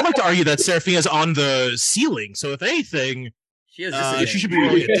 Exactly. I'd like to argue that Seraphina's on the ceiling. So if anything, She has she should be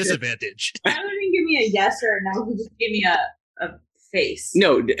rolling a disadvantage. I don't even give me a yes or a no. Just give me a face.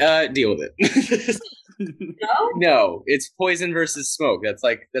 No, deal with it. No? No, it's poison versus smoke. That's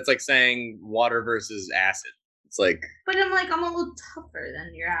like saying water versus acid. It's like But I'm a little tougher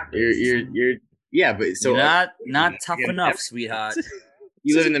than your average. you're yeah, but so You're not tough Yeah, enough, sweetheart.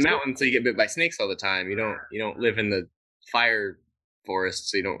 you live in the mountains, so you get bit by snakes all the time. You don't live in the fire forest,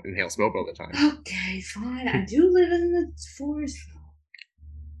 so you don't inhale smoke all the time. Okay, fine. I do live in the forest.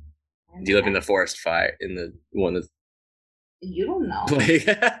 Do you live in the forest fire in the one that's You don't know. like?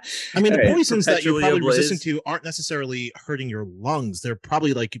 I mean, the Alright. poisons that you're Perpetually probably ablaze. resistant to aren't necessarily hurting your lungs. They're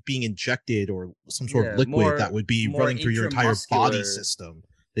probably like being injected or some sort of Yeah, liquid more- that would be more running through your entire body intramuscular. system.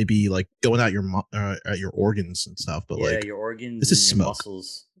 They'd be like going at your organs and stuff. But Yeah, like, your organs. this is and your smoke.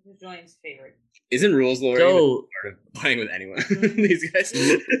 muscles. This is Julian's favorite. Isn't rules lore So part of playing with anyone? These guys.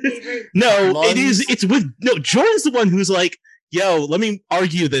 Favorite. no, Lungs. it is. It's with no. Jordan's the one who's like, "Yo, let me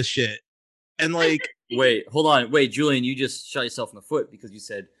argue this shit," and like Wait, hold on. Wait, Julian, you just shot yourself in the foot because you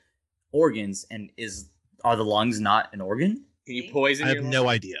said organs, and are the lungs not an organ? Can you poison? I have your no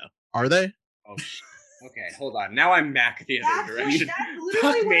lungs? idea. Are they? Oh, okay. Hold on. Now I'm back the other direction. That's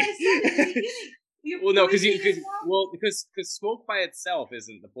literally Fuck what I me. said in the beginning. Well, no, because smoke by itself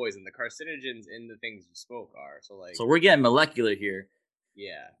isn't the poison. The carcinogens in the things you smoke are. So like. So we're getting molecular here.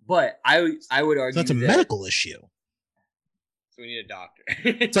 Yeah. But I would argue So that's a that medical issue. So we need a doctor.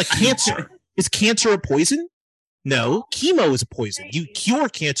 It's like cancer. Is cancer a poison? No, chemo is a poison. You cure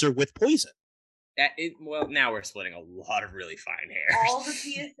cancer with poison. Well, now we're splitting a lot of really fine hairs. All the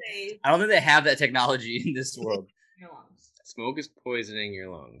PSAs. I don't think they have that technology in this world. Your lungs. Smoke is poisoning your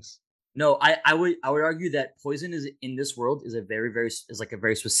lungs. No, I would argue that poison is in this world is a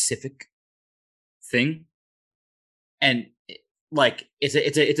very specific thing, and it's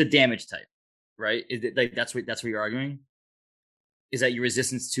a damage type, right? Is it, like that's what you're arguing? Is that your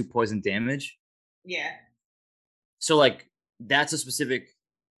resistance to poison damage? Yeah. So like that's a specific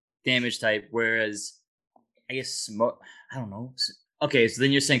damage type, whereas I guess smoke. I don't know. Okay, so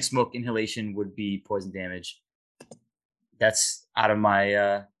then you're saying smoke inhalation would be poison damage. That's out of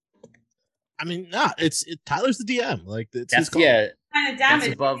my. I mean, it's Tyler's the DM. Like it's his That's call. yeah. Kind of damage.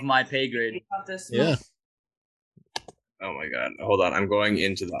 That's above my pay grade. Yeah. Oh my god! Hold on, I'm going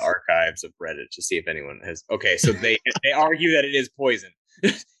into the archives of Reddit to see if anyone has. Okay, so they argue that it is poison.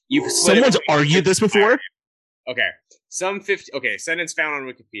 Someone's argued this before. Okay, sentence found on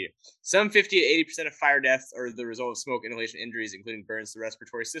Wikipedia. Some 50 to 80% of fire deaths are the result of smoke inhalation injuries, including burns to the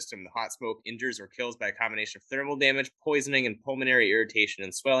respiratory system. The hot smoke injures or kills by a combination of thermal damage, poisoning, and pulmonary irritation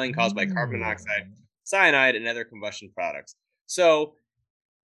and swelling caused by carbon monoxide, cyanide, and other combustion products. So,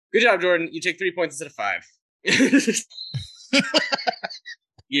 good job, Jordan. You take 3 points instead of 5.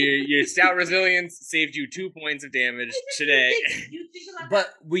 Your stout resilience saved you 2 points of damage today.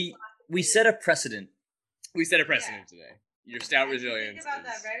 But we set a precedent. We set a precedent today. Your stout resilience.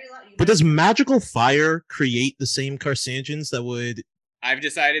 But does magical fire create the same carcinogens that would? I've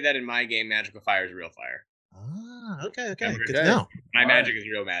decided that in my game, magical fire is real fire. Ah, okay. Good Okay. to know. My magic is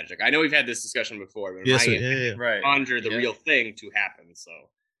real magic. I know we've had this discussion before, but Yes, my yeah. Right. conjure the real thing to happen. So,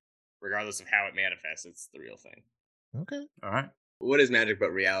 regardless of how it manifests, it's the real thing. Okay. All right. What is magic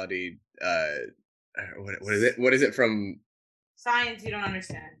but reality? What is it? What is it from? Science you don't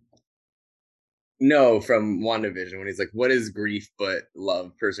understand. No, from WandaVision when he's like, "What is grief but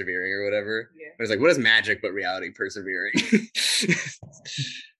love persevering or whatever?" Yeah. It's like, "What is magic but reality persevering?"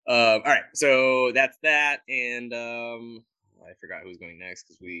 All right, so that's that, and I forgot who's going next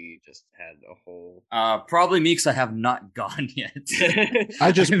because we just had a whole. Probably me because I have not gone yet.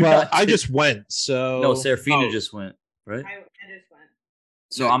 I just went. So No, Seraphina just went, right? I just went.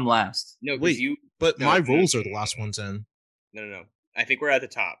 So I'm last. No, Wait, you. but no, my no, rules no, are the last ones in. No. I think we're at the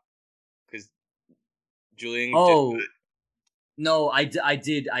top because Julian. Oh, no, I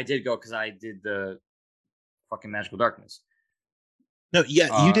did go because I did the fucking magical darkness. No,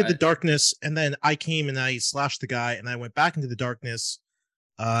 yeah, you did the darkness, and then I came and I slashed the guy, and I went back into the darkness,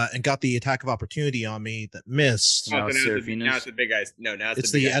 and got the attack of opportunity on me that missed. Now so it's now Seraphina's. it's the big guys. No, now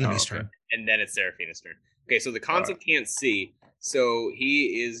It's the big the guy's enemy's turn. turn. And then it's Seraphina's turn. Okay, so the concept can't see, so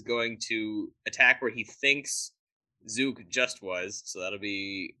he is going to attack where he thinks Zook just was. So that'll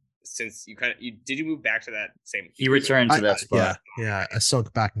be since you did you move back to that same? He returned to that spot. Yeah, I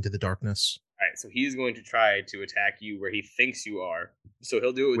sunk back into the darkness. All right, so he's going to try to attack you where he thinks you are. So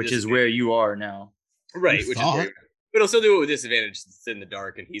he'll do it with Which is disadvantage. where you are now. Right, You which is thought. where but he'll still do it with disadvantage since it's in the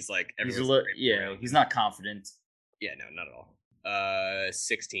dark and he's like He's everyone's he's not confident. Yeah, no, not at all.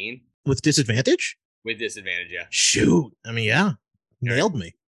 16 With disadvantage? with disadvantage, yeah. Shoot. I mean, yeah. Nailed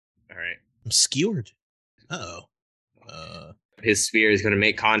me. All right. I'm skewered. Uh-oh. His spear is going to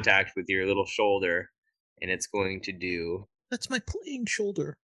make contact with your little shoulder, and it's going to do. That's my playing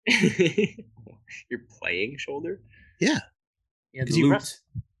shoulder. Your playing shoulder? Yeah. Yeah, Because you rest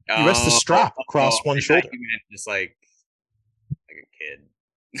the strap across one I thought shoulder. You meant just like a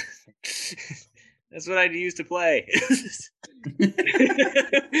kid. That's what I'd use to play.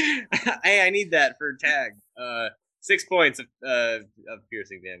 Hey, I need that for tag. 6 points of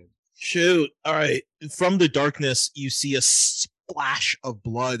piercing damage. Shoot. All right. From the darkness, you see a splash of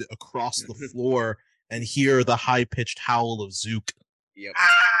blood across the floor and hear the high-pitched howl of Zook. Yep.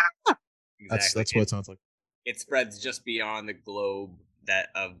 That's Exactly. what it sounds like. It spreads just beyond the globe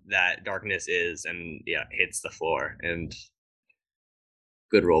that darkness is, and yeah, hits the floor. And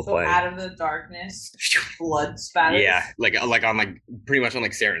good role So play. out of the darkness, blood spatters. Yeah, like pretty much on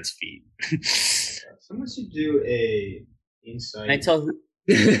like Ceren's feet. Someone should do a insight Can I tell who?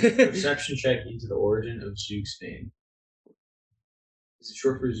 perception check into the origin of Zook's name. Is it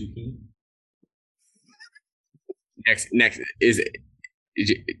short for zucchini? Next is it?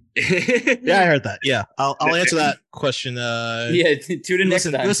 Yeah, I heard that. Yeah, I'll answer that question. Yeah, tune in next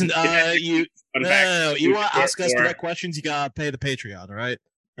time. Listen, you Fun fact, no, you want to ask us direct questions? You gotta pay the Patreon, all right?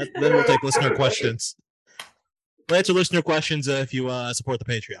 Then we'll take listener questions. We'll answer listener questions if you support the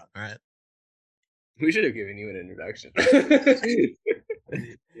Patreon, all right? We should have given you an introduction.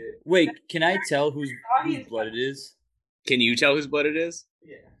 Wait, can I tell whose blood it is? Can you tell whose blood it is?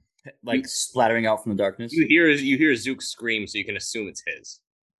 Yeah. Like splattering out from the darkness. You hear Zook scream, so you can assume it's his.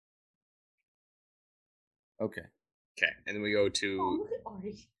 Okay. Okay, and then we go to. Oh, look at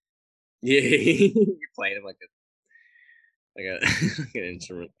Ari. Yeah, you're playing him like an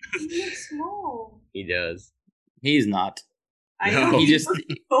instrument. He looks small. He does. He's not. I No. know. He just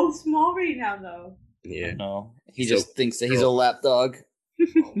so small right now, though. Yeah. no. He So- just thinks that he's a lap dog.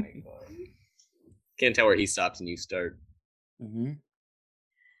 Oh my god. Can't tell where he stops and you start. Mm-hmm.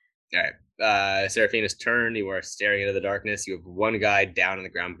 All right. Seraphina's turn. You are staring into the darkness. You have one guy down on the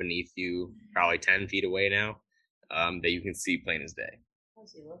ground beneath you, probably 10 feet away now, that you can see plain as day.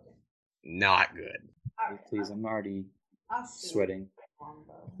 How's he looking? Not good. All right, Please, I'm already I'll shoot sweating.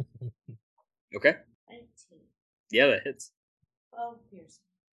 longbow. Okay. 19. Yeah, that hits. 12 piercing.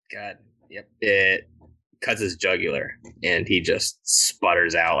 God. Yep. It cuts his jugular, and he just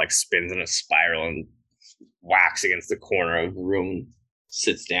sputters out, like spins in a spiral and whacks against the corner of the room.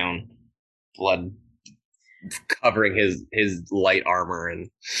 Sits down, blood covering his light armor, and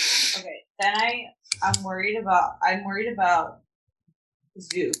Okay, then I'm worried about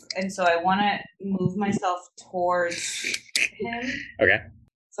Zook, and so I want to move myself towards him. okay.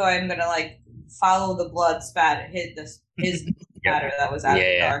 So I'm gonna like follow the blood spatter, his spatter that was out of the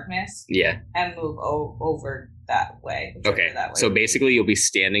Yeah. darkness, Yeah. and move over that way. whichever Okay. that way So would be. basically, you'll be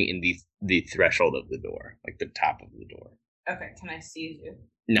standing in the threshold of the door, like the top of the door. Okay, can I see Zook?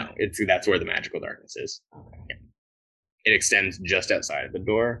 No, that's where the magical darkness is. Okay, It extends just outside of the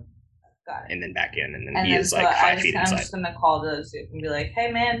door, got it. and then back in, and then And he then is so like 5 I'm feet inside. just gonna call to Zook and be like,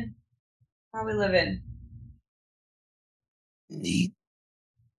 "Hey man, how we living?" Need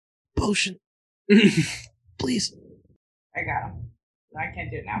potion, please. I got him. I can't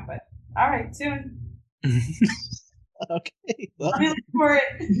do it now, but all right, soon. Okay. Well, I'll be looking for it.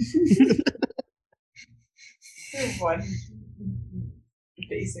 Here's one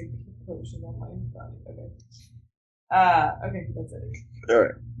basic potion on my body. Okay. Okay, that's it. All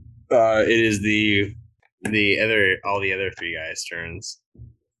right. It is all the other three guys' turns,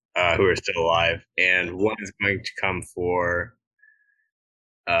 who are still alive, and one is going to come for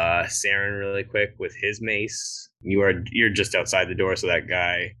Cerin really quick with his mace. You're just outside the door, so that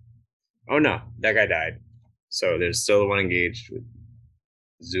guy. Oh no, that guy died. So there's still the one engaged with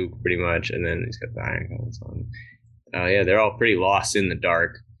Zook pretty much, and then he's got the iron helmets on. Yeah, they're all pretty lost in the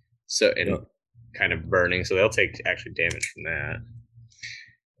dark, so and kind of burning. So they'll take actually damage from that.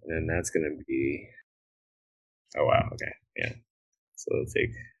 And then that's gonna be. Oh wow, okay, yeah. So they'll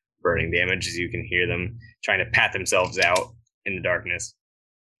take burning damage as you can hear them trying to pat themselves out in the darkness.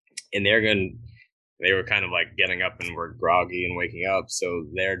 And they were kind of like getting up and were groggy and waking up, so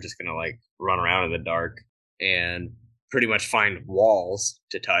they're just gonna like run around in the dark and pretty much find walls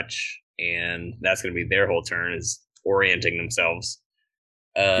to touch, and that's gonna be their whole turn is orienting themselves.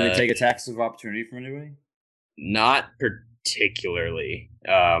 Can they take attacks of opportunity from anybody? Not particularly.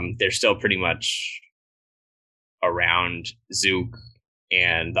 They're still pretty much around Zook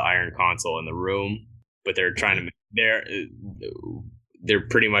and the iron console in the room, but they're trying to they're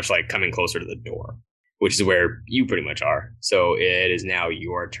pretty much like coming closer to the door, which is where you pretty much are. So it is now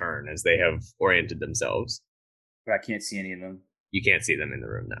your turn as they have oriented themselves. But I can't see any of them. You can't see them in the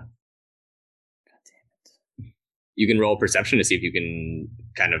room now. God damn it. You can roll perception to see if you can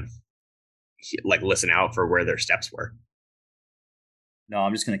kind of like listen out for where their steps were. No,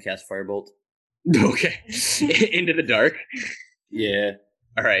 I'm just gonna cast Firebolt. Okay. Into the dark. Yeah.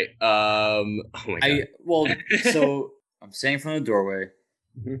 All right. Oh my god. So I'm standing from the doorway.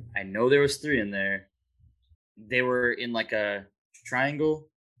 Mhm. I know there was 3 in there. They were in like a triangle.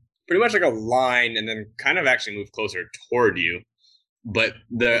 Pretty much like a line, and then kind of actually move closer toward you. But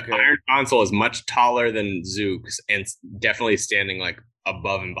the Okay. iron console is much taller than Zook's, and definitely standing like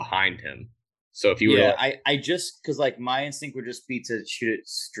above and behind him. So if you were Yeah, to, I just because like my instinct would just be to shoot it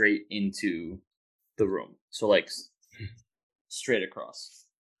straight into the room. So like straight across.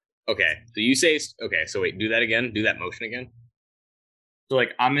 okay, so you say okay. So wait, do that again. Do that motion again. So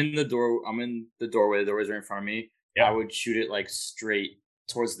like I'm in the doorway. The doorways are in front of me. Yeah. I would shoot it like straight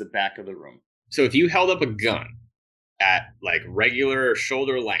towards the back of the room. So if you held up a gun at like regular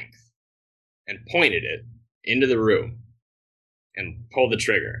shoulder length and pointed it into the room and pulled the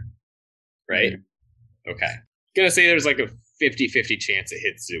trigger, right? Mhm. Okay. gonna say there's like a 50-50 chance it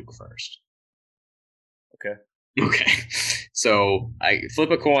hits Zook first. Okay. Okay. So I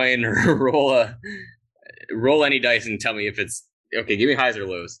flip a coin or roll any dice and tell me if it's okay. Give me highs or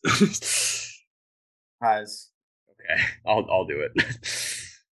lows. Highs. Okay, I'll do it.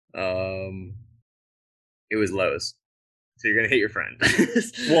 It was lows. So you're gonna hit your friend.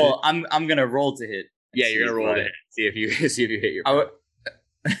 Well, I'm gonna roll to hit. Yeah, you're gonna roll to hit. See if you hit your friend.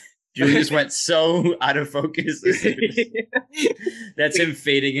 Julian just went so out of focus. That's him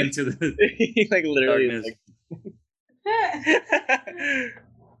fading into the like literally darkness.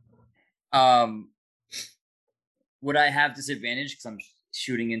 Would I have disadvantage because I'm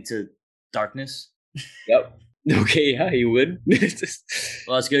shooting into darkness? Yep. Okay, yeah, you would.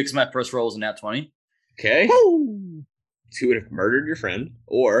 Well, that's good because my first roll is a nat 20. Okay. Woo! So you would have murdered your friend,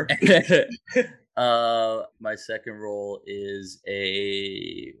 or my second roll is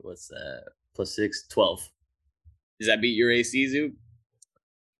a what's that? +6, 12. Does that beat your AC, Zook?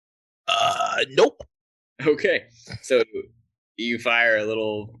 Nope. Okay, so you fire a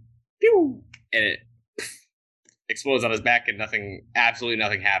little pew, and it explodes on his back, and absolutely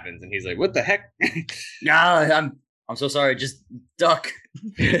nothing happens, and he's like, "What the heck?" Nah, I'm so sorry. Just duck.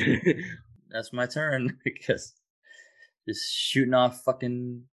 That's my turn. I guess just shooting off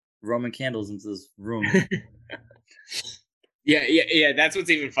fucking Roman candles into this room. Yeah. That's what's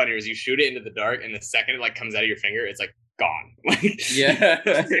even funnier is you shoot it into the dark, and the second it like comes out of your finger, it's like gone. Yeah.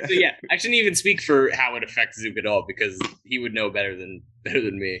 So yeah, I shouldn't even speak for how it affects Zook at all because he would know better than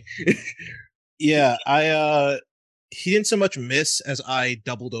me. Yeah, he didn't so much miss as I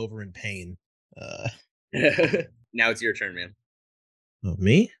doubled over in pain. Now it's your turn, man. Oh,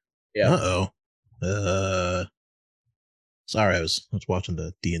 me? Yeah. Uh-oh. Sorry, I was watching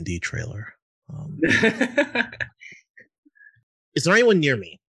the D&D trailer. Is there anyone near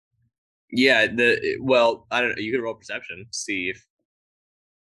me? Yeah, well, I don't know. You could roll perception, see if.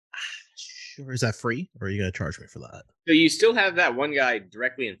 Sure, is that free, or are you gonna charge me for that? So you still have that one guy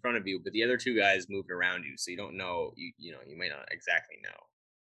directly in front of you, but the other two guys moved around you, so you don't know. You might not exactly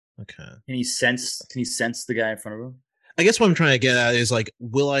know. Okay. Can he sense the guy in front of him? I guess what I'm trying to get at is like,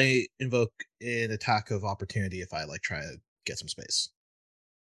 will I invoke an attack of opportunity if I like try to get some space?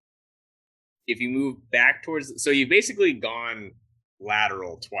 If you move back towards, so you've basically gone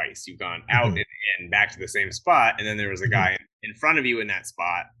lateral twice. You've gone out and back to the same spot, and then there was a guy in front of you in that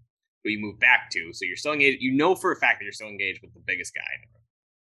spot who you move back to. So you're still engaged. You know for a fact that you're still engaged with the biggest guy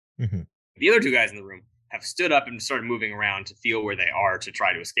in the room. The other two guys in the room have stood up and started moving around to feel where they are to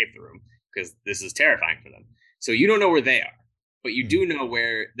try to escape the room because this is terrifying for them. So you don't know where they are, but you do know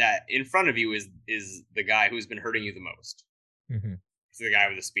where that in front of you is the guy who's been hurting you the most. It's the guy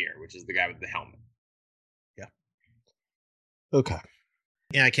with the spear, which is the guy with the helmet. Yeah. Okay.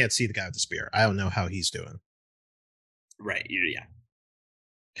 Yeah, I can't see the guy with the spear. I don't know how he's doing. Right. Yeah.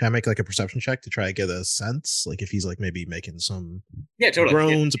 Can I make like a perception check to try to get a sense? Like if he's like maybe making some totally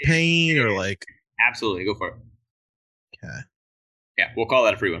groans of pain or like. Absolutely. Go for it. Okay. Yeah, we'll call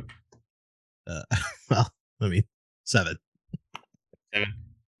that a free one. Well, I mean, 7.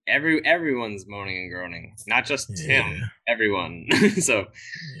 Everyone's moaning and groaning, not just him. Everyone. So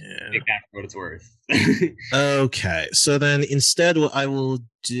take that for what it's worth. Okay, so then instead, what I will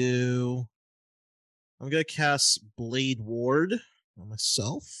do, I'm gonna cast Blade Ward on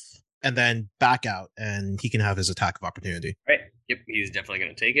myself, and then back out, and he can have his attack of opportunity. Right. Yep. He's definitely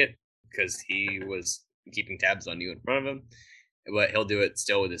gonna take it because he was keeping tabs on you in front of him, but he'll do it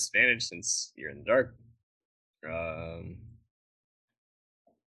still with disadvantage since you're in the dark.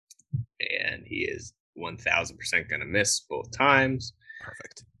 And he is 1000% gonna miss both times.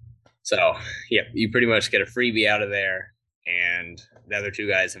 Perfect. So, yeah, you pretty much get a freebie out of there, and the other two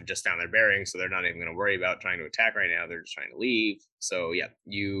guys have just found their bearings, so they're not even going to worry about trying to attack right now. They're just trying to leave. So, yeah,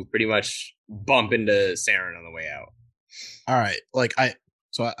 you pretty much bump into Cerin on the way out. All right, like I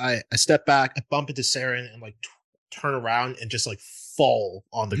step back, I bump into Cerin, and like turn around and just like fall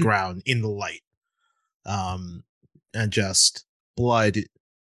on the ground in the light, and just blood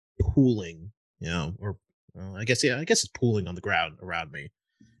pooling, or I guess it's pooling on the ground around me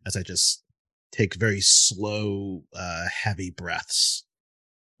as I just take very slow, heavy breaths.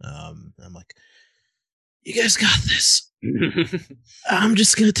 I'm like, you guys got this. I'm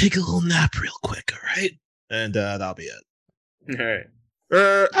just gonna take a little nap real quick, all right? And that'll be it. All right.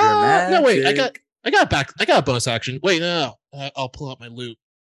 No, wait, I got a bonus action. Wait, no. I'll pull out my loot.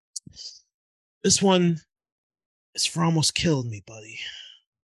 This one is for almost killed me, buddy.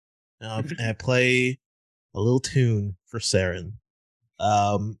 And I play a little tune for Cerin.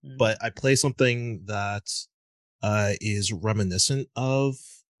 But I play something that is reminiscent of,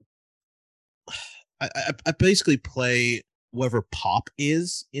 I basically play whoever Pop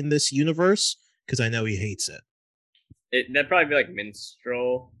is in this universe because I know he hates it. That'd probably be like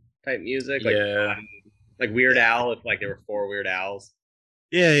minstrel type music, Yeah. like Weird Al. If like there were 4 Weird Als.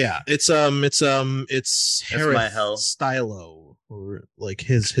 Yeah. It's That's my Harith hell. Stylo, or like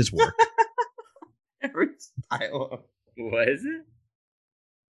his work. Stylo. What is it?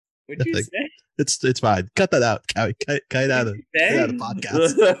 What'd you say? It's fine. Cut that out, Kaweh. Cut it out of the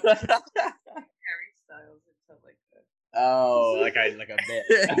podcast. Harry Styles and stuff like that. Oh, like a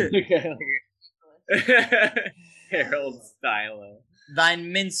bit. Harold Stylo.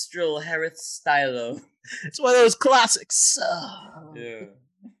 Thine minstrel Harith Stylo. It's one of those classics. Yeah.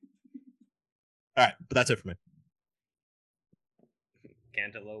 All right, but that's it for me.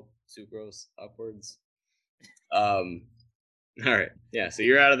 Cantaloupe, sucrose, upwards. All right. Yeah, so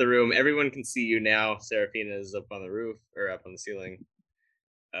you're out of the room. Everyone can see you now. Seraphina is up on the roof or up on the ceiling.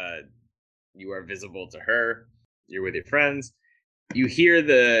 You are visible to her. You're with your friends. You hear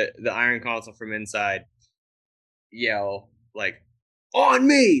the Iron Consul from inside yell, like, "On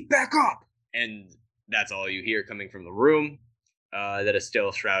me! Back up!" And that's all you hear coming from the room that is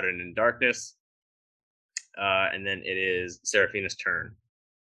still shrouded in darkness. And then it is Seraphina's turn.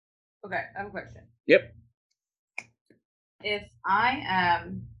 Okay, I have a question. Yep. If I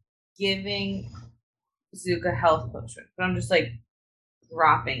am giving Zook a health potion, but I'm just like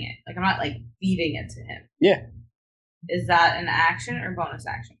dropping it, like I'm not like feeding it to him. Yeah. Is that an action or bonus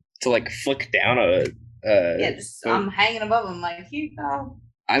action? To like flick down a. Yeah, just I'm hanging above him, like here you go.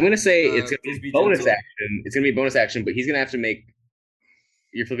 I'm gonna say it's gonna please be be bonus gentle. action. It's gonna be bonus action, but he's gonna have to make.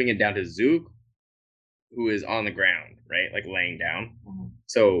 You're flipping it down to Zook, who is on the ground, right? Like laying down. Mhm.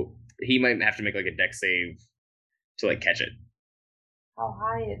 So he might have to make like a dex save to like catch it. How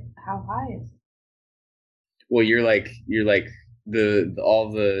high is it? Well, you're like the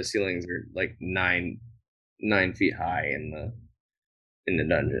all the ceilings are like 9 feet high in the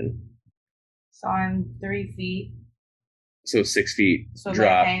dungeon. So I'm 3 feet. So 6 feet So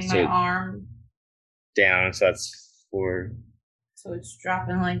drop. I hang my So arm. down. So that's 4. So it's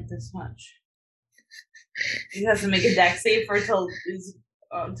dropping like this much. He has to make a dex save for until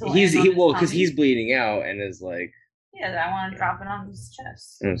because he's bleeding out and is like. Yeah, I want to drop it on his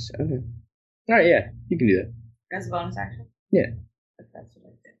chest. Okay. All right. Yeah, you can do that. As a bonus action. Yeah. If that's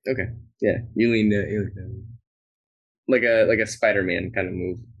what I did. Okay. Yeah, you lean down. Like a Spider-Man kind of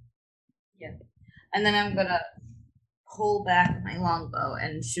move. Yeah, and then I'm gonna pull back my longbow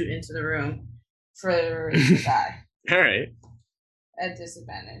and shoot into the room for the guy All right. at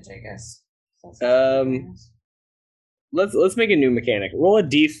disadvantage, I guess. Let's make a new mechanic. Roll a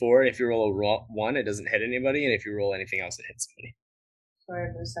d4. If you roll a 1, it doesn't hit anybody, and if you roll anything else, it hits somebody. So I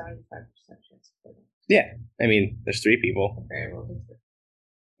have a 75% chance of hitting. Yeah, I mean, there's 3 people. Okay, I rolled a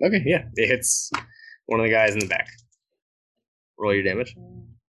 3. Okay, yeah, it hits one of the guys in the back. Roll your damage.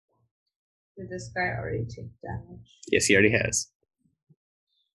 Did this guy already take damage? Yes, he already has.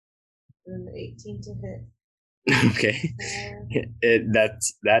 Then the 18 to hit. Okay.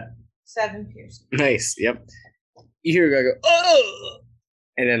 That's that. 7 piercing. Nice. Yep. You hear a guy go, "Oh!"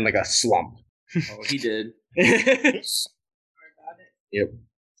 and then like a slump. Oh, he did. Sorry about it. Yep.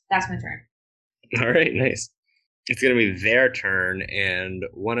 That's my turn. All right, nice. It's going to be their turn, and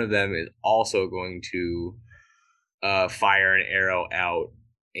one of them is also going to fire an arrow out,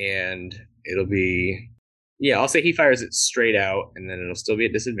 and it'll be... Yeah, I'll say he fires it straight out, and then it'll still be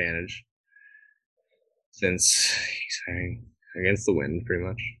at disadvantage, since he's firing against the wind, pretty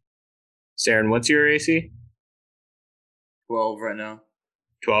much. Cerin, what's your AC? 12 right now.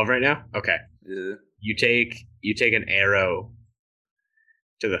 12 right now? Okay. Yeah. You take an arrow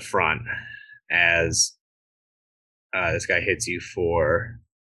to the front as this guy hits you for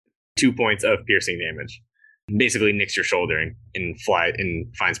 2 points of piercing damage. Basically nicks your shoulder and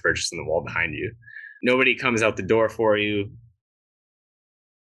finds purchase in the wall behind you. Nobody comes out the door for you.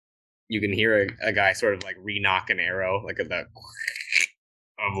 You can hear a guy sort of like re-knock an arrow, like of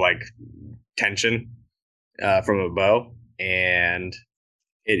like tension from a bow, and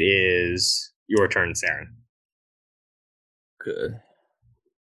it is your turn, Cerin. Good.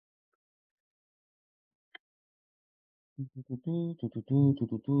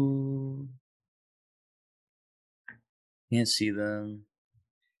 Can't see them.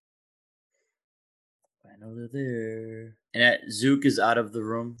 I know they're there. And Zook is out of the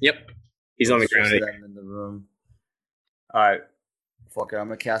room. Yep, he's on the It's just ground. them in the room. All right, fuck it. I'm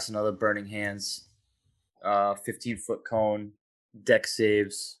gonna cast another Burning Hands. 15-foot cone. Deck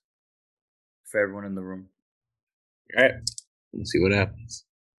saves for everyone in the room. All right, let's see what happens.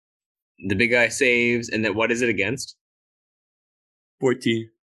 The big guy saves, and then what is it against? 14.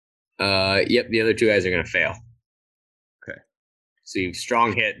 Yep, the other two guys are gonna fail. Okay. So you've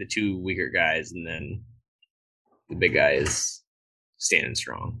strong hit the two weaker guys, and then the big guy is standing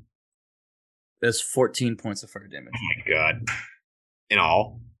strong. That's 14 points of fire damage. Oh my god. In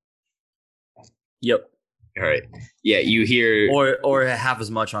all? Yep. All right. Yeah, you hear or half as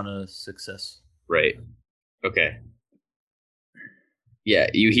much on a success. Right. Okay. Yeah,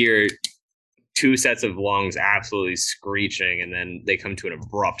 you hear two sets of lungs absolutely screeching, and then they come to an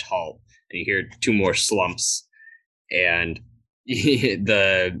abrupt halt, and you hear two more slumps, and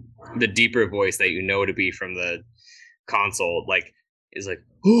the deeper voice that you know to be from the console is like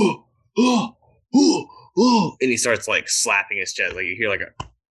oh, oh, oh, oh, and he starts like slapping his chest, like you hear like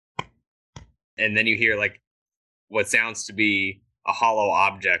a, and then you hear like what sounds to be a hollow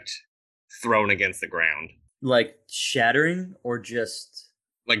object thrown against the ground, like shattering or just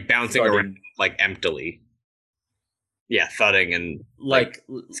like bouncing thudding. around like emptily. Yeah, thudding and like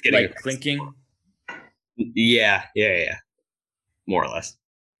skidding, like clinking. Yeah, more or less.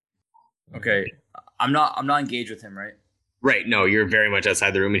 Okay, I'm not engaged with him, right? Right. No, you're very much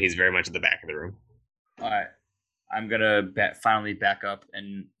outside the room, and he's very much at the back of the room. All right, I'm gonna finally back up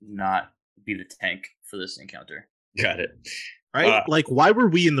and not be the tank for this encounter. Got it. Right? Like, why were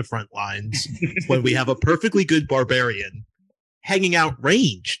we in the front lines when we have a perfectly good barbarian hanging out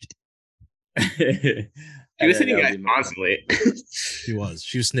ranged? He was hitting guys constantly. She was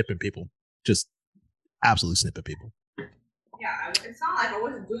snipping people. Just absolutely snipping people. Yeah, it's not like I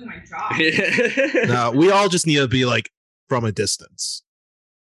wasn't doing my job. No, we all just need to be like from a distance.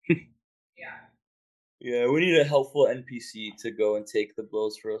 Yeah, we need a helpful NPC to go and take the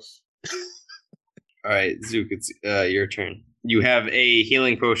blows for us. All right, Zook, it's your turn. You have a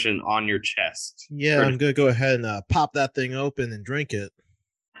healing potion on your chest. Yeah, I'm gonna go ahead and pop that thing open and drink it.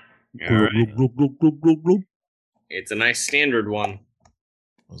 All right. It's a nice standard one.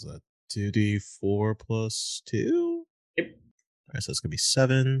 What was that? 2d4 plus 2? Yep. All right, so it's gonna be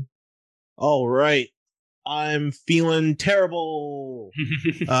 7. All right. I'm feeling terrible.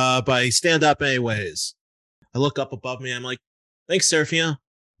 But I stand up anyways. I look up above me. I'm like, thanks, Seraphina.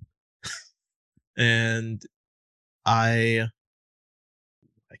 And I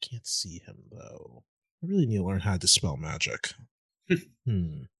can't see him though. I really need to learn how to dispel magic.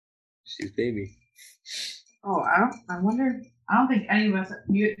 She's baby. Oh, I wonder. I don't think any of us.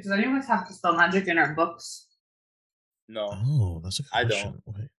 Does any of us have dispel magic in our books? No. Oh, that's a good question. I don't.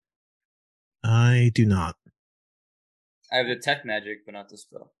 Wait. I do not. I have detect magic, but not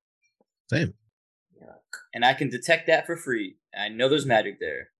dispel. Same. And I can detect that for free. I know there's magic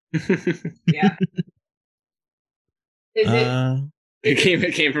there. Yeah.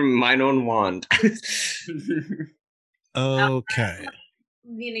 It came from mine own wand. Okay.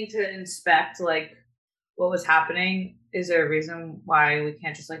 Needing to inspect like what was happening. Is there a reason why we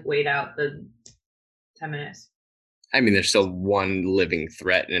can't just like wait out the 10 minutes? I mean, there's still one living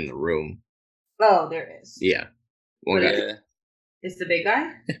threat in the room. Oh, there is. Yeah. One guy. Yeah. Is the big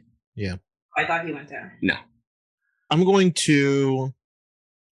guy? Yeah. I thought he went down. No. I'm going to.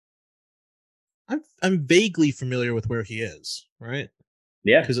 I'm vaguely familiar with where he is, right?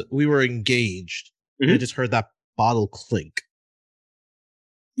 Yeah. Because we were engaged. Mhm. I just heard that bottle clink.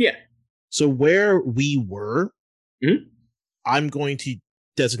 Yeah. So where we were, Mhm. I'm going to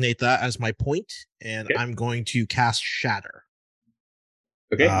designate that as my point, and Okay. I'm going to cast Shatter.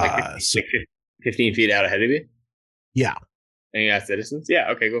 Okay. Like 15 feet out ahead of you? Yeah. And you got citizens?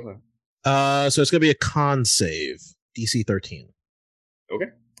 Yeah. Okay, go for it. So it's going to be a con save, DC 13. Okay,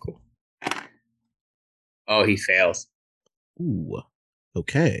 cool. Oh, he fails. Ooh.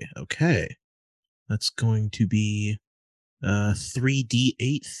 Okay. That's going to be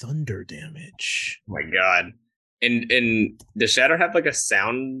 3d8 thunder damage. Oh my god. And does Shatter have like a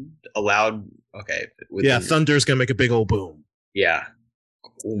sound allowed? Okay. Yeah, thunder's going to make a big old boom. Yeah.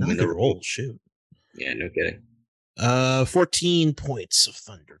 Ooh, I can roll, shoot. Yeah, no kidding. 14 points of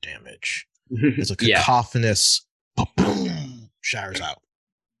thunder damage. It's a cacophonous boom shatters out.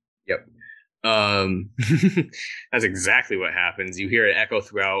 Yep. That's exactly what happens. You hear it echo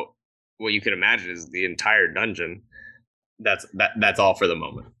throughout what you can imagine is the entire dungeon. That's all for the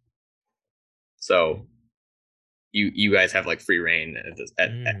moment. So you guys have like free reign at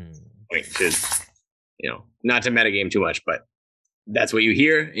point to, not to metagame too much, but that's what you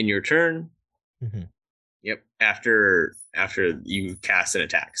hear in your turn. Mm-hmm. Yep. After you cast an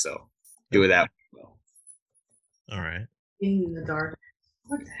attack, so do it that way. All right. In the dark.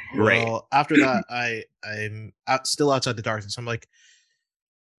 What the hell? Right. Well, after that, I'm still outside the darkness. I'm like,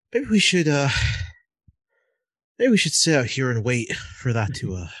 maybe we should sit out here and wait for that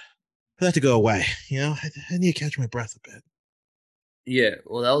to go away. I need to catch my breath a bit. Yeah,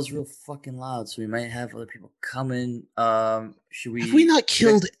 well, that was real fucking loud, so we might have other people coming. Should we? Have we not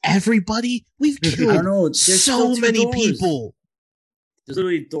killed everybody? We've I don't killed know. There's so still 2 many doors. people. There's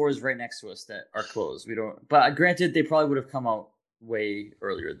literally doors right next to us that are closed. We don't. But granted, they probably would have come out way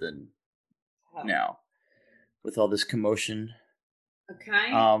earlier than now, with all this commotion.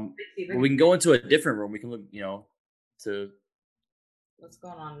 Okay. But we can go into a different room. We can look, to. What's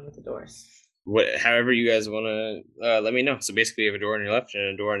going on with the doors? However you guys want to let me know. So basically, you have a door on your left and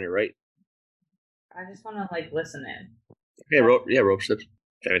a door on your right. I just want to listen in. Okay, rope slips.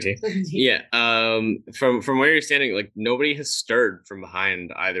 17. Yeah. From where you're standing, nobody has stirred from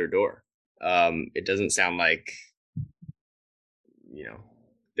behind either door. It doesn't sound like you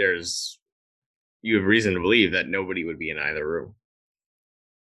have reason to believe that nobody would be in either room.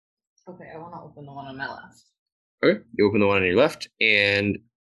 Okay, I want to open the one on my left. Okay, you open the one on your left, and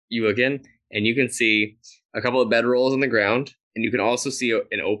you look in, and you can see a couple of bedrolls on the ground, and you can also see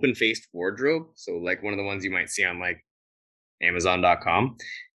an open-faced wardrobe, so one of the ones you might see on Amazon.com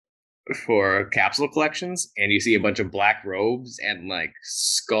for capsule collections, and you see a bunch of black robes and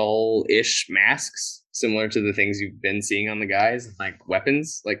skull-ish masks, similar to the things you've been seeing on the guys,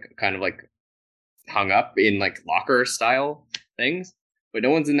 weapons, kind of hung up in locker style things, but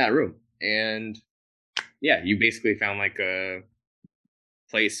no one's in that room. And yeah, you basically found a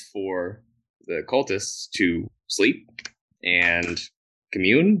place for the cultists to sleep and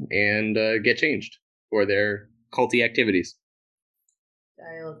commune and get changed for their culty activities.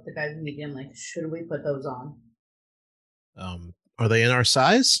 I look at the guys medium should we put those on? Are they in our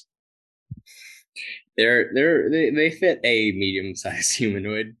size? They fit a medium-sized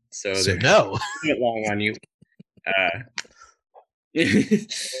humanoid, so they're no. a bit long on you.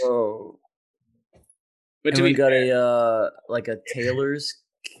 Oh. But we got a tailor's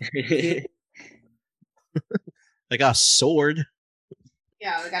kit. I got a sword.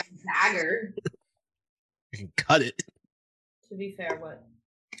 Yeah, we got a dagger. You can cut it. To be fair, what?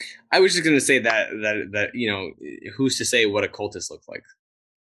 I was just gonna say that who's to say what a cultist looks like?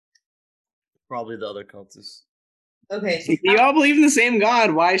 Probably the other cultists. Okay, so you all believe in the same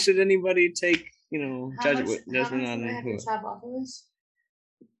God. Why should anybody take judgment on who? Chop off of this?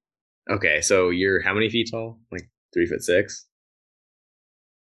 Okay, so you're how many feet tall? 3'6".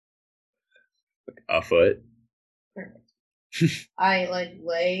 A foot. Perfect. I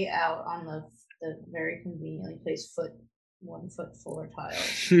lay out on the very conveniently placed 1 foot floor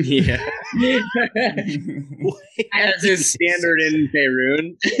tiles. Yeah. As is standard in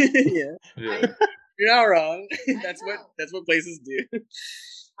Faerun. Yeah. You're not wrong. That's what places do.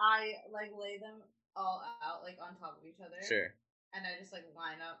 I lay them all out on top of each other. Sure. And I just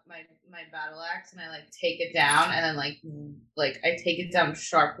line up my battle axe and I take it down and then I take it down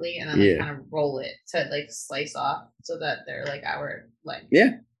sharply and then kind of roll it to slice off so that they're our length.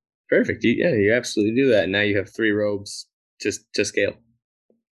 Yeah. Perfect. You absolutely do that. And now you have 3 robes to scale.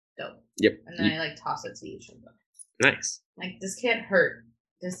 Dope. Yep. And then I toss it to each of them. Nice. This can't hurt.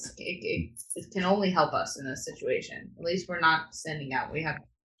 It can only help us in this situation. At least we're not sending out. We have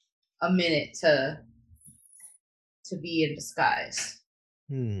a minute to be in disguise.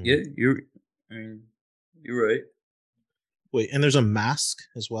 Yeah, you're right. Wait, and there's a mask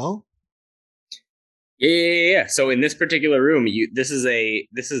as well? Yeah. So in this particular room, this is a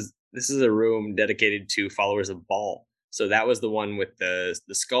room dedicated to followers of Baal. So that was the one with the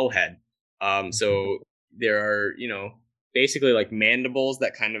skull head. So there are, basically mandibles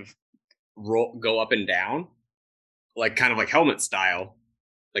that kind of go up and down, kind of helmet style,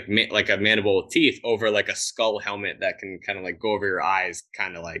 like a mandible with teeth over a skull helmet that can kind of go over your eyes,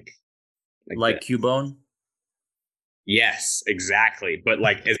 kind of like Cubone. Yes, exactly. But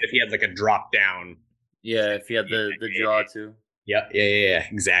as if he had a drop down. Yeah, if he had the jaw too. Yeah,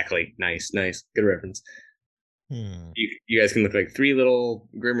 exactly. Nice. Good reference. You guys can look like 3 little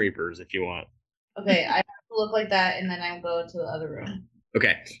Grim Reapers if you want. Okay, I have to look like that, and then I will go to the other room.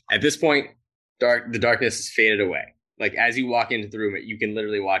 Okay, at this point, the darkness has faded away. As you walk into the room, you can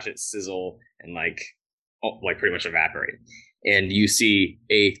literally watch it sizzle and pretty much evaporate. And you see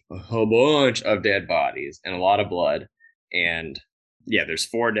a bunch of dead bodies and a lot of blood. And yeah, there's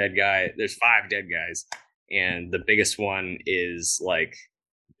 4 dead guys. There's 5 dead guys, and the biggest one is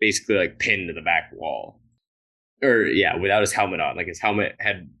basically pinned to the back wall. Or yeah, without his helmet on. His helmet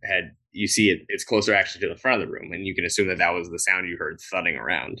had you see it's closer actually to the front of the room, and you can assume that was the sound you heard thudding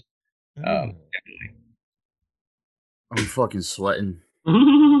around. Definitely. I'm fucking sweating.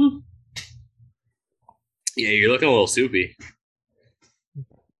 Yeah, you're looking a little soupy.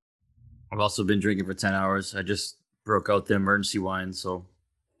 I've also been drinking for 10 hours. I just broke out the emergency wine, so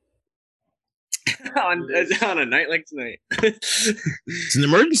on a night like tonight. It's an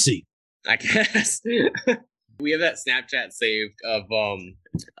emergency. I guess. We have that Snapchat saved of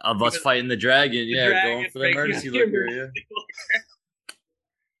us fighting the dragon. Going for the emergency liquor. Yeah.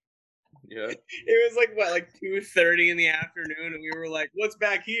 It was like 2:30 in the afternoon, and we were like, "What's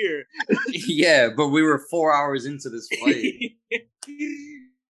back here?" Yeah, but we were 4 hours into this fight.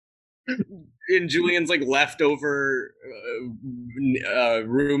 And Julian's leftover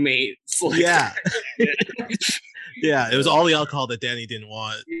roommates. Yeah. Yeah, it was all the alcohol that Danny didn't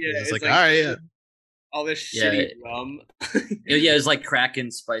want. Yeah, it's like, all right, yeah. All this shitty rum. Yeah, it's like Kraken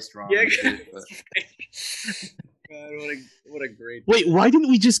spiced rum. Yeah. God, what a great. Wait, why didn't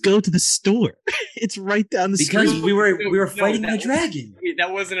we just go to the store? It's right down the street. Because we were fighting the dragon.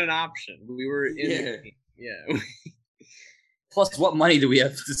 That wasn't an option. We were in. Yeah. Plus, what money do we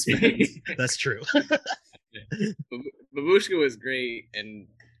have to spend? That's true. Babushka was great, and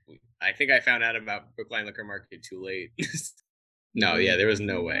I think I found out about Brookline Liquor Market too late. No, yeah, there was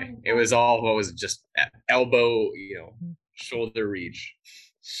no way. It was all what was just elbow, shoulder reach.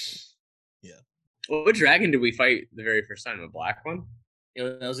 Yeah. Well, what dragon did we fight the very first time? A black one?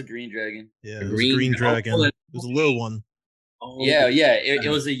 That was a green dragon. Yeah, it was a green dragon. It was a little one. Oh, yeah. It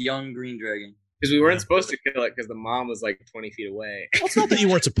was a young green dragon. Because we weren't supposed to kill it because the mom was 20 feet away. Well, it's not that you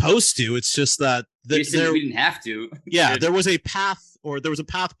weren't supposed to. It's just that we didn't have to. Yeah, there was a path, or there was a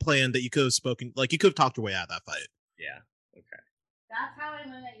path plan that you could have spoken. You could have talked your way out of that fight. Yeah. Okay. That's how I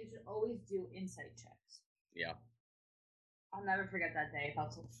learned that you should always do insight checks. Yeah. I'll never forget that day. I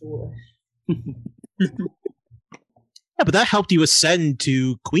felt so foolish. Yeah, but that helped you ascend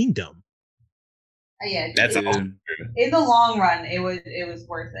to queendom. Yeah, that's in the long run, it was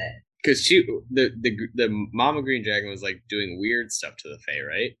worth it. Because the Mama Green Dragon was doing weird stuff to the Fae,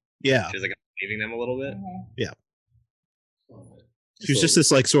 right? Yeah, she was saving them a little bit. Mm-hmm. Yeah, she was just this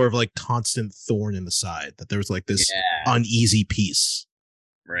sort of constant thorn in the side. That there was this uneasy piece.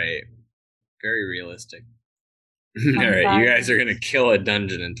 Right. Very realistic. All right, you guys are gonna kill a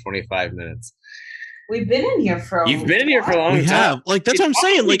dungeon in 25 minutes. We've been in here for. You've been in here for a long time. Have. That's what I'm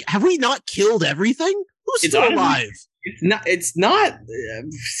saying. Have we not killed everything? Who's still alive? It's not.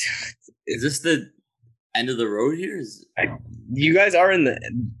 Is this the end of the road here? You guys are in the.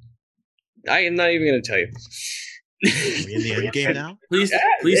 I am not even going to tell you. Are we in the end game now? Please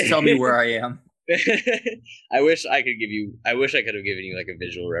tell me where I am. I wish I could have given you a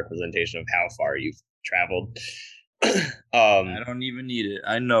visual representation of how far you've traveled. I don't even need it.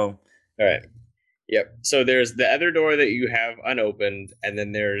 I know. All right. Yep. So there's the other door that you have unopened, and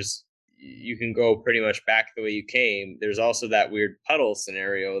then you can go pretty much back the way you came. There's also that weird puddle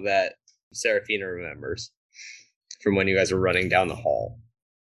scenario that Seraphina remembers from when you guys were running down the hall.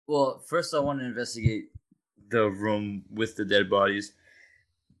 Well, first I want to investigate the room with the dead bodies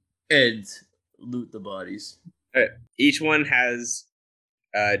and loot the bodies. All right. Each one has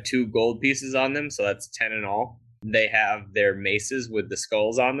 2 gold pieces on them, so that's 10 in all. They have their maces with the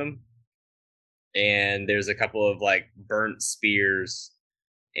skulls on them. And there's a couple of burnt spears,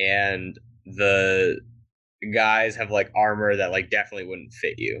 and the guys have armor that definitely wouldn't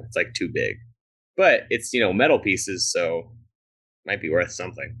fit you. It's too big, but it's metal pieces, so might be worth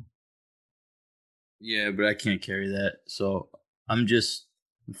something. Yeah, but I can't carry that, so I'm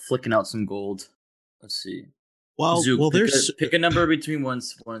flicking out some gold. Let's see. Well, Zook, there's pick a number between 1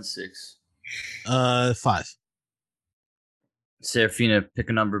 and 6. 5. Seraphina, pick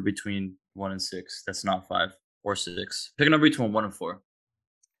a number between 1 and 6. That's not 5 or 6. Pick a number between 1 and 4.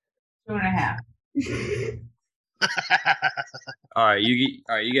 2.5. All right, you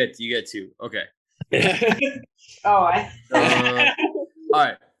get 2. Okay. All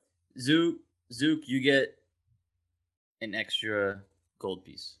right, Zook, you get an extra gold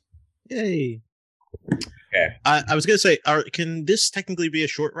piece. Yay. Okay. I was gonna say, can this technically be a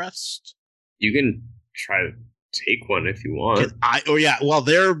short rest? You can try to take one if you want. While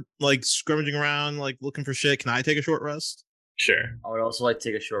they're scrummaging around, looking for shit, can I take a short rest? Sure. I would also like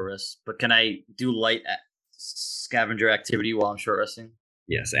to take a short rest, but can I do light scavenger activity while I'm short resting?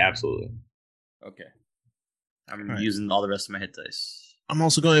 Yes, absolutely. Okay. I'm using all the rest of my hit dice. I'm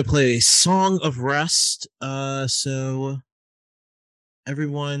also going to play Song of Rest. So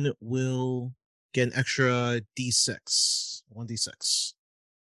everyone will get an extra D6. 1d6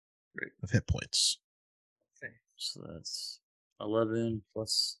 of hit points. So that's 11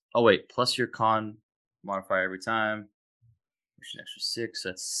 plus. Plus your con modifier every time. Which is an extra 6.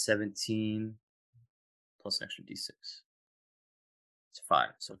 That's 17 plus an extra d6. It's 5.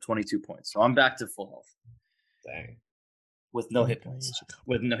 So 22 points. So I'm back to full health. Dang. With no hit points.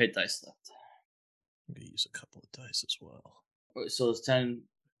 With no hit dice left. I'm going to use a couple of dice as well. So it's 10.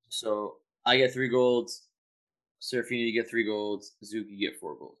 So I get 3 gold. Seraphina, you get 3 gold. Zook, you get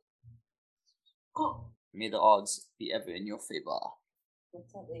 4 gold. Cool. May the odds be ever in your favor.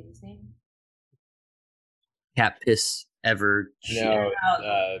 What's that lady's name? Cat piss ever. No,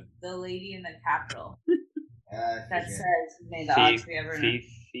 The lady in the capital That that says, "May the odds be ever."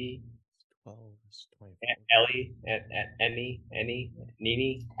 Fifi, 12, 24. Ellie, Annie,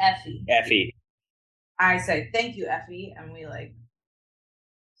 Nini, Effie. I say, "Thank you, Effie," and we like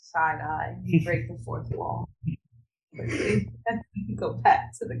side eye, break the fourth wall, and go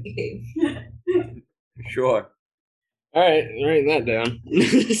back to the game. Sure. All right, writing that down.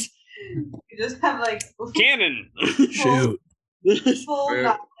 You just have like Cannon. Shoot. full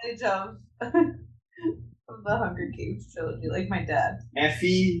knowledge of the Hunger Games trilogy, like my dad.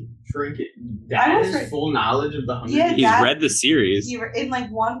 Effie Trinket. I That was is right. full knowledge of the Hunger Yeah, Games. He's that- read the series. He in like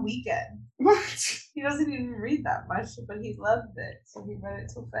one weekend. What? He doesn't even read that much, but he loved it, so he read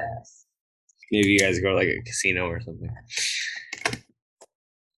it so fast. Maybe you guys go to like a casino or something.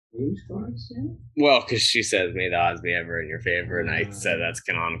 Who's going to? Well, because she says, "May the odds be ever in your favor," and I said that's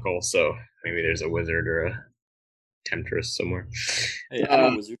canonical. So maybe there's a wizard or a temptress somewhere. Hey,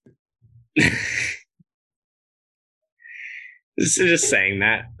 I'm a wizard. This is just saying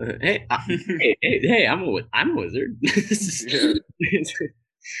that. Hey, I'm a wizard. It's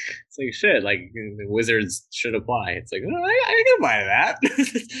like shit. Like the wizards should apply. It's like, oh, I can apply to that.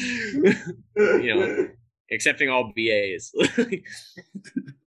 You know, accepting all BAs.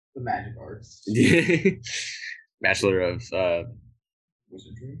 The magic arts. Bachelor of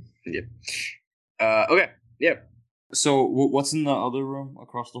Wizardry. Yep. Okay. Yep. So, what's in the other room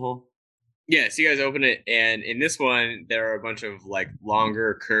across the hall? Yeah, so you guys open it, and in this one, there are a bunch of like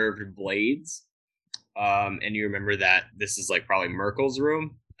longer curved blades. And you remember that this is like probably Merkel's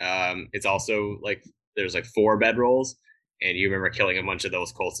room. It's also like there's like 4 bedrolls, and you remember killing a bunch of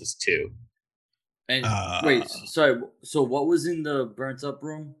those cultists too. And wait, sorry. So, what was in the burnt up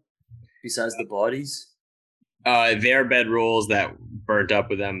room besides the bodies? Their bedrolls that burnt up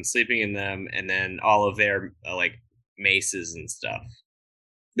with them sleeping in them, and then all of their like maces and stuff.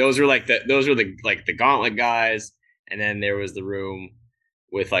 Those were the gauntlet guys, and then there was the room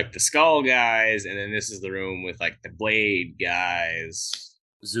with like the skull guys, and then this is the room with like the blade guys.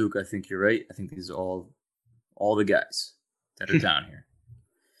 Zook, I think you're right. I think these are all the guys that are down here.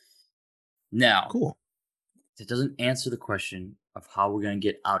 Now, Cool. it doesn't answer the question of how we're gonna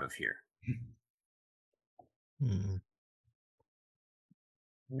get out of here.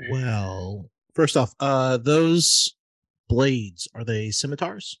 Well, first off, those blades, are they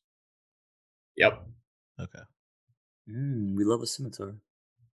scimitars? Yep. Okay. We love a scimitar.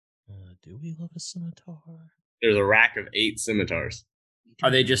 Do we love a scimitar? There's a rack of 8 scimitars. Are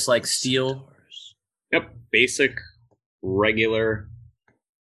they just like steel? Scimitars. Yep. Basic, regular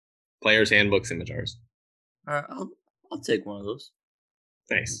player's handbook scimitars. I'll take one of those.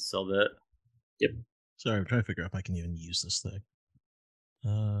 Nice. Sell that. Sorry, I'm trying to figure out if I can even use this thing.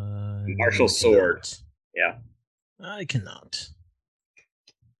 Martial sword. Yeah. I cannot.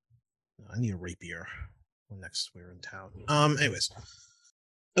 No, I need a rapier when next we're in town. Anyways.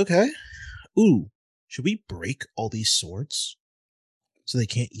 Okay. Ooh, should we break all these swords so they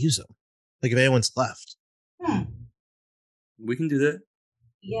can't use them? Like if anyone's left. We can do that.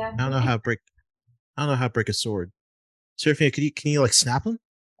 Yeah. I don't know how to break a sword. Seraphina, can you like snap them?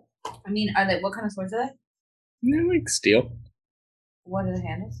 I mean, are they? What kind of swords are they? They're like steel, What are the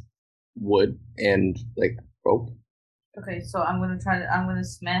handles? wood, and like rope. Okay, so I'm gonna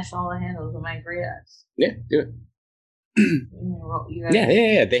smash all the handles with my great axe. Yeah, do it. You guys-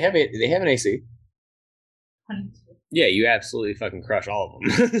 Yeah. They have an AC. 22. Yeah, you absolutely fucking crush all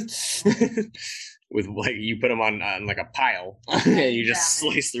of them. With like you put them on like a pile, and you just Damn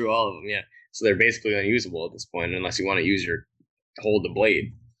it. slice through all of them. Yeah, so they're basically unusable at this point, unless you want to use your hold the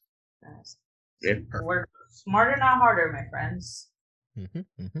blade. Nice. Yeah, Work smarter, not harder, my friends.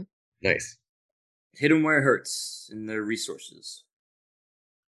 nice. Hit them where it hurts in their resources.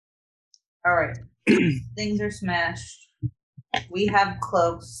 All right. Things are smashed. We have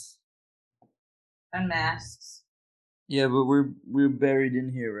cloaks and masks. Yeah, but we're buried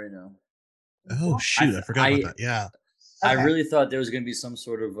in here right now. Oh shoot, I forgot about that. Yeah. I Okay. really thought there was gonna be some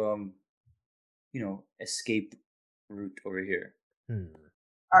sort of escape route over here. Hmm.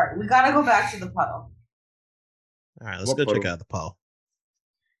 All right, we gotta go back to the puddle. All right, let's What go check puddle? out the puddle.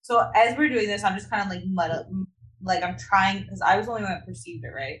 So as we're doing this, I'm just kind of like I'm trying because I was the only one that perceived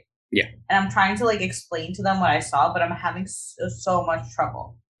it, right? Yeah. And I'm trying to like explain to them what I saw, but I'm having so much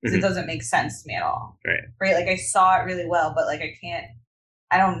trouble because it doesn't make sense to me at all. Right. Right. Like I saw it really well, but like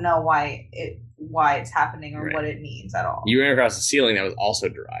I don't know why it's happening or Right. what it means at all. You ran across the ceiling that was also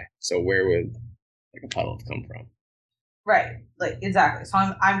dry, So where would like a puddle have come from? Right. Like exactly. So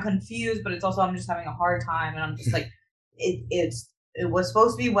I'm confused, but it's also I'm just having a hard time, and I'm just like, it was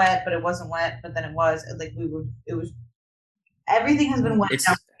supposed to be wet, but it wasn't wet, but then it was. Like it was. Everything has been wet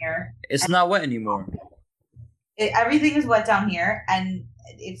down here. It's not wet anymore. Everything is wet down here, and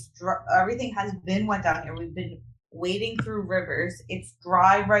everything has been wet down here. We've been wading through rivers. It's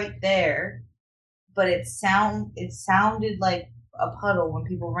dry right there, but it sounded like a puddle when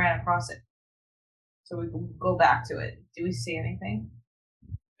people ran across it. So we can go back to it. Do we see anything?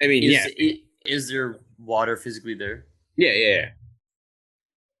 I mean, is there water physically there? Yeah.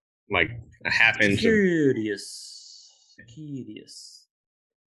 Like a half inch. Curious.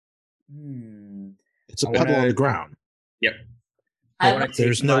 It's a puddle on the ground. Yep.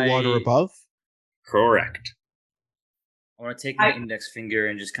 There's no water above? Correct. I want to take my index finger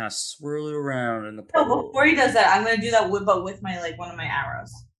and just kind of swirl it around in the puddle. No, before he does that, I'm going to do that with my one of my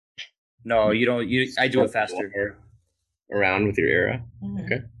arrows. No, you don't. I do it faster. Around with your arrow. Mm-hmm.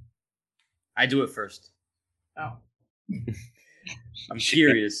 Okay. I do it first. Oh. I'm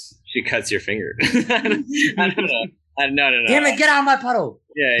curious. She cuts your finger. I don't know. No. Damn it! Get out of my puddle.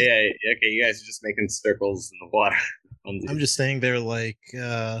 Yeah. Okay, you guys are just making circles in the water. I'm just saying they're like,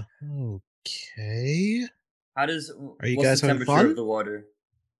 okay. Are you guys having fun? Of the water?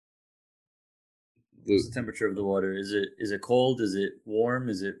 What's the temperature of the water? Is it cold? Is it warm?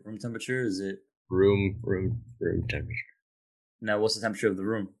 Is it room temperature? Is it room temperature? Now, what's the temperature of the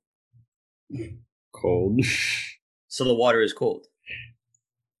room? Cold. So the water is cold.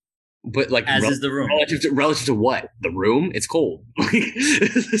 But like is the room. Relative to what? The room? It's cold. Wait,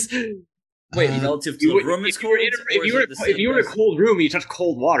 relative to the room, it's cold. If you were in a cold room and you touch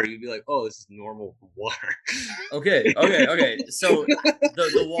cold water, you'd be like, "Oh, this is normal water." Okay. So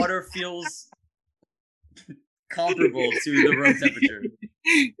the water feels comparable to the room temperature.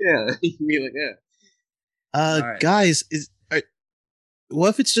 Yeah, you'd be like, yeah. Right. Guys, what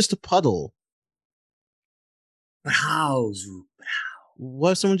if it's just a puddle? But how, Zook?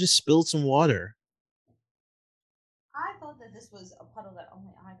 What if someone just spilled some water? I thought that this was a puddle that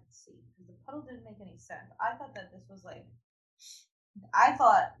only I could see. Because the puddle didn't make any sense. I thought that this was like... I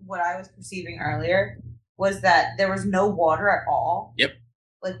thought what I was perceiving earlier was that there was no water at all. Yep.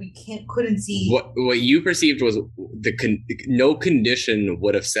 Like we couldn't see... What you perceived was no condition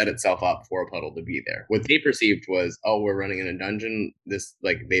would have set itself up for a puddle to be there. What they perceived was, we're running in a dungeon. This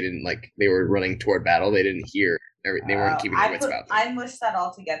they were running toward battle. They didn't hear. They weren't keeping their wits about them. I mushed that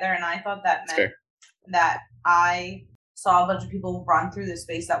all together, and I thought that meant that I saw a bunch of people run through the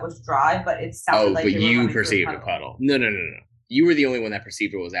space that was dry, but it sounded like. But you perceived a puddle. No. You were the only one that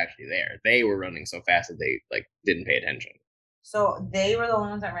perceived what was actually there. They were running so fast that they didn't pay attention. So they were the only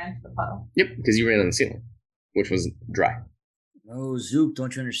ones that ran to the puddle. Yep, because you ran on the ceiling, which was dry. No, Zook,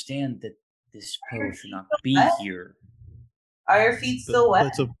 don't you understand that this puddle should not be here? Are your feet still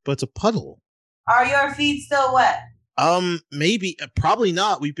wet? But it's a puddle. Are your feet still wet? Maybe, probably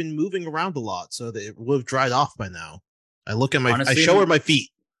not. We've been moving around a lot, so that it would have dried off by now. I look at I show her my feet.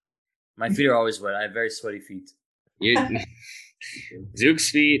 My feet are always wet. I have very sweaty feet. Zook's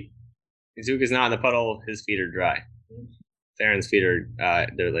feet. Zook is not in the puddle. His feet are dry. Cerin's feet are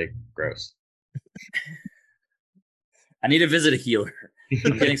they're like gross. I need to visit a healer.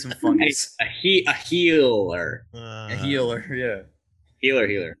 I'm getting some fungus. A healer. A healer, yeah.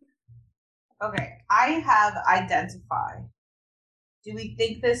 Healer. Okay, I have identify. Do we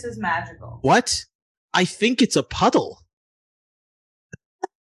think this is magical? What? I think it's a puddle.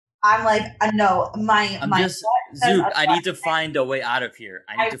 I'm like, no, Zook, I need to find a way out of here.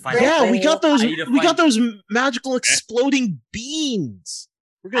 I need to find. Yeah, we got those. We got those magical exploding beans.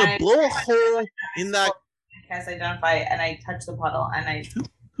 We're gonna blow a hole in that. I cast identify, and I touch the puddle, and I.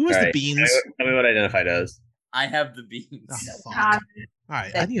 Who has the beans? Tell me what identify does. I have the beans. Oh, all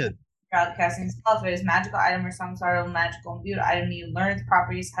right, I need to. Casting spells. If it is a magical item or some sort of magical imbued item, you learn its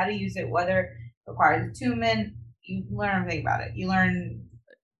properties, how to use it, whether it requires attunement. You learn everything about it. You learn.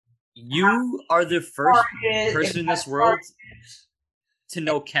 You are the first person in this world to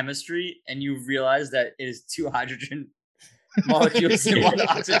know chemistry, and you realize that it is 2 hydrogen molecules in 1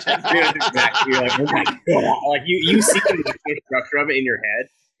 oxygen. Exactly. Like you see the structure of it in your head,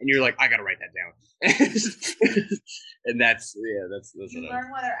 and you're like, I gotta write that down. And that's you learn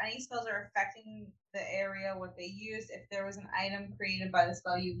whether any spells are affecting the area, what they use. If there was an item created by the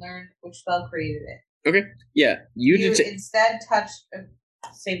spell, you learn which spell created it. Okay. Yeah. You instead touch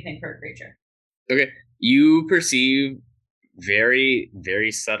same thing for a creature. Okay. You perceive very,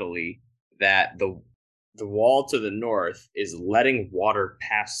 very subtly that the wall to the north is letting water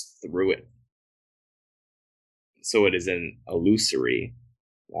pass through it. So it is an illusory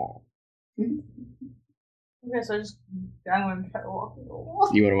wall. Okay, so I'm going to try to walk through the wall.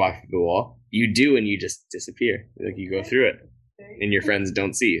 You want to walk through the wall? You do, and you just disappear. Like you go through it, and your friends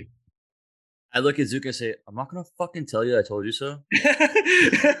don't see you. I look at Zook and say, "I'm not gonna fucking tell you I told you so."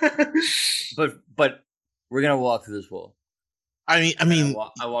 but we're gonna walk through this wall. I mean, I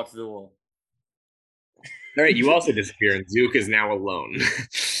walk through the wall. All right, you also disappear, and Zook is now alone.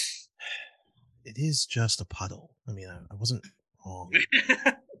 it is just a puddle. I mean, I wasn't wrong.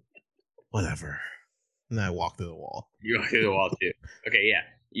 Whatever. And then I walk through the wall. You walk through the wall too. Okay, yeah.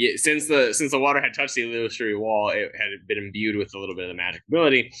 Since the water had touched the illusory wall, it had been imbued with a little bit of the magic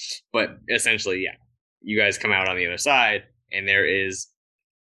ability. But essentially, yeah, you guys come out on the other side, and there is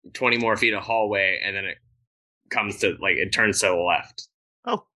 20 more feet of hallway, and then it comes to it turns to the left.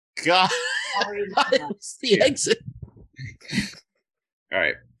 Oh God! It's the exit. All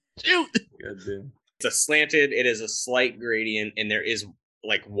right. Shoot. It's a slanted. It is a slight gradient, and there is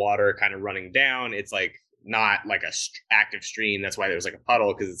water kind of running down. It's not like a active stream. That's why there's a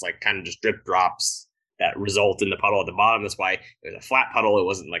puddle, because it's kind of just drip drops that result in the puddle at the bottom. That's why there's a flat puddle. It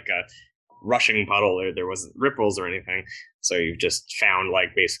wasn't like a rushing puddle, or there wasn't ripples or anything. So you've just found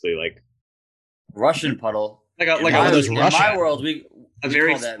basically Russian puddle. In my world, we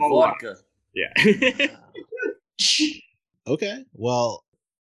very call that small vodka. Yeah. Okay. Well,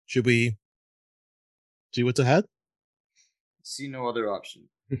 should we see what's ahead? See no other option.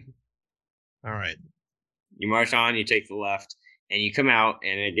 All right. You march on, you take the left, and you come out,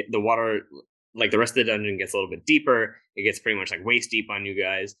 and the water, the rest of the dungeon, gets a little bit deeper. It gets pretty much waist deep on you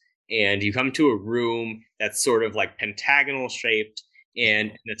guys, and you come to a room that's sort of pentagonal shaped, and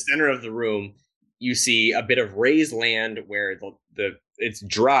in the center of the room, you see a bit of raised land where it's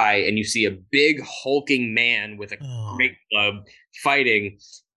dry, and you see a big hulking man with a great club fighting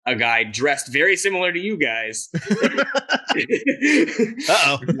a guy dressed very similar to you guys.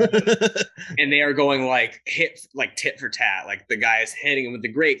 Uh-oh. And they are going tit for tat. The guy's hitting him with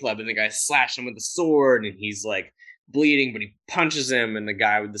the great club, and the guy's slashing him with the sword, and he's bleeding, but he punches him, and the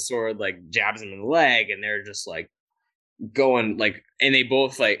guy with the sword jabs him in the leg, and they're just going and they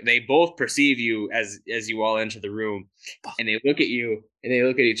both perceive you as you all enter the room, and they look at you, and they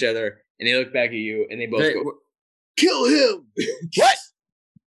look at each other, and they look back at you, and they both go, "Kill him!" What?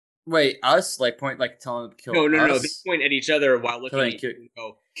 Wait, us? Telling them to kill us? No. They point at each other while looking at you and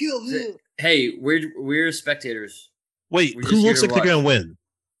go, "Kill him!" Hey, we're spectators. Wait, who looks like they're gonna win?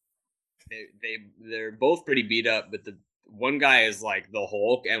 They're both pretty beat up, but the one guy is the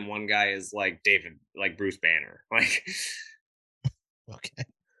Hulk, and one guy is David, Bruce Banner. Okay.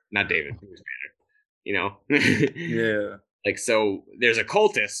 Not David, Bruce Banner. Yeah. So there's a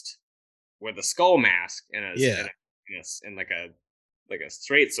cultist with a skull mask and a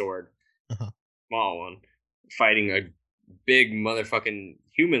straight sword, small one, fighting a big motherfucking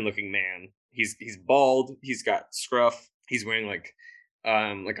human looking man. He's bald. He's got scruff. He's wearing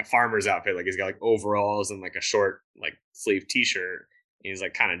a farmer's outfit. He's got overalls and a short sleeve t-shirt. And he's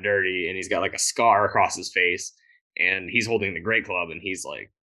kind of dirty, and he's got a scar across his face, and he's holding the great club, and he's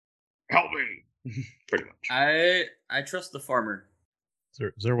 "Help me!" Pretty much. I trust the farmer.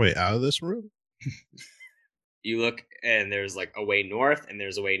 Is there a way out of this room? You look, and there's a way north, and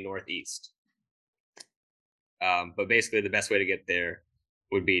there's a way northeast. But basically, the best way to get there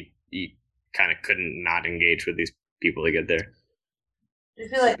would be you kind of couldn't not engage with these people to get there. I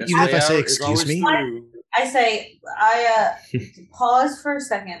feel even if I say excuse me, I say pause for a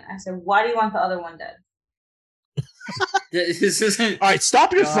second. I say, why do you want the other one dead? This isn't. All right,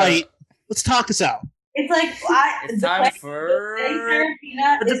 stop your fight. Let's talk this out. It's it's time for a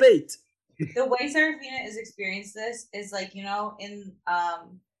debate. The way Seraphina has experienced this is in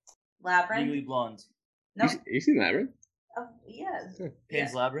Labyrinth. Legally Blonde. No, you seen Labyrinth? Oh, yes.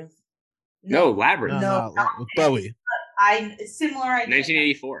 Pan's Labyrinth. No, Labyrinth. No, with Bowie. Similar idea.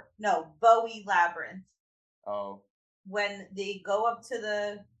 1984. No, Bowie Labyrinth. Oh. When they go up to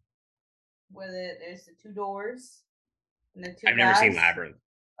there's the two doors. And the two I've never seen Labyrinth.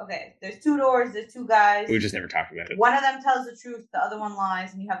 Okay, there's two doors, there's two guys. We just never talked about it. One of them tells the truth, the other one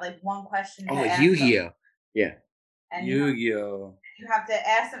lies, and you have one question to ask Yu-Gi-Oh! them. Yeah. And Yu-Gi-Oh! You have to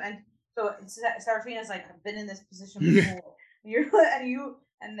ask them, and so Seraphina's I've been in this position before.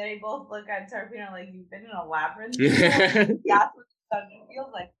 And they both look at Seraphina you've been in a labyrinth before? That's what the dungeon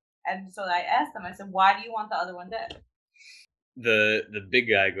feels like. And so I asked them, I said, why do you want the other one dead? The big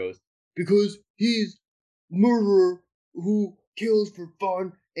guy goes, because he's a murderer who kills for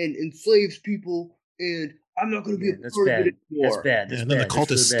fun and enslaves people, and I'm not going to be a part of it anymore. That's bad. And then the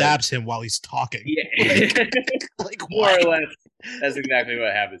cultist stabs him while he's talking. Yeah. More or less. That's exactly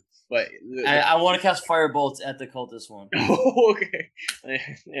what happens. But I want to cast fire bolts at the cultist one. Oh, okay.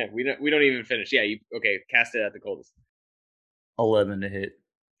 Yeah, we don't even finish. Yeah, cast it at the cultist. 11 to hit.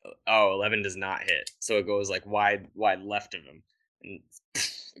 Oh, 11 does not hit. So it goes like wide left of him and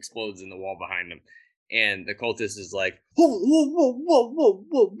explodes in the wall behind him. And the cultist is like,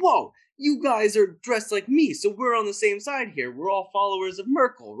 whoa. You guys are dressed like me, so we're on the same side here. We're all followers of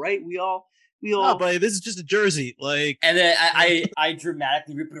Merkel, right? We all No, but this is just a jersey. Like, and then I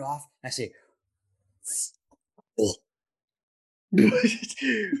dramatically rip it off. And I say, oh.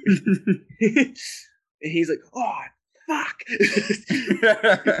 And he's like, oh, fuck.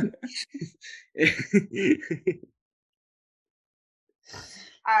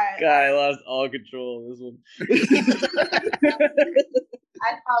 God, I lost all control of this one.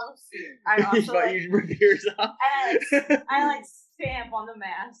 I follow suit. I also like, you rip yours off. I like stamp on the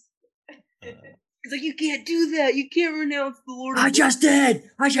mask. He's like, you can't do that. You can't renounce the Lord. I just did.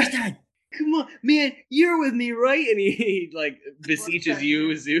 Come on, man, you're with me, right? And he like beseeches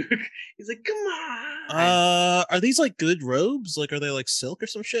you, Zook. He's like, come on. Are these like good robes? Like, are they like silk or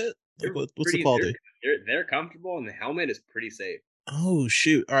some shit? Like, what's the quality? They're comfortable, and the helmet is pretty safe. Oh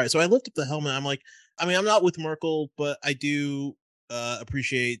shoot! All right, so I lift up the helmet. I'm like, I mean, I'm not with Merkel, but I do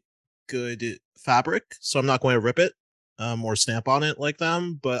appreciate good fabric, so I'm not going to rip it or stamp on it like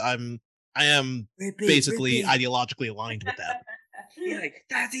them. But I am basically ideologically aligned with them. You're like,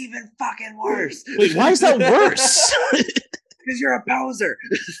 that's even fucking worse. Wait, why is that worse? Because you're a poser.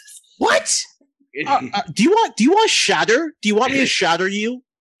 What? Do you want shatter? Do you want me to shatter you?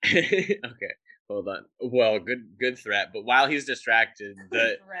 Okay, hold on. Well, good threat. But while he's distracted,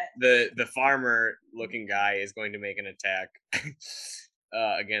 the farmer looking guy is going to make an attack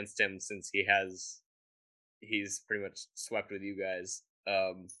against him since he's pretty much swept with you guys.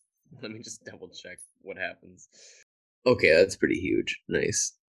 Let me just double check what happens. Okay, that's pretty huge.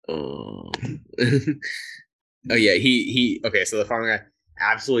 Nice. Oh yeah, okay, so the farmer guy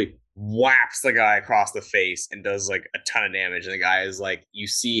absolutely whaps the guy across the face and does like a ton of damage, and the guy is like, you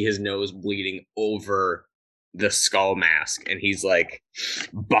see his nose bleeding over the skull mask, and he's like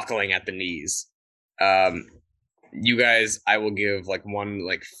buckling at the knees. You guys, I will give like one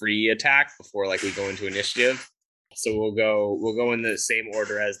like free attack before like we go into initiative. So we'll go in the same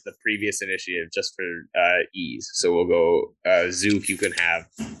order as the previous initiative, just for ease. So we'll go Zook. You can have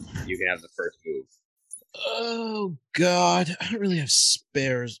the first move. Oh God, I don't really have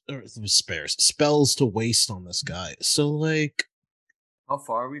spells to waste on this guy. So like, how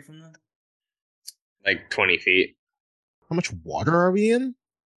far are we from them? Like 20 feet. How much water are we in? You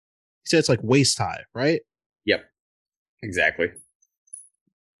said it's like waist high, right? Yep, exactly.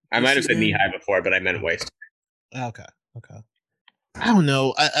 I might have said knee high before, but I meant waist. Okay. I don't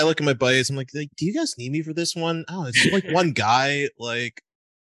know. I look at my buddies. I'm like, do you guys need me for this one? I don't know. It's just like one guy. Like,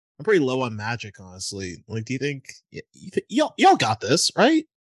 I'm pretty low on magic, honestly. Like, do you think y'all got this, right?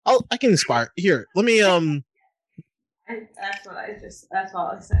 I can inspire. Here, let me. That's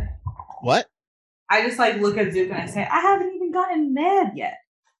all I say. What? I just like look at Zook and I say, I haven't even gotten mad yet.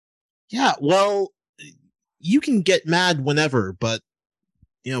 Yeah, well, you can get mad whenever, but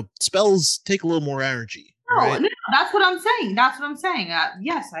spells take a little more energy. Right? No, that's what I'm saying.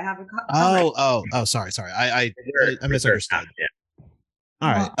 Yes, I have a. Oh, sorry. I misunderstood. Yeah.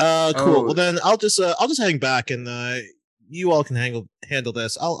 All right. Cool. Well, then I'll just hang back and you all can handle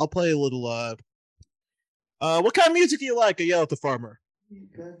this. I'll play a little. What kind of music do you like? I yell at the farmer.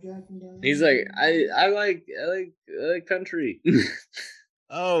 He's like, I like country.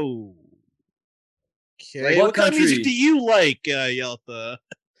 Oh. Okay. What kind of music do you like? Yell at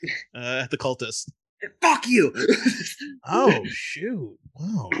the cultist. Fuck you. Oh shoot!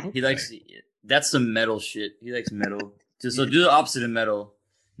 Wow. Okay. He likes that's some metal shit. He likes metal. So do the opposite of metal.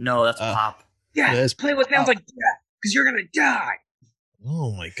 No, that's pop. Yeah, play what sounds like death, because you're gonna die.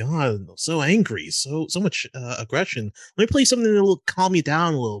 Oh my god! So angry, so much aggression. Let me play something that will calm you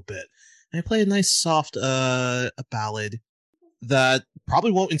down a little bit. And I play a nice soft a ballad that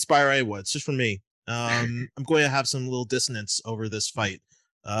probably won't inspire anyone. It's just for me. I'm going to have some little dissonance over this fight.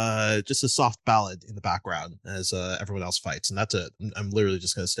 Just a soft ballad in the background as everyone else fights, and that's it. I'm literally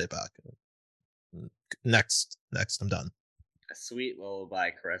just gonna stay back. Next, I'm done. A sweet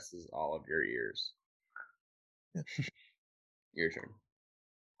lullaby caresses all of your ears. Yeah. Your turn.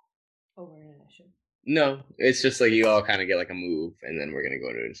 Oh, we're in initiative. No, it's just like you all kind of get like a move, and then we're gonna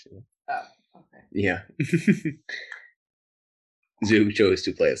go to initiative. Oh, okay. Yeah. Zook chose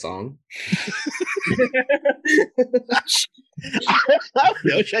to play a song. I don't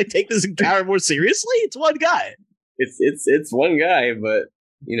know. Should I take this encounter more seriously? It's one guy. It's one guy, but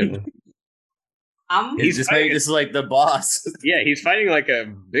He's just maybe this is like the boss. Yeah, he's fighting like a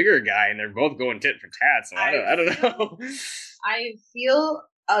bigger guy, and they're both going tit for tat. So I don't know. I feel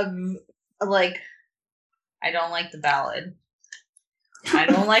like I don't like the ballad. I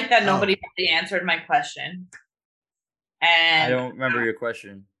don't like that nobody really answered my question. And I don't remember your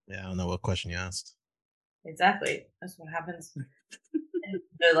question. Yeah, I don't know what question you asked. Exactly. That's what happens.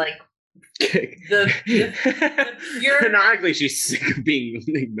 The canonically, she's sick of being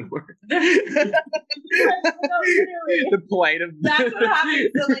ignored. No, the plight of that's what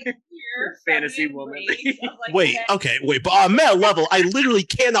happens to like pure fantasy woman. Wait, but on meta level, I literally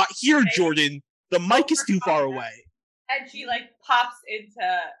cannot hear Jordan. The mic is too far away. And she like pops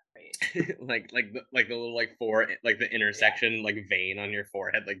into like the little like the intersection like vein on your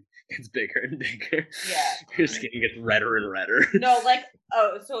forehead like gets bigger and bigger. Yeah. Your skin gets redder and redder. No, like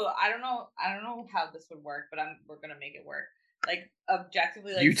so I don't know how this would work, but we're gonna make it work. Like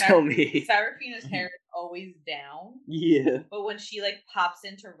objectively, like you tell me. Seraphina's hair is always down. Yeah. But when she like pops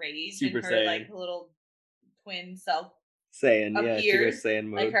into rage Super and her Saiyan. like little twin self Saiyan, appears, she goes Saiyan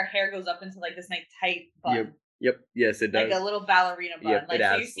mode. like her hair goes up into like this like tight bun. Yep. Yes, it does. Like a little ballerina bun. Yep, like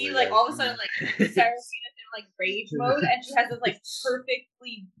so you see like all of a sudden like Seraphina's in like rage mode and she has this like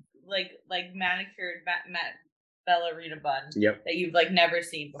perfectly like manicured matte ballerina bun. Yep. That you've like never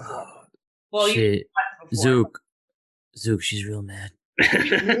seen before. Well, Shit. before. Zook, she's real mad.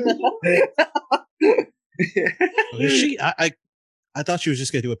 Is she? I thought she was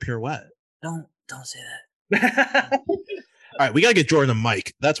just gonna do a pirouette. Don't say that. All right, we gotta get Jordan a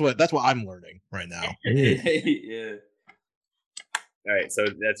mic. That's what I'm learning right now. Yeah. All right, so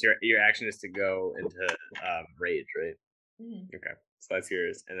that's your action is to go into rage, right? Mm. Okay, so that's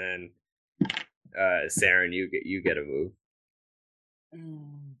yours, and then Cerin, you get a move.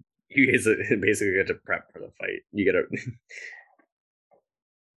 You guys basically get to prep for the fight. You get a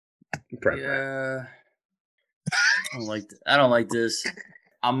prep. Yeah. I don't like this.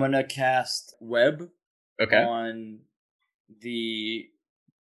 I'm gonna cast web on the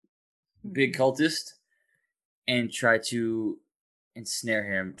big cultist and try to ensnare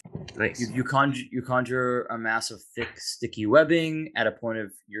him. Nice. You conjure a mass of thick, sticky webbing at a point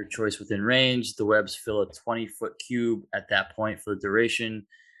of your choice within range. The webs fill a 20-foot cube at that point for the duration.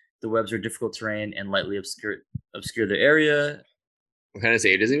 The webs are difficult terrain and lightly obscure the area. What kind of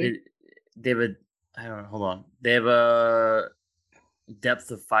save does he make? They have They have a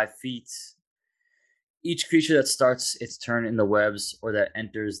depth of 5 feet. Each creature that starts its turn in the webs or that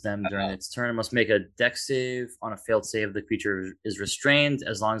enters them during its turn must make a dex save. On a failed save, the creature is restrained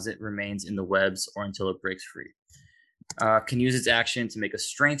as long as it remains in the webs or until it breaks free. Can use its action to make a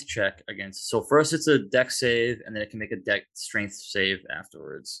strength check against. So first it's a dex save, and then it can make a dex strength save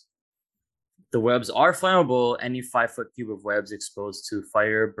afterwards. The webs are flammable. Any 5-foot cube of webs exposed to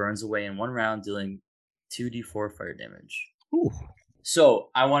fire burns away in 1 round, dealing 2d4 fire damage. Ooh.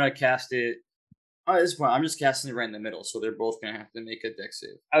 So I want to cast it. At this point, I'm just casting it right in the middle, so they're both gonna have to make a dex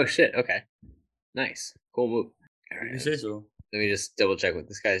save. Oh shit! Okay, nice, cool move. All right, You say so. Let me just double check what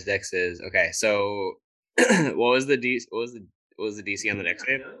this guy's dex is. Okay, so what was the DC? What was the DC on the dex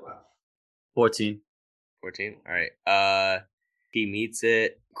save? 14. 14. All right. He meets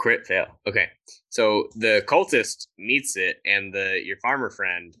it. Crit fail. Okay, so the cultist meets it, and your farmer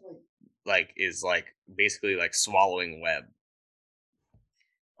friend is basically swallowing web.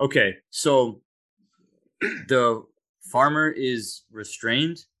 Okay, so the farmer is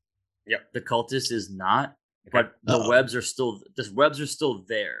restrained. Yep. The cultist is not, but the webs are still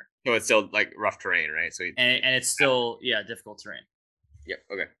there. So it's still rough terrain, right? So and it's still difficult terrain. Yep.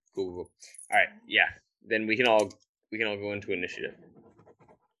 Okay. Cool. All right. Yeah. Then we can all go into initiative.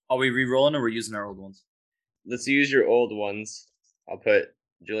 Are we re-rolling or we're using our old ones? Let's use your old ones. I'll put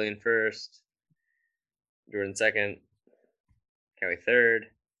Julian first, Jordan second, Kaweh third,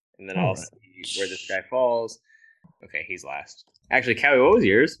 and then I'll see where this guy falls. Okay, he's last. Actually, Kaweh, what was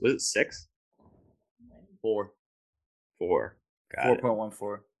yours? Was it 6? 4. 4. Got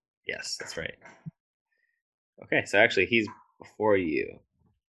 4.14. Yes, that's right. Okay, so actually he's before you.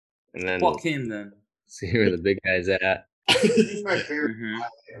 And then Fuck him then. See where the big guy's at. I think my favorite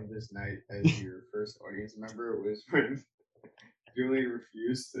highlight of this night as your first audience member was when Julian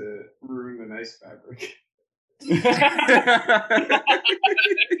refused to ruin the nice fabric.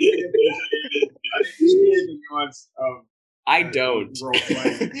 I don't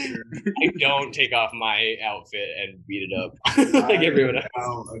take off my outfit and beat it up like everyone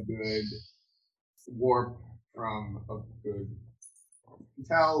else. A good warp from a good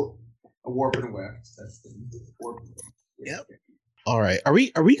tell a warp and a weft. That's the warp. Yep. All right. Are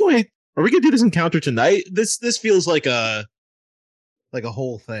we going to do this encounter tonight? This feels like a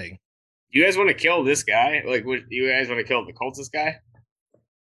whole thing. Do you guys want to kill this guy? Like, would you guys want to kill the cultist guy?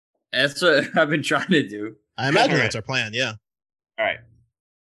 That's what I've been trying to do. I imagine that's our plan. Yeah. All right.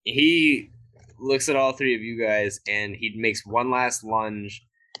 He looks at all three of you guys, and he makes one last lunge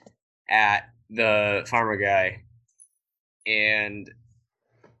at the farmer guy. And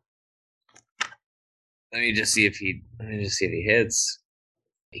let me just see if he hits.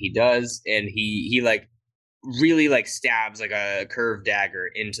 He does, and he like really like stabs like a curved dagger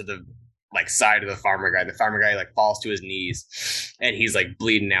into the like side of the farmer guy. The farmer guy like falls to his knees, and he's like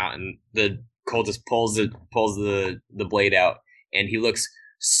bleeding out. And the cultist pulls the blade out, and he looks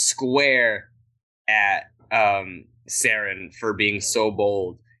square at Cerin for being so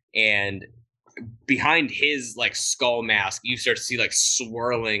bold. And behind his like skull mask, you start to see like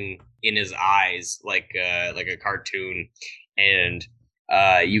swirling in his eyes like a cartoon. And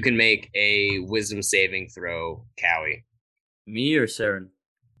you can make a wisdom saving throw, Kaweh. Me or Cerin?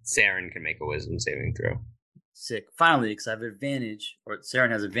 Cerin can make a wisdom saving throw. Sick. Finally, because I have advantage, or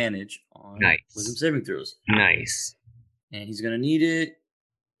Cerin has advantage on wisdom saving throws. Nice. And he's gonna need it.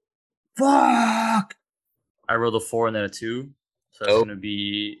 Fuck! I rolled a 4 and then a 2. So that's gonna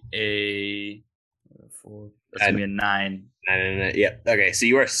be a 4. That's gonna be a 9. 9. Yep. Okay, so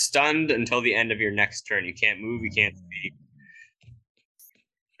you are stunned until the end of your next turn. You can't move, you can't speak.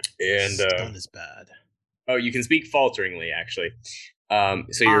 And stun is bad. Oh, you can speak falteringly, actually. So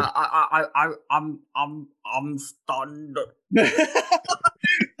you're I'm stunned.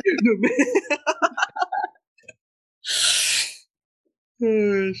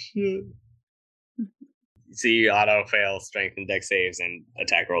 Oh shit. So you auto fail strength and dex saves, and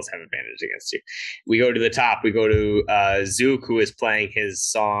attack rolls have advantage against you. We go to the top. We go to Zook, who is playing his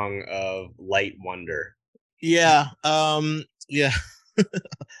song of Light Wonder. Yeah. Yeah.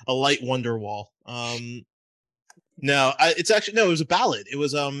 A light wonder wall. No, it was a ballad. It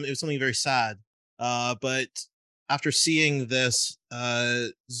was something very sad. But after seeing this,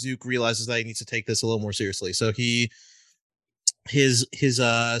 Zook realizes that he needs to take this a little more seriously. So his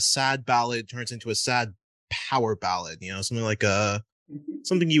sad ballad turns into a sad power ballad, something like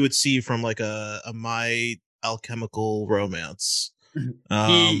something you would see from like a My Alchemical Romance.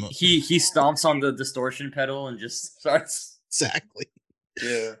 He stomps on the distortion pedal and just starts. Exactly.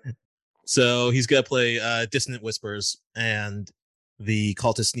 Yeah. So he's gonna play Dissonant Whispers, and the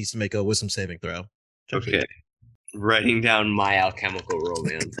cultist needs to make a wisdom saving throw. Okay. Writing down My Alchemical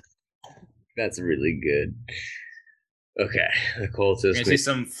Romance. That's really good. Okay. The cultist. You're gonna see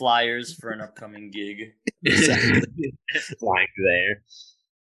some flyers for an upcoming gig. Exactly. Flying there.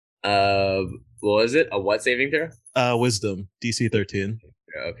 What was it? A what saving throw? Wisdom. DC 13.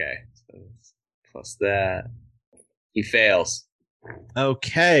 Okay. So plus that. He fails.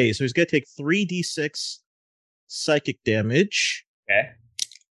 Okay, so he's gonna take 3d6 psychic damage. Okay.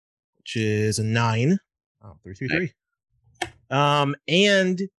 Which is a 9. Oh, 3, 3, 3.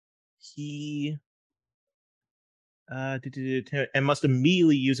 And he and must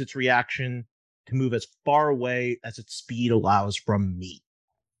immediately use its reaction to move as far away as its speed allows from me.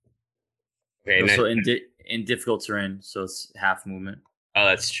 Okay. Also in difficult terrain, so it's half movement. Oh,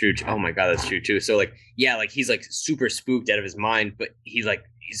 that's true. Oh my god, that's true too. So like, yeah, like he's like super spooked out of his mind, but he's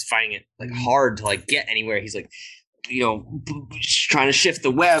finding it like hard to like get anywhere. He's like, trying to shift the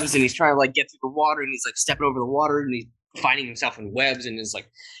webs, and he's trying to like get through the water, and he's like stepping over the water, and he's finding himself in webs, and is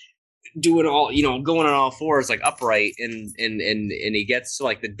like doing all, going on all fours like upright, and he gets to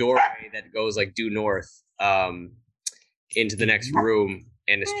like the doorway that goes like due north into the next room,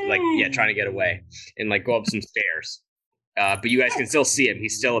 and it's like trying to get away and like go up some stairs. But you guys can still see him.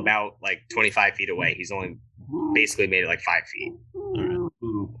 He's still about like 25 feet away. He's only basically made it like 5 feet. All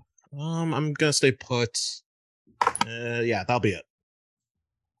right. I'm gonna stay put. Yeah, that'll be it.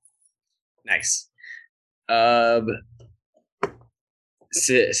 Nice.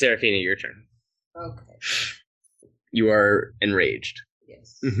 Seraphina, your turn. Okay. You are enraged.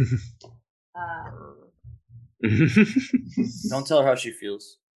 Yes. Don't tell her how she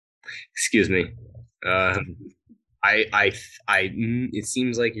feels. Excuse me. It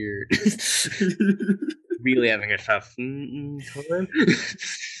seems like you're really having a tough time.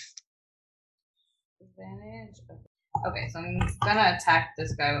 Advantage. Okay, so I'm gonna attack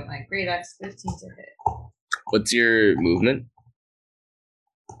this guy with my great axe. 15 to hit. What's your movement?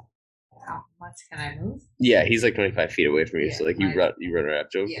 How much can I move? Yeah, he's like 25 feet away from you. Yeah, so like you run right up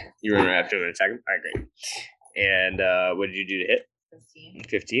to him. Yeah. You run right up to him and attack him. All right, great. And what did you do to hit? 15.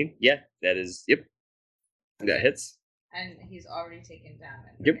 15. Yeah, that is. Yep, that hits. And he's already taken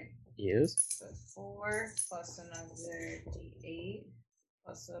damage. Yep. Okay. He is. So 4 plus another d8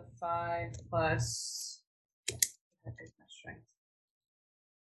 plus a 5 plus. That is my strength.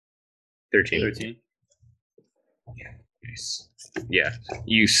 13. 13. Nice. Yeah,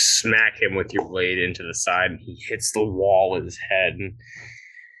 you smack him with your blade into the side, and he hits the wall with his head, and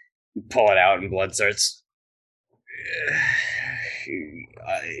you pull it out, and blood starts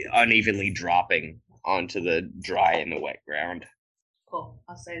unevenly dropping onto the dry and the wet ground. Cool.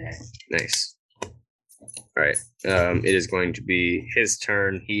 I'll say that. Nice. All right. It is going to be his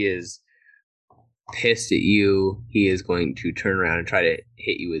turn. He is pissed at you. He is going to turn around and try to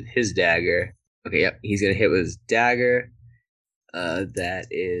hit you with his dagger. Okay, yep. He's going to hit with his dagger. That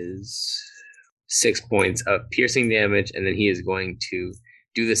is 6 points of piercing damage, and then he is going to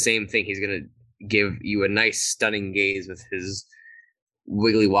do the same thing. He's going to give you a nice stunning gaze with his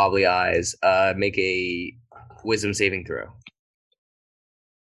wiggly wobbly eyes. Make a wisdom saving throw.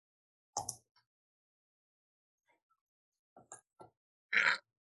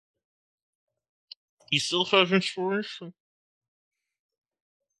 You still have inspiration?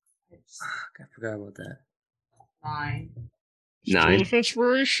 I forgot about that. 9 Still have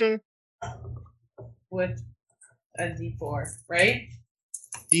inspiration. with a D4, right?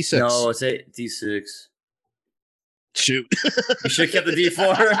 D6. No, it's a D6. Shoot. You should have kept the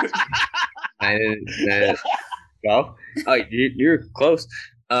D4. Well, oh, you're close.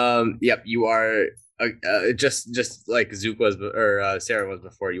 Yep, you are just like Zook was, or Sarah was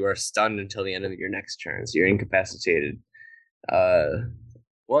before. You are stunned until the end of your next turn, so you're incapacitated. I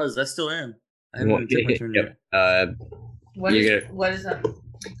still am. I haven't taken my turn yet. What is that?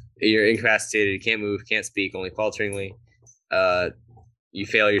 You're incapacitated. You can't move, can't speak, only falteringly. You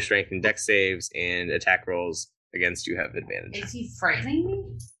fail your strength and dex saves, and attack rolls against you have advantage. Is he frightening me?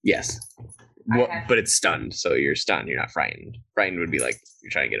 Yes. Well, but it's stunned, so you're stunned. You're not frightened. Frightened would be like you're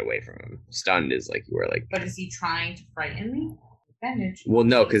trying to get away from him. Stunned is like you are like. But is he trying to frighten me? Advantage. Well,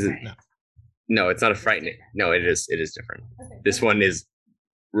 no, because no, it's not a frightening. No, it is different. Okay. This one is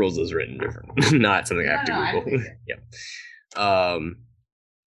rules as written different, not something I have to Google. Yep.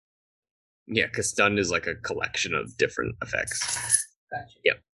 Yeah, because stunned is like a collection of different effects. Gotcha.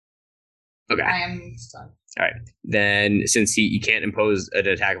 Yep. Okay. I am stunned. All right. Then, since you can't impose an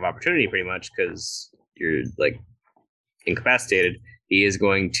attack of opportunity, pretty much because you're like incapacitated, he is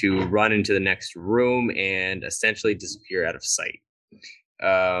going to run into the next room and essentially disappear out of sight.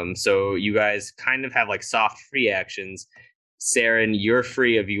 So you guys kind of have like soft free actions. Cerin, you're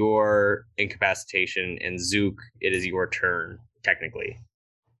free of your incapacitation, and Zook, it is your turn technically.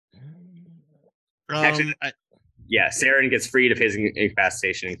 Actually, yeah, Cerin gets freed of his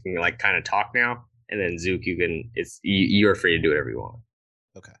incapacitation and can like kind of talk now. And then Zook, you're free to do whatever you want.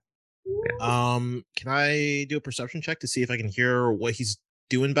 Okay. Yeah. Can I do a perception check to see if I can hear what he's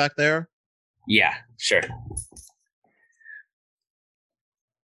doing back there? Yeah, sure.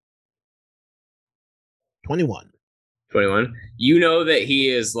 21. You know that he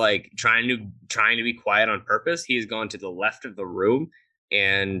is like trying to be quiet on purpose. He has gone to the left of the room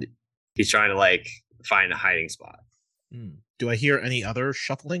and he's trying to like find a hiding spot. Do I hear any other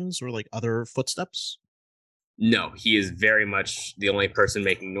shufflings or like other footsteps? No, he is very much the only person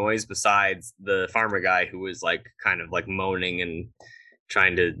making noise besides the farmer guy who is like kind of like moaning and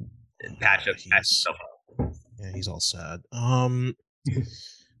trying to patch himself up. Yeah, he's all sad.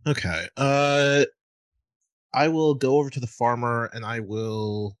 Okay. I will go over to the farmer and I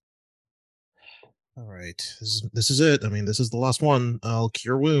will. All right, this is it. I mean, this is the last one. I'll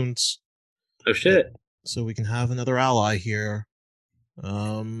cure wounds. Oh shit! So we can have another ally here.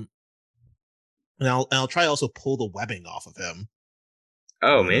 And I'll try to also pull the webbing off of him.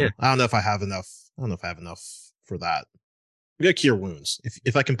 Oh man! I don't know if I have enough. I don't know if I have enough for that. We got cure wounds.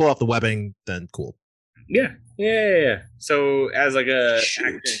 If I can pull off the webbing, then cool. Yeah. So as like a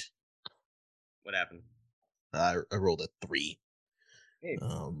action, what happened? I rolled a 3. Hey.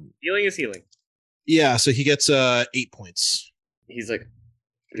 Healing is healing. Yeah, so he gets 8 points. He's like,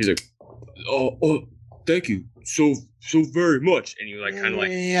 oh, thank you so very much. And you like kind of like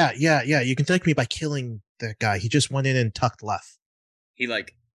yeah. You can thank me by killing that guy. He just went in and tucked left. He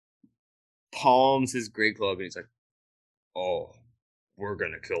like palms his great club and he's like, oh, we're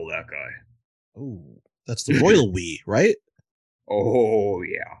gonna kill that guy. Oh, that's the royal we, right? Oh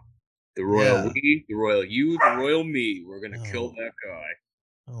yeah. The royal we, the royal you, the royal me. We're gonna kill that guy.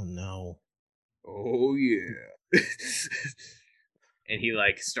 Oh no. Oh yeah. And he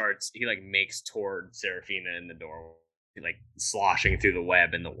makes toward Seraphina in the door, like sloshing through the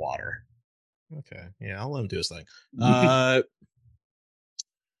web in the water. Okay. Yeah, I'll let him do his thing. Yeah,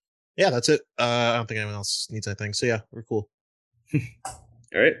 that's it. I don't think anyone else needs anything. So yeah, we're cool. All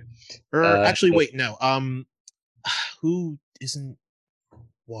right. Actually, wait, no. Who isn't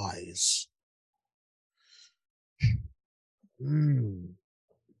wise?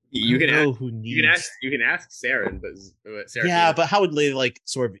 You can know ask. who needs. You can ask Cerin, but Seraphina. Yeah, but how would they like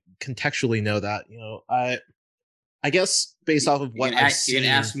sort of contextually know that? You know, I guess based off of what I've seen. You can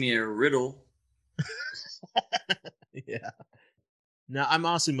ask me a riddle. Yeah. No, I'm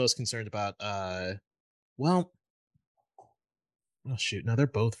honestly most concerned about well, oh shoot, no, they're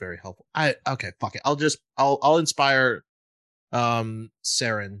both very helpful. Okay, fuck it. I'll inspire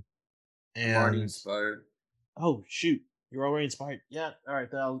Cerin. I'm already And inspired. oh shoot, you're already inspired. Yeah, all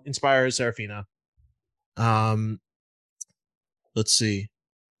right, then I'll inspire Seraphina. Let's see.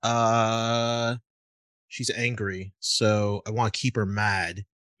 She's angry, so I want to keep her mad.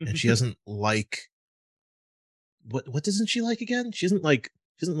 And she doesn't like what doesn't she like again? She doesn't like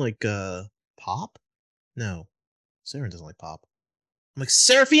pop? No. Cerin doesn't like pop. I'm like,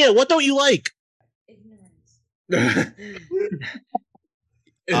 Seraphina, what don't you like? Ignorance.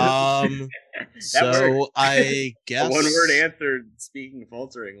 So I guess a one-word answer speaking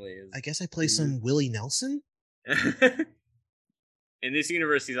falteringly is I guess I play some Willie Nelson. In this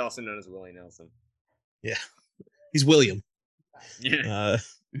universe, he's also known as Willie Nelson. Yeah. He's William. Yeah.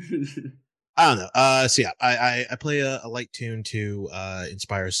 I don't know. So yeah, I play a light tune to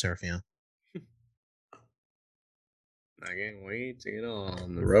inspire Seraphina. I can't wait to get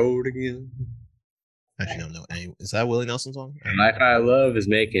on the road again. Actually, don't know any. Is that Willie Nelson's song? The life I love is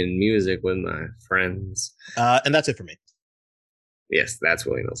making music with my friends. And that's it for me. Yes, that's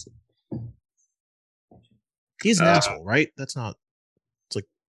Willie Nelson. He's an asshole, right? That's not. It's like,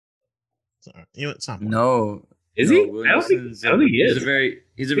 you know, it's not. No, is he? I don't think he is.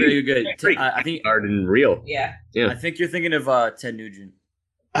 He's a very good. I think hard and real. Yeah. I think you're thinking of Ted Nugent.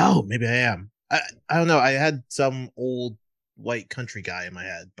 Oh, maybe I am. I don't know. I had some old white country guy in my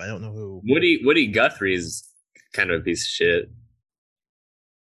head, but I don't know who. Woody Guthrie is kind of a piece of shit.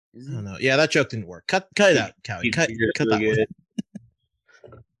 I don't know. Yeah, that joke didn't work. Cut it out, Kaweh. Cut that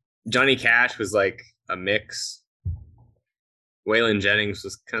one. Johnny Cash was like a mix. Waylon Jennings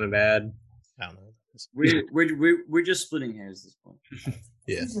was kind of bad. I don't know. We're just splitting hairs at this point.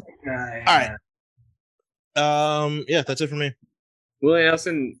 Yeah. All right. Yeah, that's it for me. Willie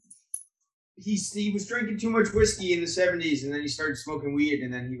Nelson. He was drinking too much whiskey in the 70s, and then he started smoking weed,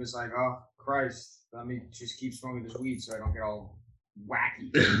 and then he was like, "Oh Christ, let me just keep smoking this weed so I don't get all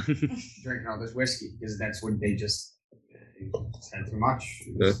wacky drinking all this whiskey," because that's what they just had too much.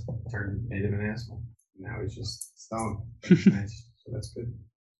 He just made him an asshole. Now he's just stoned. Nice, so that's good.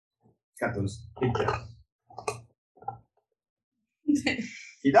 Got those pigtails.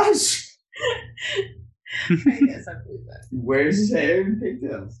 He does. I guess I believe that. He wears his hair in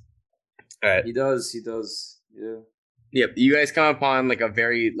pigtails. All right. He does. Yeah. Yep. You guys come upon like a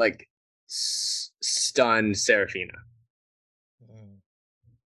very like stunned Seraphina.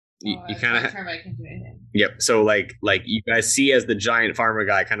 You kind of. Yep. So like you guys see as the giant farmer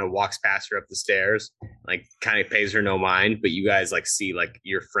guy kind of walks past her up the stairs, like kind of pays her no mind, but you guys like see like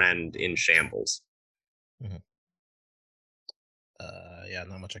your friend in shambles. Mm-hmm. Yeah,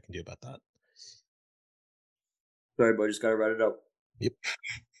 not much I can do about that. Sorry, bud. Just gotta write it up. Yep.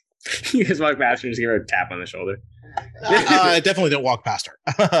 You guys walk past her and just give her a tap on the shoulder. I definitely don't walk past her.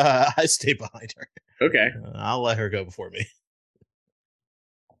 I stay behind her. Okay. I'll let her go before me.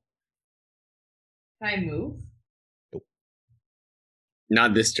 Can I move? Nope.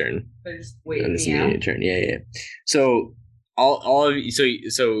 Not this turn. But just wait Not this me out. immediate turn. Yeah. So all of you.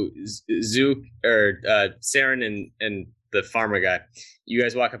 So Zook or Cerin and the farmer guy, you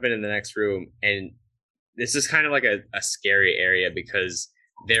guys walk up into the next room, and this is kind of like a scary area because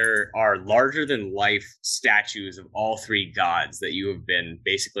there are larger than life statues of all three gods that you have been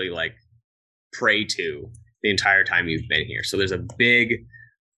basically like prey to the entire time you've been here. So there's a big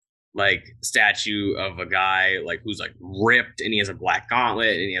like statue of a guy like who's like ripped, and he has a black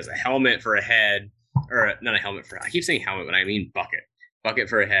gauntlet, and he has a helmet for a head, or not a helmet for, I keep saying helmet, but I mean bucket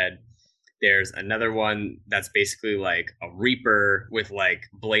for a head. There's another one that's basically like a reaper with like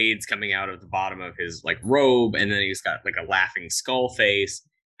blades coming out of the bottom of his like robe, and then he's got like a laughing skull face.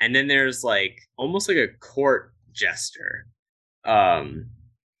 And then there's like almost like a court jester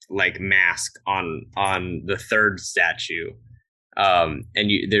like mask on the third statue. And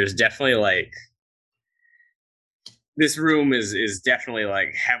there's definitely like, this room is definitely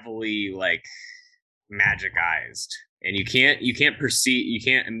like heavily like magicized. And you can't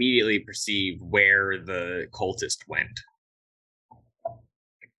immediately perceive where the cultist went.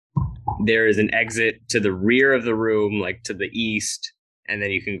 There is an exit to the rear of the room, like to the east, and then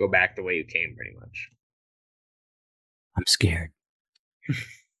you can go back the way you came, pretty much. I'm scared.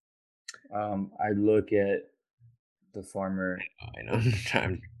 I look at the farmer. I know.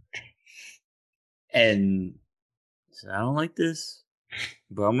 And I don't like this.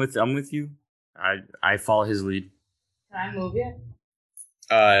 But I'm with you. I follow his lead. Can I move yet?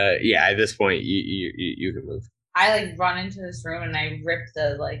 Yeah. At this point, you can move. I run into this room and I rip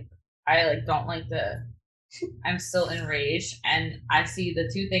I don't like I'm still enraged and I see the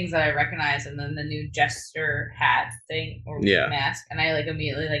two things that I recognize and then the new jester hat thing or mask and I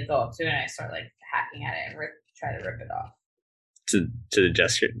immediately go up to it and I start hacking at it and try to rip it off. To the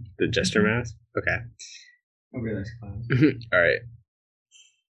jester mask? Okay. Nobody likes clowns. All right.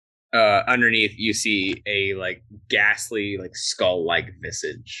 Underneath you see a ghastly skull-like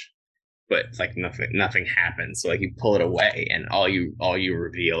visage, but nothing happens. So you pull it away, and all you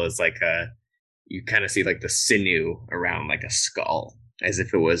reveal is you kind of see the sinew around a skull, as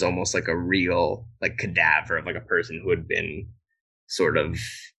if it was almost a real cadaver of a person who had been sort of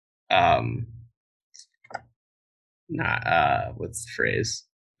not what's the phrase,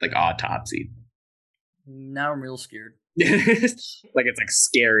 autopsied. Now I'm real scared. It's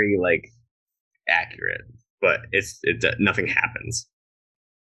scary, accurate, but it's nothing happens.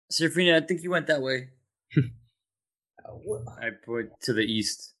 Seraphina, I think you went that way. I point to the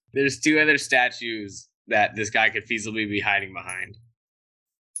east. There's two other statues that this guy could feasibly be hiding behind.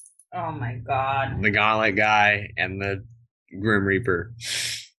 Oh my god. The Gauntlet guy and the Grim Reaper.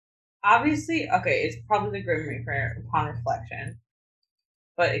 Obviously, okay, it's probably the Grim Reaper upon reflection,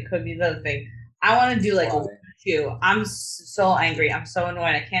 but it could be the other thing. I want to do a 1-2. I'm so angry. I'm so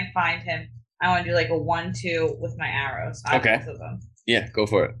annoyed. I can't find him. I want to do a 1-2 with my arrows. Okay. Both of them. Yeah, go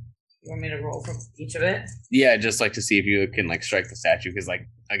for it. You want me to roll from each of it? Yeah, just to see if you can strike the statue because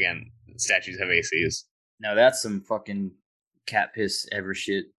again, statues have ACs. Now that's some fucking cat piss ever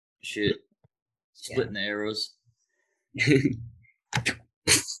shit. Splitting the arrows.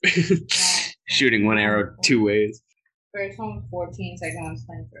 Shooting one arrow two ways. First one was 14, second one's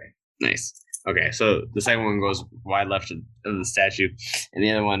 23. Nice. Okay, so the second one goes wide left of the statue, and the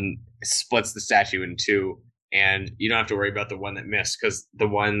other one splits the statue in two, and you don't have to worry about the one that missed, because the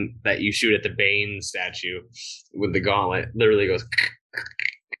one that you shoot at the Bane statue with the gauntlet literally goes,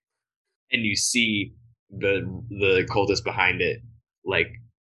 and you see the cultist behind it,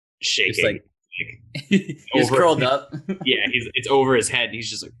 shaking. He's curled up. Yeah, it's over his head, and he's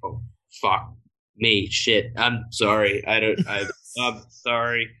just oh, fuck me, shit, I'm sorry, I'm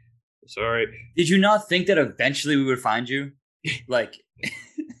sorry. Sorry. Did you not think that eventually we would find you? Do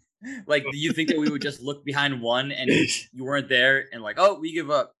you think that we would just look behind one and you weren't there and oh, we give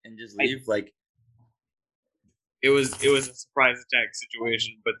up and just leave? It was a surprise attack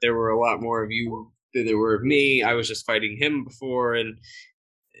situation, but there were a lot more of you than there were of me. I was just fighting him before, and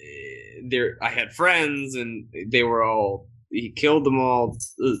I had friends, and he killed them all.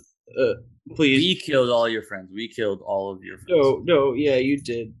 Please. We killed all your friends. We killed all of your friends. No, yeah, you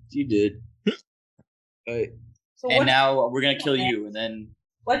did. You did. And now we're gonna kill you, and then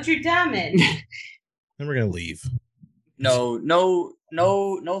what's your damage? Then we're gonna leave. No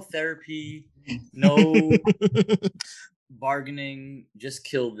therapy, no bargaining. Just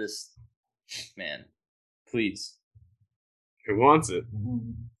kill this man, please. Who wants it?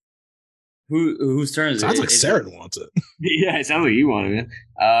 Whose turn is it? Sounds like Cerin wants it. Yeah, it sounds like you want it, man.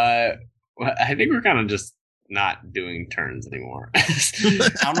 I think we're kind of just not doing turns anymore. I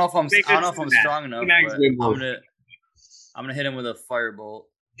don't know if I'm strong enough. But I'm gonna hit him with a firebolt.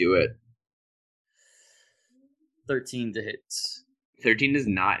 Do it. 13 to hit. 13 does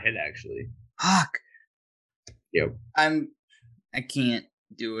not hit, actually. Fuck. Yep. I can't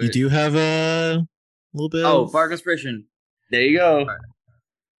do it. You do have a little bit. Oh, Bark Inspiration. There you go. Right.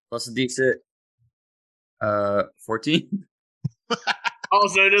 Plus a D6. 14.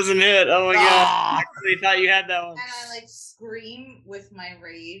 Also, it doesn't hit. Oh my god! I actually thought you had that one. And I scream with my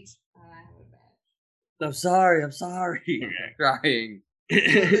rage, and I have a badge. I'm sorry. Okay. I'm crying.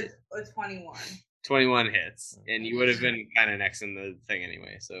 It's 21. 21 hits, and you would have been kind of next in the thing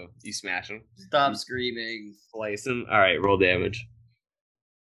anyway. So you smash him. Stop screaming. Slice him. All right, roll damage.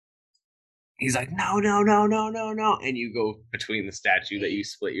 He's like, no, and you go between the statue that you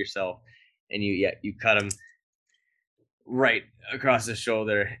split yourself, and you cut him right across the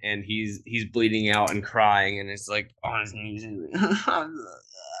shoulder, and he's bleeding out and crying, and it's on his knees. Don't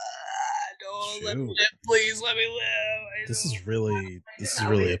let me live, please let me live. This is really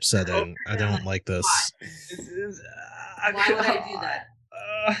upsetting. I don't like this. Why would I do that?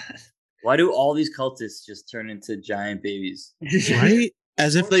 Why do all these cultists just turn into giant babies? Right?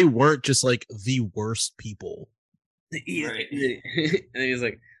 As if they weren't just the worst people. Right. And then he's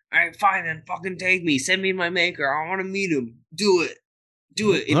like, all right, fine then, fucking take me. Send me my maker. I want to meet him. Do it.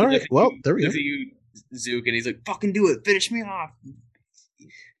 All right, well, there we go. You, Zook, and he's like, fucking do it. Finish me off.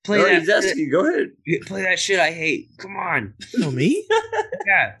 Play No, that. he's asking. Go ahead. Play that shit I hate. Come on. No, me?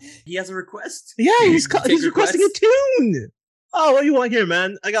 Yeah. He has a request. Yeah, he's Take requesting a tune. Oh, what do you want here,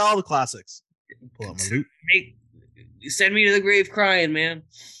 man? I got all the classics. Pull out my loot. Send me to the grave crying, man.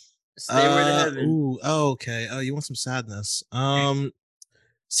 Stairway to heaven. Ooh, okay. Oh, you want some sadness?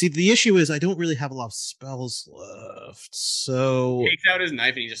 See, the issue is I don't really have a lot of spells left, so He takes out his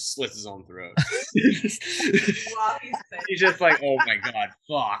knife and he just slits his own throat. While he's saying He's just like, oh my god,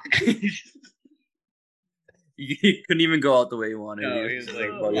 fuck. He couldn't even go out the way he wanted. No, He he was was like,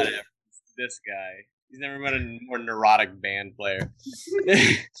 just whatever. This guy. He's never met a more neurotic band player.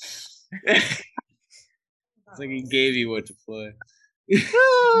 It's like he gave you what to play.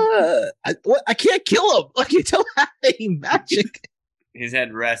 I can't kill him. Like, you don't have any magic. His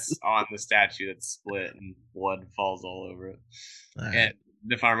head rests on the statue that's split and blood falls all over it. And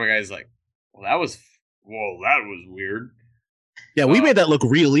the farmer guy's like, well, that was weird. Yeah, we made that look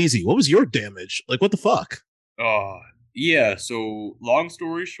real easy. What was your damage? Like, what the fuck? Yeah, so long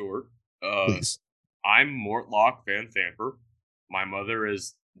story short, Please. I'm Mortlock Van Thamper. My mother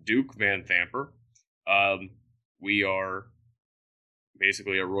is Duke Van Thamper. We are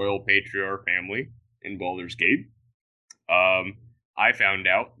basically a royal patriarch family in Baldur's Gate. I found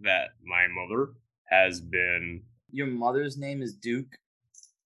out that my mother has been... Your mother's name is Duke?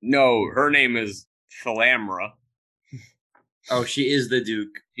 No, her name is Philamra. Oh, she is the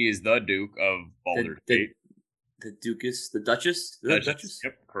Duke. She is the Duke of Baldur's Gate. The Duchess? The Duchess? Duchess?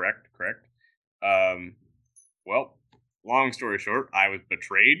 Yep, correct. Well, long story short, I was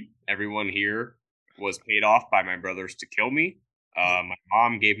betrayed. Everyone here was paid off by my brothers to kill me. My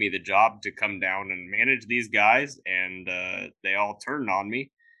mom gave me the job to come down and manage these guys, and they all turned on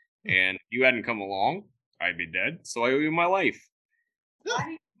me. And if you hadn't come along, I'd be dead. So I owe you my life. What?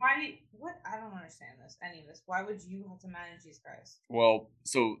 I don't understand any of this. Why would you have to manage these guys? Well,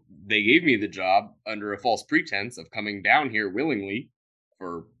 so they gave me the job under a false pretense of coming down here willingly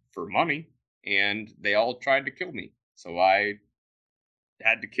for money, and they all tried to kill me. So I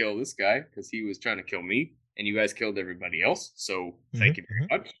had to kill this guy because he was trying to kill me, and you guys killed everybody else. So thank you very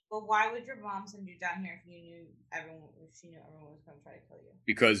much. But why would your mom send you down here if she knew everyone was going to try to kill you?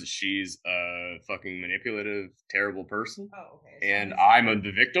 Because she's a fucking manipulative, terrible person. Oh, okay. And I'm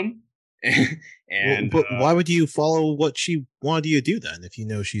the victim. And but why would you follow what she wanted you to do then if you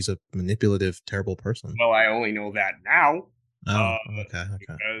know she's a manipulative, terrible person? Well, I only know that now. Okay.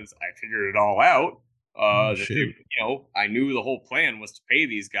 Because I figured it all out. Shoot. I knew the whole plan was to pay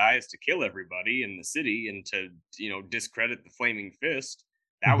these guys to kill everybody in the city and to, discredit the Flaming Fist.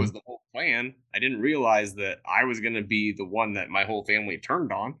 That was the whole plan. I didn't realize that I was going to be the one that my whole family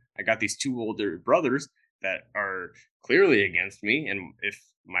turned on. I got these two older brothers that are clearly against me. And if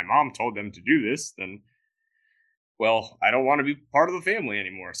my mom told them to do this, then, well, I don't want to be part of the family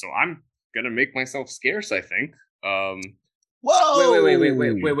anymore. So I'm going to make myself scarce, I think. Whoa!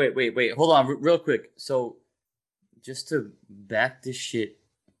 Wait. Hold on, real quick. So, just to back this shit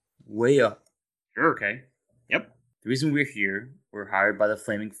way up. Sure. Okay. Yep. The reason we're here, we're hired by the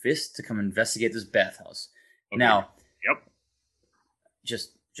Flaming Fist to come investigate this bathhouse. Okay. Now. Yep.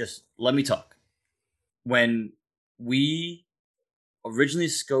 Just let me talk. When we originally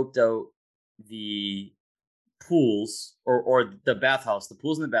scoped out the pools or the bathhouse, the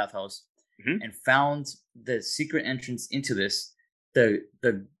pools in the bathhouse, and found the secret entrance into this, the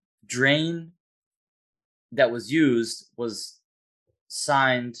drain that was used was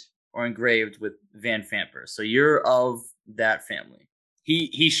signed or engraved with Van Famper. So you're of that family.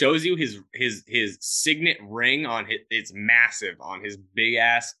 He shows you his signet ring on his. It's massive on his big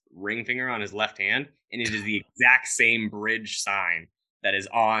ass ring finger on his left hand, and it is the exact same bridge sign that is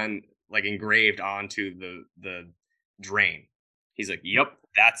engraved onto the drain. He's like, "Yep,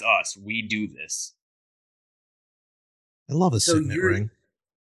 that's us. We do this." I love a signet ring.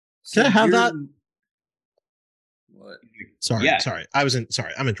 So Can I have that? What? Sorry.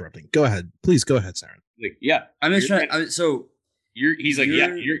 I'm interrupting. Go ahead. Please go ahead, Cerin. Like, yeah. I'm just trying.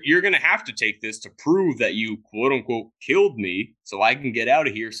 You're gonna have to take this to prove that you quote unquote killed me, so I can get out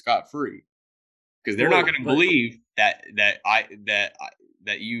of here scot free. Because they're not gonna believe that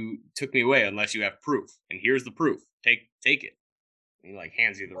you took me away unless you have proof. And here's the proof. Take it. And he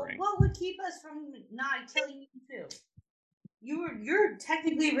hands you the ring. What would keep us from not killing you too? You're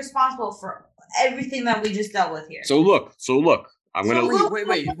technically responsible for everything that we just dealt with here. So look. I'm gonna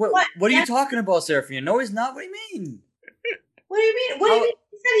wait. What are you talking about, Seraphina? No, he's not. What do you mean? What do you mean? What do you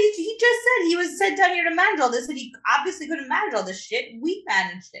mean? He just said he was sent down here to manage all this, and he obviously couldn't manage all this shit. We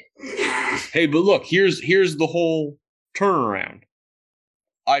managed it. Hey, but look, here's the whole turnaround.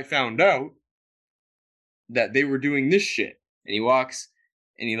 I found out that they were doing this shit. And he walks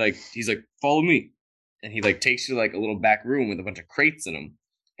and he's like, follow me, and he like takes you to like a little back room with a bunch of crates in them,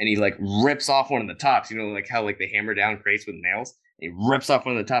 and he like rips off one of the tops. You know, like how like they hammer down crates with nails. And he rips off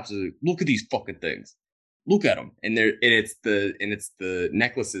one of the tops. And like, look at these fucking things. Look at them, and it's the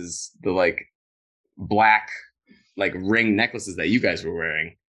necklaces, the like black like ring necklaces that you guys were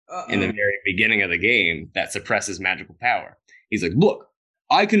wearing in the very beginning of the game that suppresses magical power. He's like, look,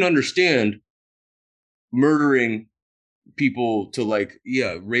 I can understand murdering people to like,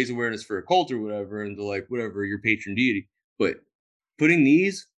 raise awareness for a cult or whatever, and to like whatever your patron deity, but putting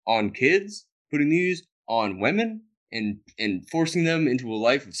these on kids, putting these on women, and forcing them into a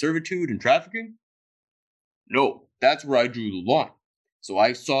life of servitude and trafficking, no, that's where I drew the line. So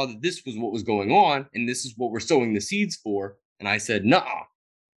I saw that this was what was going on, and this is what we're sowing the seeds for, and I said, nah.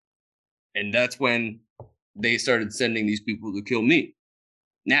 And that's when they started sending these people to kill me.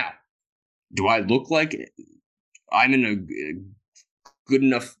 Now, do I look like I'm in a good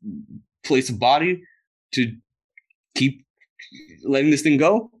enough place of body to keep letting this thing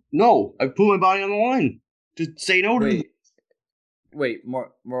go? No, I put my body on the line to say no to it. Wait,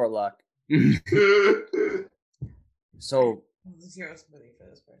 Morlock. So Zero sympathy for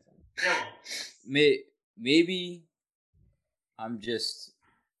this person. maybe I'm just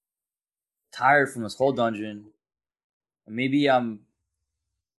tired from this whole dungeon. Maybe I don't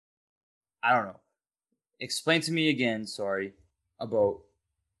know. Explain to me again, sorry, about...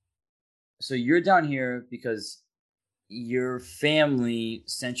 So you're down here because your family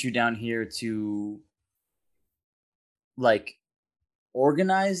sent you down here to like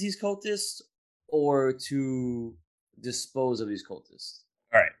organize these cultists or to dispose of these cultists?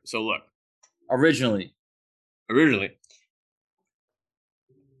 All right, so look. Originally,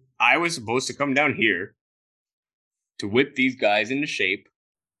 I was supposed to come down here to whip these guys into shape,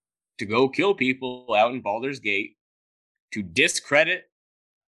 to go kill people out in Baldur's Gate, to discredit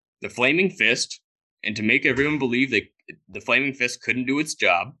the Flaming Fist, and to make everyone believe that the Flaming Fist couldn't do its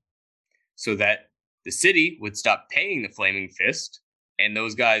job, so that the city would stop paying the Flaming Fist, and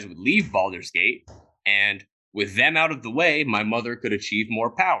those guys would leave Baldur's Gate, and with them out of the way, my mother could achieve more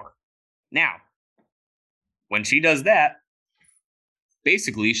power. Now, when she does that,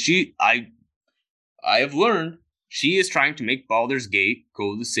 basically, I have learned she is trying to make Baldur's Gate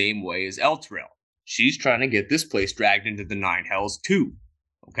go the same way as Elturel. She's trying to get this place dragged into the Nine Hells too.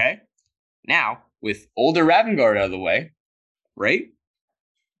 Okay? Now, with older Ravengard out of the way, right?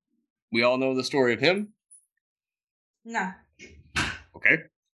 We all know the story of him. No. Okay.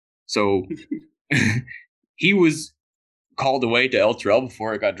 So he was called away to Elturel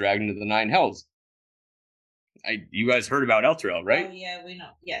before it got dragged into the Nine Hells. You guys heard about Elturel, right? Oh yeah, we know.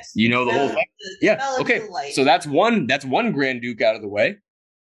 Yes. You know the whole thing. Yeah. Okay. So that's one Grand Duke out of the way.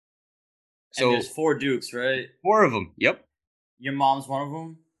 So and there's 4 dukes, right? 4 of them. Yep. Your mom's one of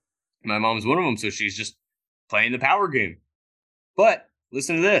them? My mom's one of them, so she's just playing the power game. But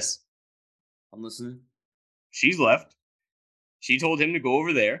listen to this. I'm listening. She's left. She told him to go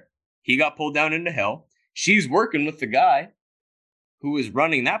over there. He got pulled down into hell. She's working with the guy who was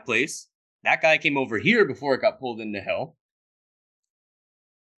running that place. That guy came over here before it got pulled into hell.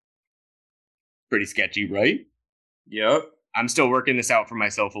 Pretty sketchy, right? Yep. I'm still working this out for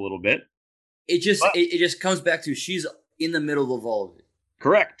myself a little bit. It just comes back to she's in the middle of all of it.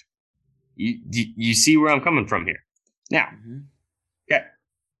 Correct. You see where I'm coming from here. Now, okay.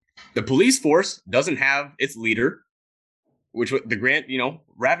 The police force doesn't have its leader, which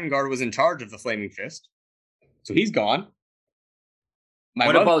Ravengard was in charge of the Flaming Fist. So he's gone.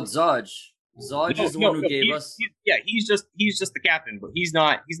 What about Zodge? Zodge is the one who gave us. He's just the captain, but he's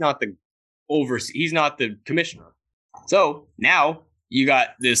not the he's not the commissioner. So now you got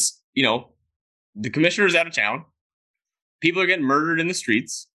this, the commissioner's out of town. People are getting murdered in the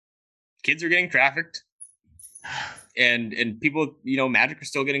streets. Kids are getting trafficked. And people, magic are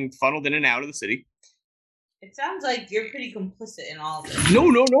still getting funneled in and out of the city. It sounds like you're pretty complicit in all of this.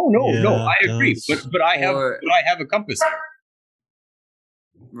 No. I agree, but I have a compass here.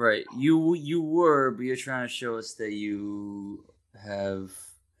 Right, you were, but you're trying to show us that you have,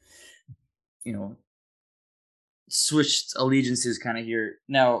 switched allegiances kind of here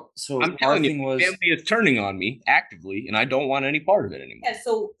now. So I'm telling you, family is turning on me actively, and I don't want any part of it anymore. Yeah,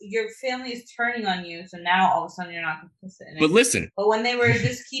 so your family is turning on you, so now all of a sudden you're not complicit in it. But listen, but when they were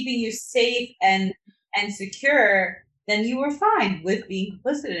just keeping you safe and secure, then you were fine with being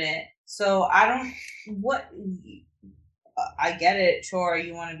complicit in it. So I get it. Sure,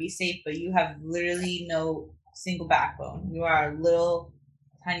 you want to be safe, but you have literally no single backbone. You are a little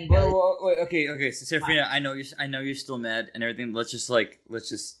tiny. Wait, okay. So Seraphina, I know you're still mad and everything. Let's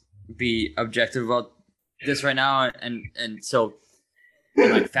just be objective about this right now. And so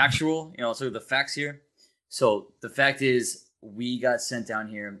and like factual, so the facts here. So the fact is, we got sent down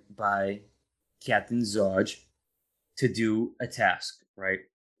here by Captain Zodge to do a task, right?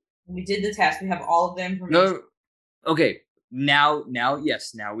 We did the task. We have all of the information. No, okay. Now,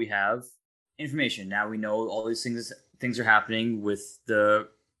 yes. Now we have information. Now we know all these things are happening with the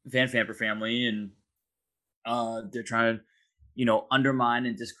Van Famper family, and they're trying to, undermine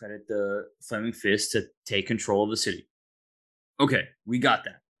and discredit the Flaming Fist to take control of the city. Okay, we got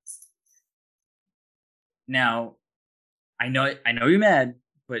that. Now, I know you're mad,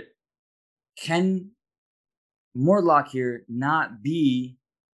 but can Morlock here not be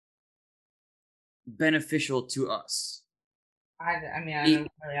beneficial to us? I don't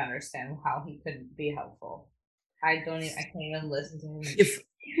really understand how he could be helpful. I can't even listen to him.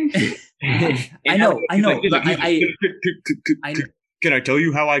 I know. But Can I tell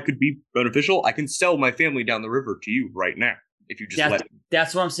you how I could be beneficial? I can sell my family down the river to you right now. If you just let me.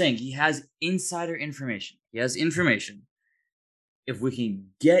 That's what I'm saying. He has insider information. He has information. If we can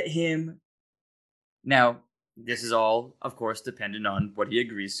get him. Now, this is all, of course, dependent on what he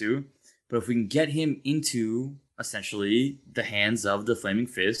agrees to. But if we can get him into, essentially, the hands of the Flaming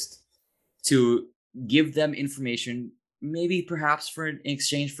Fist to give them information, maybe perhaps for in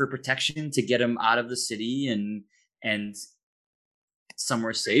exchange for protection to get him out of the city and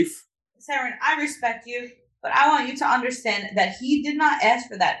somewhere safe. Cerin, I respect you, but I want you to understand that he did not ask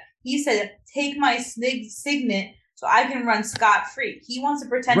for that. He said, take my signet so I can run scot-free. He wants to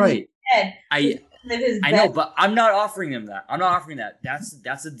pretend he's dead. I know, but I'm not offering him that. I'm not offering that.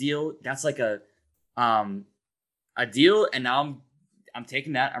 That's a deal. That's like a deal, and now I'm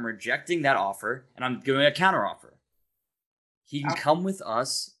taking that. I'm rejecting that offer, and I'm giving a counter offer. He can come with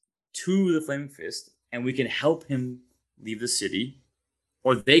us to the Flaming Fist, and we can help him leave the city,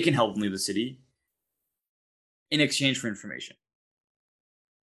 or they can help him leave the city in exchange for information.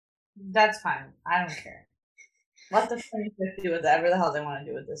 That's fine. I don't care. Let the Flaming Fist do whatever the hell they want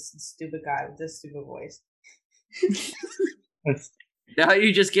to do with this stupid guy with this stupid voice. Now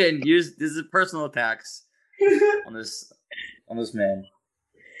you're just getting used. This is personal attacks on this man.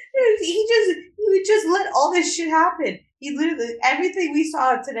 He just let all this shit happen. He literally everything we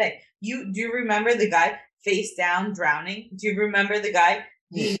saw today. Do you remember the guy face down drowning? Do you remember the guy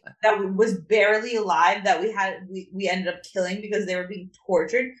that was barely alive that we ended up killing because they were being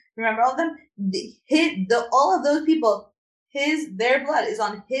tortured? Remember all of them? All of those people, their blood is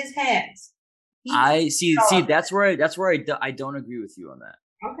on his hands. I see. That's where I don't agree with you on that.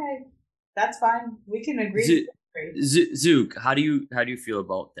 Okay, that's fine. We can agree. Zook, how do you feel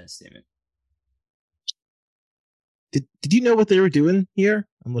about that statement? Did you know what they were doing here?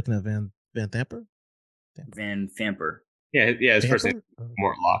 I'm looking at Van Famper. Van Famper. Yeah. His first name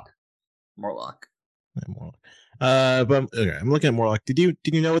Morlock. Yeah, Morlock. But okay, I'm looking at Morlock. Did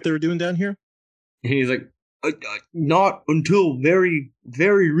you know what they were doing down here? And he's like, not until very,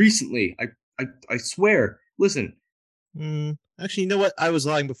 very recently. I swear. Listen. Actually, you know what? I was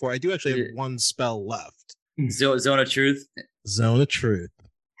lying before. I do actually have one spell left. Zone of Truth. Zone of Truth.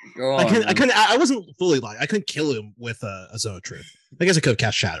 Go on, I wasn't fully lying. I couldn't kill him with a Zone of Truth. I guess I could have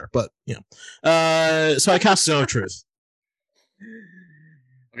cast Shatter, but so I cast Zone of Truth.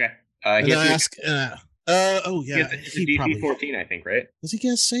 Okay. And I ask. Oh yeah, it's a DC 14, I think, right? Does he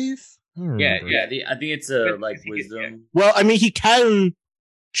get a save? Yeah. I think it's a wisdom. Well, I mean, he can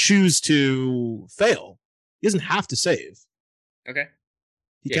choose to fail. He doesn't have to save. Okay.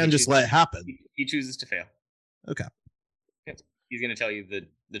 He can just let it happen. He chooses to fail. Okay. He's going to tell you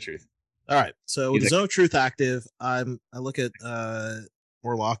the truth. All right. So with Zone of Truth active, I look at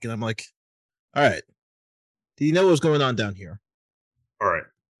Morlock and I'm like, all right. Do you know what was going on down here? All right.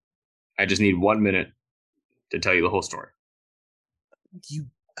 I just need 1 minute to tell you the whole story.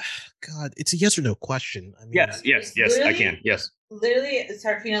 God, it's a yes or no question. I mean, yes, I can. Yes. Literally,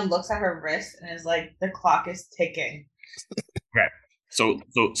 Seraphina looks at her wrist and is like, the clock is ticking. Okay. So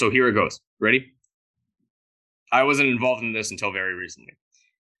here it goes. Ready? I wasn't involved in this until very recently.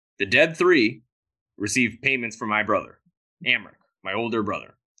 The Dead Three received payments from my brother, Amric, my older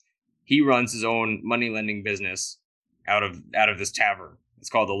brother. He runs his own money lending business out of this tavern. It's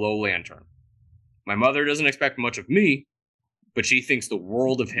called the Low Lantern. My mother doesn't expect much of me, but she thinks the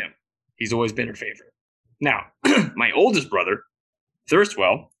world of him. He's always been her favorite. Now, my oldest brother,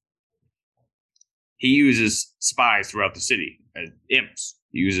 Thirstwell, he uses spies throughout the city as imps.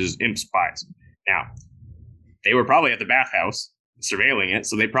 He uses imp spies. Now, they were probably at the bathhouse surveilling it,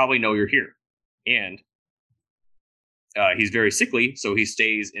 so they probably know you're here. And he's very sickly, so he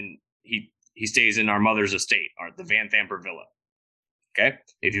stays in our mother's estate, or the Van Famper Villa. Okay?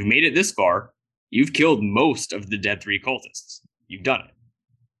 If you've made it this far, you've killed most of the Dead Three cultists. You've done it.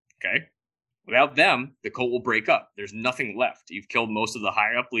 Okay? Without them, the cult will break up. There's nothing left. You've killed most of the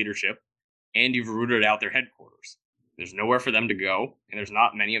high-up leadership, and you've rooted out their headquarters. There's nowhere for them to go, and there's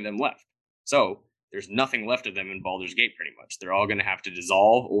not many of them left. So, there's nothing left of them in Baldur's Gate, pretty much. They're all going to have to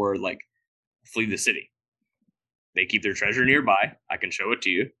dissolve or, flee the city. They keep their treasure nearby. I can show it to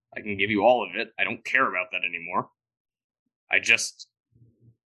you. I can give you all of it. I don't care about that anymore.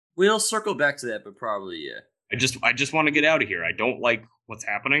 We'll circle back to that, but probably, yeah. I just want to get out of here. I don't like what's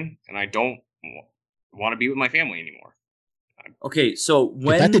happening, and I don't want to be with my family anymore. Okay, so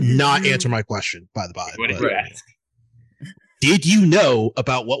when... That did not answer my question, by the by. What did you ask? Did you know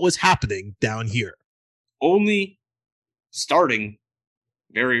about what was happening down here? Only starting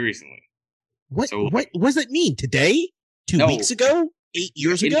very recently. What does that mean? Today? 2 weeks ago? 8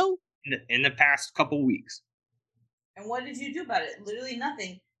 years ago? In the past couple weeks. And what did you do about it? Literally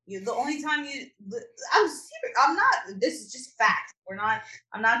nothing. The only time I'm serious. I'm not. This is just fact.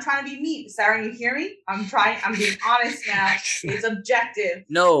 I'm not trying to be mean. Sarah, you hear me? I'm being honest now. It's objective.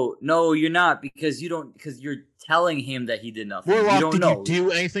 No, you're not, because you're telling him that he did nothing. Warlock, you don't did know. you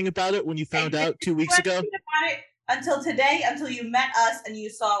do anything about it when you found out 2 weeks ago? About it until today, until you met us and you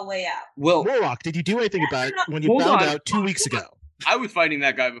saw a way out. Well, Warlock, did you do anything about it when you found out 2 weeks ago? I was fighting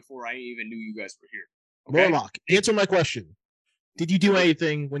that guy before I even knew you guys were here. Okay? Warlock, answer my question. Did you do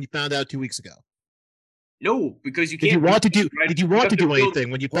anything when you found out 2 weeks ago? No, because you can't. Did you want to do anything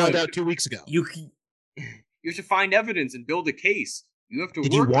when you found out 2 weeks ago? You should find evidence and build a case. You have to.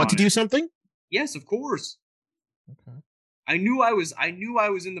 Did you want to do something? Yes, of course. Okay. I knew I was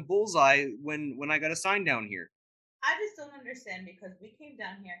in the bullseye when I got assigned down here. I just don't understand, because we came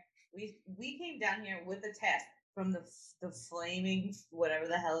down here. We came down here with a task from the flaming, whatever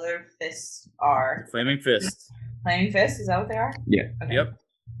the hell their fists are. Flaming Fist. Flaming Fist, is that what they are? Yeah. Okay. Yep.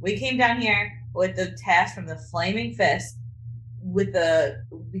 We came down here with the task from the Flaming Fist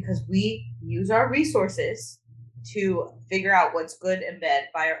because we use our resources to figure out what's good and bad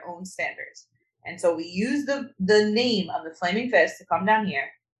by our own standards. And so we use the name of the Flaming Fist to come down here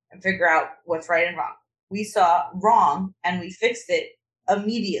and figure out what's right and wrong. We saw wrong and we fixed it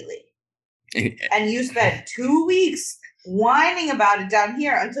immediately. And you spent 2 weeks whining about it down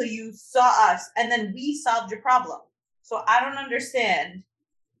here until you saw us, and then we solved your problem. So I don't understand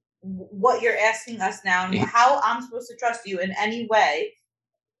what you're asking us now and how I'm supposed to trust you in any way.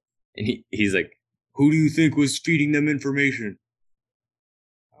 And he's like, who do you think was feeding them information?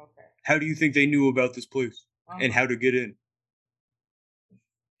 Okay. How do you think they knew about this place and how to get in?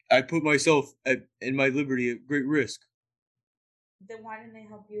 I put myself and my liberty at great risk. Then why didn't they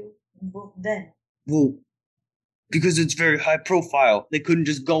help you then? Well, because it's very high profile. They couldn't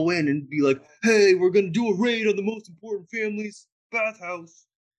just go in and be like, hey, we're going to do a raid on the most important family's bathhouse.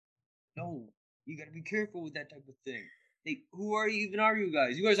 No, you got to be careful with that type of thing. Who are you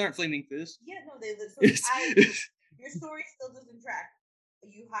guys? You guys aren't Flaming Fist. Yeah, no, your story still doesn't track.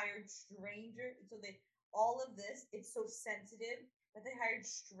 You hired strangers, so all of this, it's so sensitive that they hired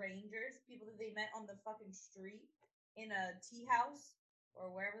strangers, people that they met on the fucking street in a tea house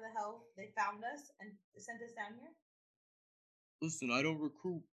or wherever the hell they found us and sent us down here. Listen, I don't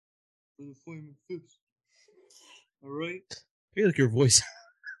recruit for the Flaming Fist. All right? I feel like your voice.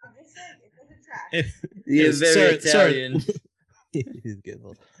 I'm just saying, it doesn't track. He is very Italian. He's getting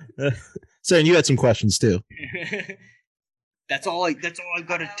old. Cerin, you had some questions too. That's all I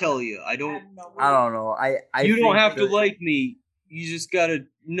gotta tell you. I don't know. you don't have to like me. You just gotta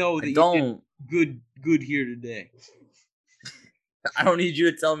know that you did good here today. I don't need you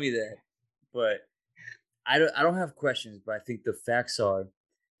to tell me that, but I don't have questions. But I think the facts are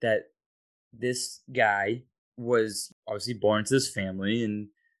that this guy was obviously born into this family and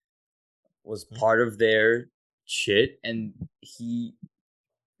was part of their shit, and he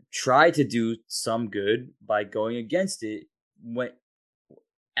tried to do some good by going against it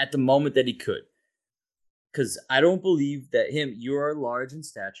at the moment that he could. Because I don't believe that you are large in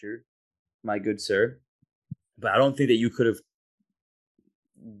stature, my good sir, but I don't think that you could have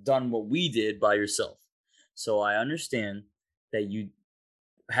done what we did by yourself. So I understand that you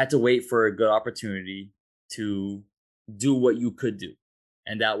had to wait for a good opportunity to do what you could do.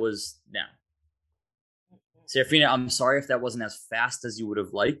 And that was now. Seraphina, I'm sorry if that wasn't as fast as you would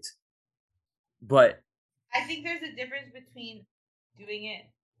have liked, but I think there's a difference between doing it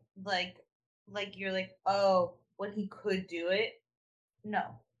like you're like, oh, when he could do it.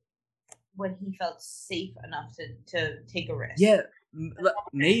 No. When he felt safe enough to take a risk. Yeah,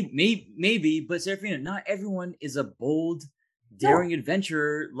 maybe, but Seraphina, not everyone is a bold, daring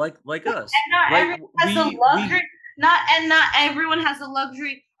adventurer like us. And not everyone has the luxury. Not everyone has the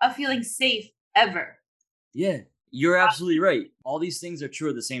luxury of feeling safe ever. Yeah, you're absolutely right. All these things are true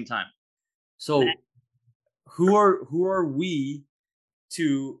at the same time. So who are we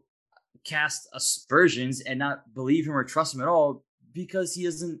to cast aspersions and not believe him or trust him at all because he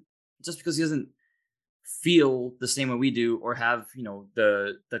doesn't feel the same way we do or have,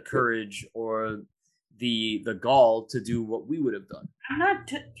 the courage or the gall to do what we would have done. I'm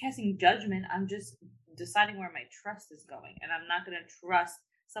not casting judgment. I'm just deciding where my trust is going, and I'm not going to trust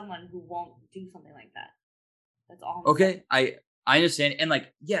someone who won't do something like that. That's all. Okay, I understand, and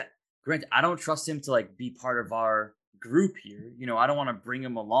granted, I don't trust him to be part of our group here. I don't want to bring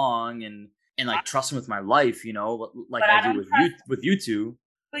him along and trust him with my life. I do with you two.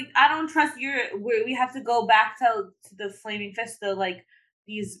 But I don't trust we have to go back to the Flaming Fist,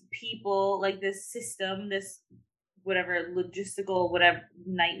 these people, this system, this whatever logistical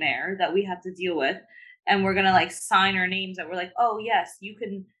nightmare that we have to deal with, and we're gonna sign our names that we're oh yes, you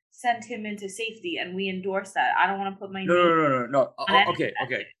can send him into safety, and we endorse that. I don't want to put my name. No. Okay,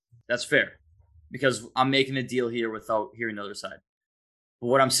 that's fair, because I'm making a deal here without hearing the other side. But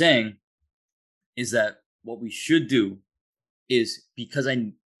what I'm saying is that what we should do is, because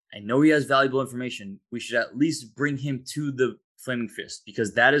I know he has valuable information, we should at least bring him to the Flaming Fist,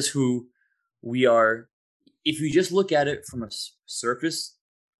 because that is who we are. If you just look at it from a surface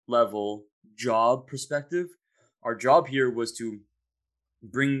level job perspective, our job here was to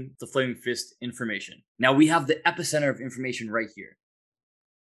bring the Flaming Fist information. Now we have the epicenter of information right here.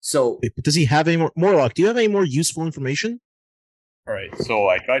 So, does he have any more? Morlock, do you have any more useful information? All right. So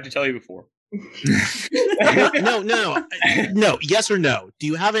I tried to tell you before. No. Yes or no? Do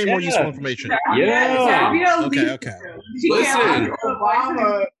you have any more useful information? Yeah. Okay. Listen.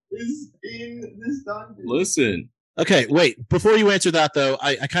 Obama is in this dungeon. Listen. Okay, wait. Before you answer that, though,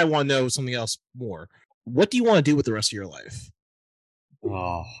 I kind of want to know something else more. What do you want to do with the rest of your life?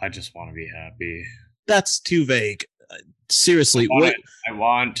 Oh, I just want to be happy. That's too vague. Seriously, I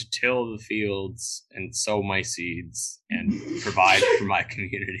want to till the fields and sow my seeds and provide for my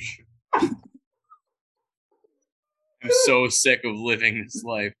community. I'm so sick of living this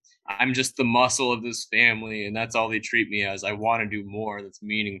life. I'm just the muscle of this family, and that's all they treat me as. I want to do more that's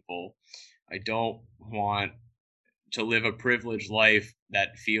meaningful. I don't want to live a privileged life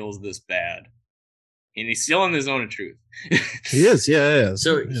that feels this bad. And he's still in the zone of truth. He is, yeah.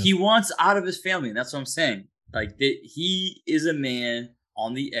 So he wants out of his family, and that's what I'm saying. He is a man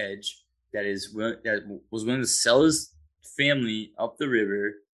on the edge that was willing to sell his family up the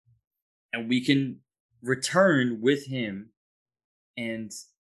river, and we can return with him and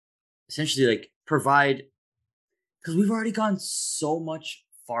essentially provide, because we've already gone so much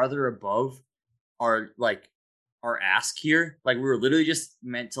farther above our ask here. We were literally just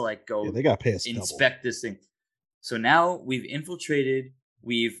meant to go. Yeah, they got to pay us inspect double. This thing. So now we've infiltrated,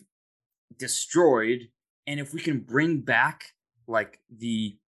 we've destroyed, and if we can bring back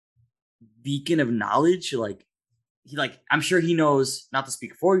the beacon of knowledge, I'm sure he knows, not to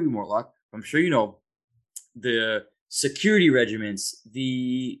speak for you, Morlock, but I'm sure the security regiments,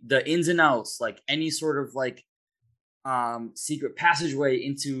 the ins and outs, any sort of secret passageway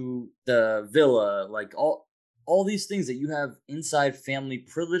into the villa, all these things that you have inside family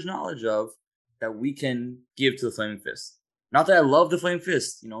privilege knowledge of that we can give to the Flaming Fist. Not that I love the Flaming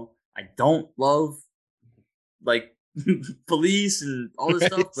Fist, I don't love police and all this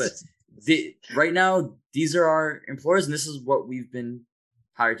stuff, but right now these are our employers, and this is what we've been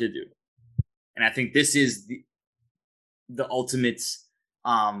hired to do. And I think this is the ultimate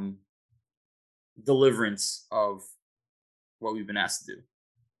deliverance of what we've been asked to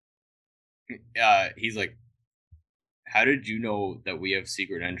do. He's like, how did you know that we have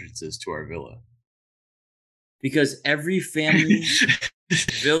secret entrances to our villa? Because every family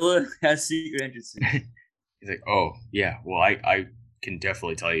villa has secret entrances. He's like, oh yeah, well I can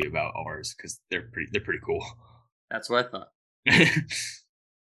definitely tell you about ours because they're pretty cool. That's what I thought.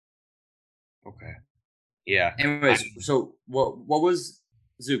 Okay. Yeah. Anyways, so what was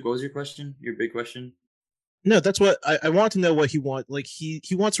Zook? What was your question? Your big question? No, that's what I want to know. What he wants.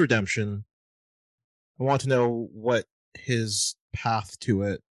 He wants redemption. I want to know what his path to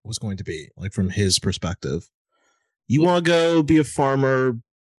it was going to be, from his perspective. You want to go be a farmer.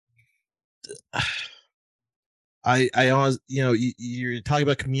 You're talking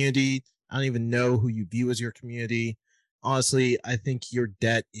about community. I don't even know who you view as your community. Honestly, I think your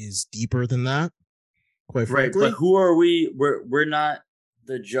debt is deeper than that. Quite frankly, but who are we? We're not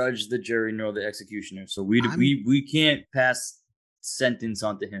the judge, the jury, nor the executioner. So we can't pass sentence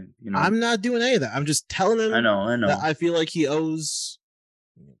onto him. I'm not doing any of that. I'm just telling him. I know. That I feel like he owes,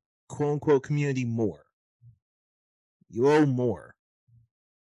 quote unquote, community more. You owe more.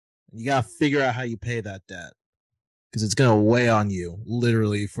 You gotta figure out how you pay that debt. because it's gonna weigh on you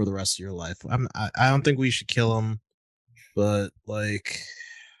literally for the rest of your life. I don't think we should kill him, but like,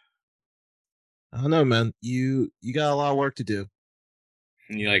 I don't know, man. You got a lot of work to do.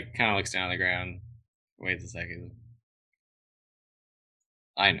 And he like kind of looks down on the ground. Waits a second.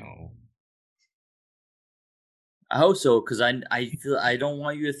 I know. I hope so, because I feel I don't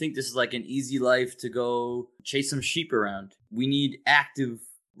want you to think this is like an easy life to go chase some sheep around. We need active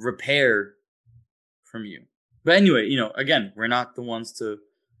repair from you. But anyway, again, we're not the ones to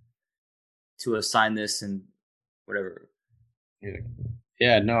assign this and whatever.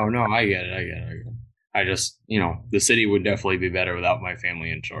 Yeah, no, I get it. I just, the city would definitely be better without my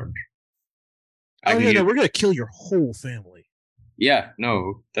family in charge. Oh yeah, no, we're gonna kill your whole family. Yeah,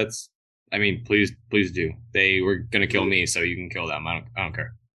 no, please do. They were gonna kill me, so you can kill them. I don't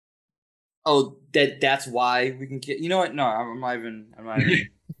care. Oh, that's why we can kill. You know what? No, I'm not even.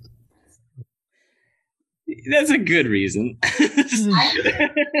 That's a good reason. I just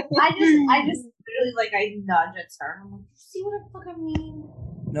really I nudge at Sarah. I'm like, see what I fucking mean?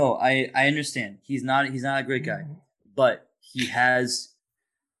 No, I understand. He's not a great guy, but he has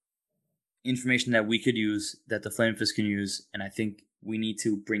information that we could use, that the Flame Fist can use, and I think we need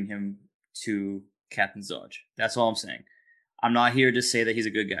to bring him to Captain Zodge. That's all I'm saying. I'm not here to say that he's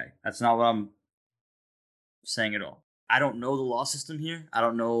a good guy. That's not what I'm saying at all. I don't know the law system here. I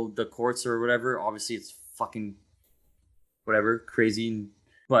don't know the courts or whatever. Obviously, it's fucking whatever, crazy.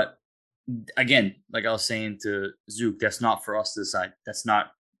 But again, like I was saying to Zook, that's not for us to decide. That's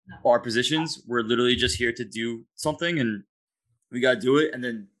not our positions. We're literally just here to do something, and we got to do it, and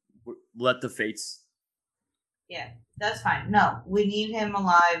then let the fates. Yeah, that's fine. No, we need him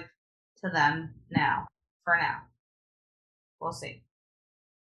alive to them now. For now. We'll see.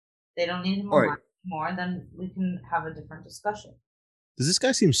 They don't need him alive anymore, then we can have a different discussion. Does this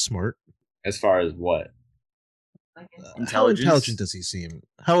guy seem smart? As far as what? How intelligent does he seem?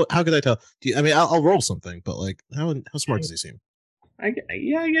 How could I tell? I'll roll something, but how smart does he seem? I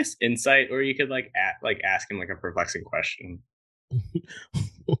guess insight, or you could ask him a perplexing question.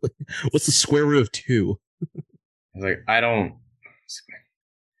 What's the square root of 2? I don't.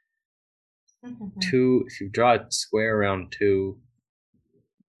 2. If you draw a square around 2,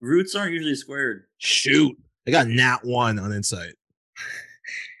 roots aren't usually squared. Shoot, I got nat 1 on insight.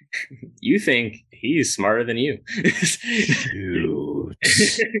 You think he's smarter than you? Shoot.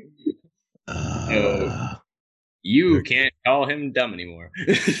 You can't call him dumb anymore.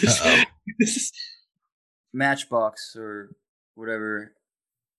 Matchbox or whatever.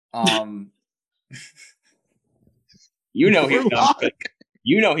 He's dumb. He's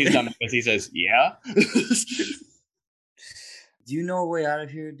dumb because he says, "Yeah." Do you know a way out of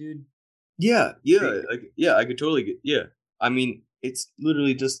here, dude? Yeah. I could totally get. Yeah, it's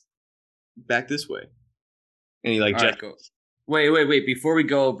literally just back this way. And he go. Wait! Before we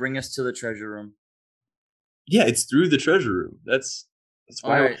go, bring us to the treasure room. Yeah, it's through the treasure room. That's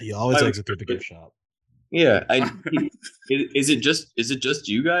why he always exits through the gift shop. Yeah, is it just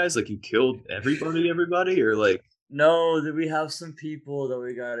you guys? You killed everybody, or No, that we have some people that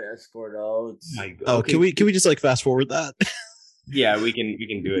we gotta escort out. Okay. Can we just fast forward that? Yeah, we can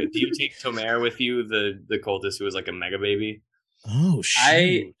do it. Do you take Tomer with you, the cultist who was a mega baby? Oh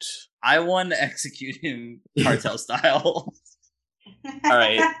shoot! I want to execute him cartel style. All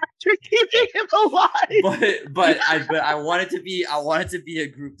right, you're keeping him alive. But I want it to be a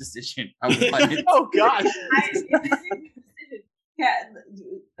group decision. Oh God! Yeah,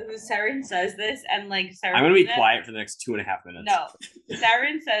 Cerin says this, and Seraphina, I'm gonna be quiet for the next 2.5 minutes. No,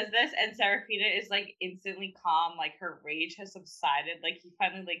 Cerin says this, and Seraphina is instantly calm. Her rage has subsided. He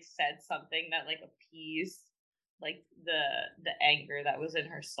finally said something that appeased the anger that was in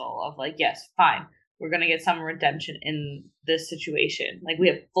her soul of yes, fine, we're gonna get some redemption in this situation. We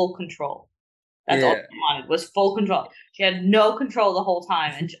have full control. That's all she wanted, was full control. She had no control the whole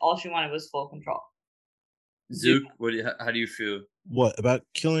time, and all she wanted was full control. Zook, how do you feel? What about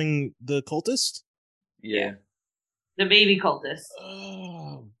killing the cultist? Yeah. The baby cultist.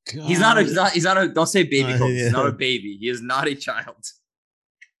 Oh God. He's not a don't say baby cultist. Yeah. He's not a baby. He is not a child.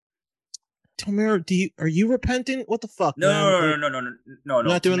 Tomer, are you repentant? What the fuck? No.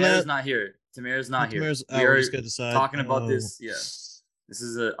 Not doing Tamara's that. Not here. Tamara's not here. We are just gonna decide. Talking about this. Yeah, this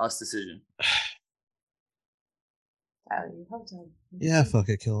is a us decision. Yeah, fuck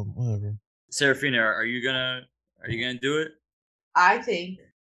it, kill him. Whatever. Seraphina, are you gonna do it? I think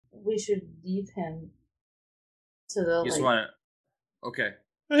we should leave him to the. You just want to. Okay.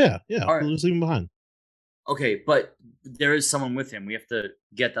 Oh, yeah. All right. We'll just leave him behind. Okay, but there is someone with him. We have to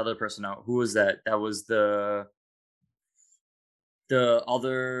get the other person out. Who was that? That was the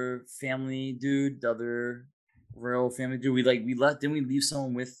other family dude. The other. royal family? Do we didn't we leave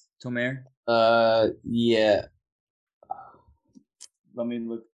someone with Tomer? Yeah. Let me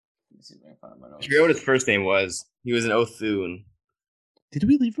look. Let me see if I can find my I notes. forget what his first name was. He was an Othun. Did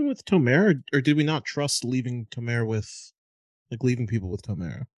we leave him with Tomer, or did we not trust leaving Tomer with, like, leaving people with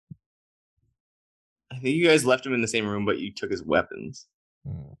Tomer? I think you guys left him in the same room, but you took his weapons.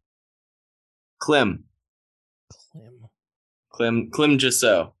 Hmm. Clem just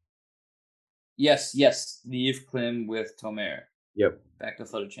so. Yes. Leave Klim with Tomer. Yep. Back to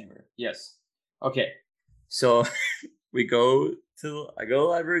flooded chamber. Yes. Okay. So I go to the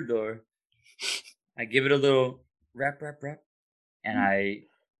library door. I give it a little rap, and I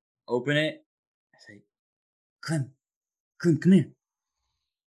open it. I say, Klim, come here.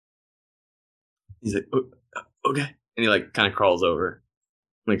 He's like, "Oh, okay. And he like kind of crawls over,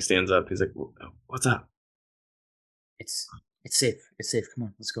 like stands up. He's like, what's up? It's safe. It's safe. Come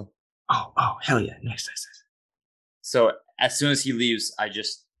on, let's go. Oh, hell yeah. Nice. So as soon as he leaves, I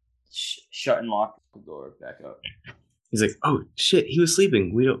just shut and lock the door back up. He's like, oh shit, he was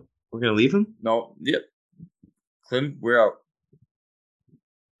sleeping. We're gonna leave him? No, yep. Klim, we're out.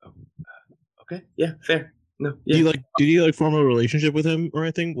 Okay, yeah, fair. No, yeah. Did you like form a relationship with him or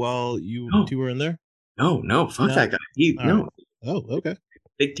anything while you two were in there? No, fuck that guy. No. Right. Oh, okay.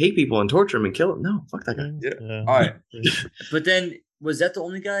 They take people and torture them and kill them. No, fuck that guy. Yeah. All right. But then, was that the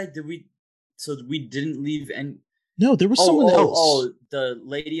only guy? So we didn't leave and. No, there was someone else. Oh, the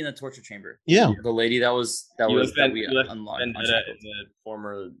lady in the torture chamber. Yeah, the lady that we unlocked. In the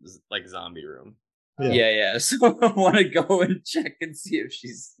former like zombie room. Yeah. So I want to go and check and see if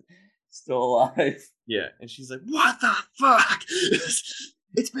she's still alive. Yeah, and she's like, "What the fuck?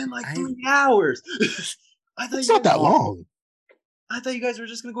 It's been like 3 hours. I thought it's not that long. I thought you guys were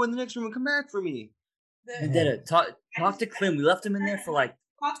just gonna go in the next room and come back for me." We did it. Talk to Klim. We left him in there for like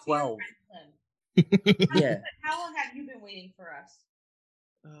 12. Yeah. How long have you been waiting for us?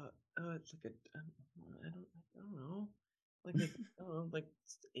 It's like I don't know, like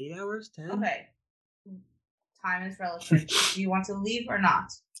 8 hours, 10. Okay. Time is relative. Do you want to leave or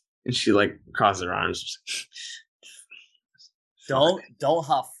not? And she like crosses her arms. Don't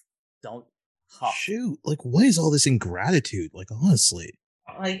huff. Don't huff. Shoot, like, what is all this ingratitude? Like, honestly,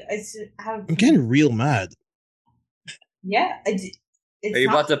 like I'm getting real mad. Yeah, are you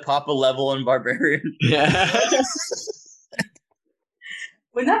about to pop a level in Barbarian? Yeah.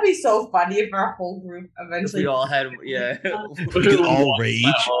 Wouldn't that be so funny if our whole group eventually we all had We could all rage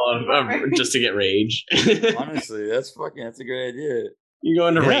just to get rage. Honestly, that's a great idea. You go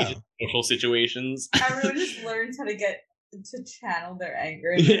into rage in social situations. Everyone just learns how to get to channel their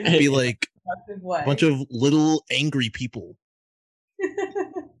anger. Be like a bunch of little angry people.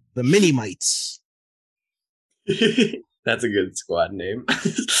 The mini-mites. That's a good squad name.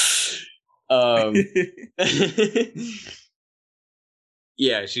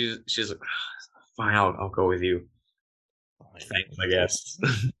 Yeah, she's like, fine, I'll go with you. Thanks, I guess.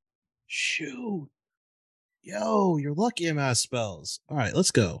 Shoot. Yo, you're lucky I'm out of spells. All right, let's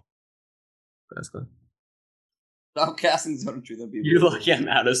go. That's good. Stop casting Zone of Truth on people. You're lucky I'm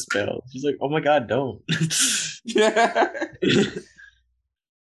out of spells. She's like, oh my god, don't.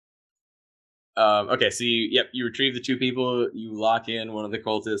 Okay, so you retrieve the 2 people, you lock in one of the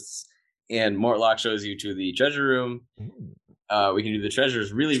cultists, and Mortlock shows you to the treasure room. We can do the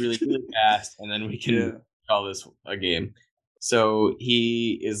treasures really, really, really fast, and then we can call this a game. So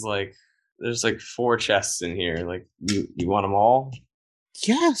he is like, there's like 4 chests in here. Like, you want them all?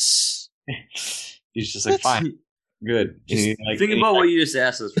 Yes. He's just like, fine, good. Just think about what you just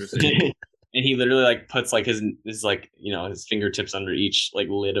asked us for a second. And he literally like puts like his like, his fingertips under each like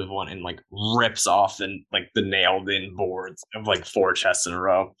lid of one and like rips off and like the nailed in boards of like 4 chests in a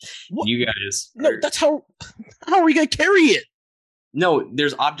row. What? You guys. No, that's how are we gonna carry it? No,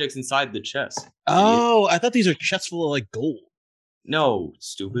 there's objects inside the chest. Oh, I thought these are chests full of like gold. No,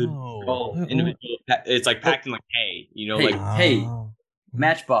 stupid. Individual. It's like packed in like hay. Hey,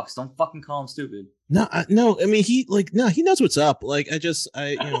 Matchbox. Don't fucking call him stupid. No. I mean, he knows what's up. Like, it's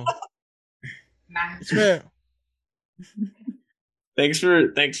fair. Thanks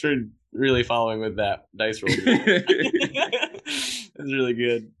for really following with that dice roll. That's really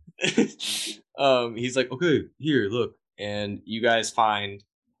good. He's like, okay, here, look, and you guys find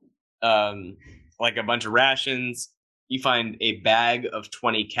like a bunch of rations. You find a bag of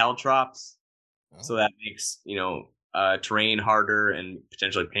 20 caltrops, so that makes terrain harder and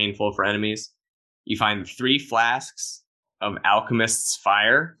potentially painful for enemies. You find 3 flasks of Alchemist's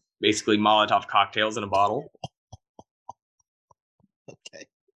Fire, basically Molotov cocktails in a bottle. Okay.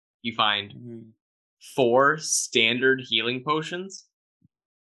 You find 4 standard healing potions.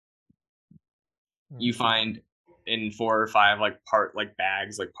 You find in 4 or 5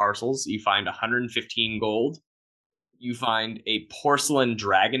 bags, like parcels. You find 115 gold. You find a porcelain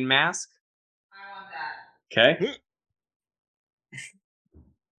dragon mask. I want that. Okay.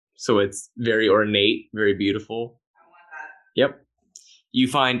 So it's very ornate, very beautiful. I want that. Yep. You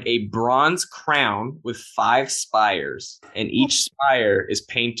find a bronze crown with 5 spires, and each spire is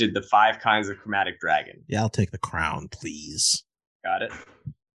painted the 5 kinds of chromatic dragon. Yeah, I'll take the crown, please. Got it.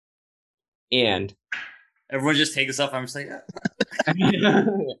 And everyone just take this off. I'm just like,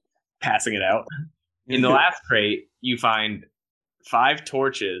 passing it out. In the last crate, you find 5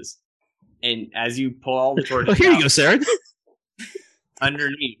 torches, and as you pull all the torches, here you go, Cerin.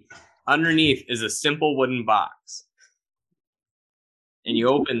 Underneath is a simple wooden box. And you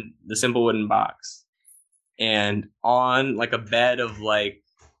open the simple wooden box, and on like a bed of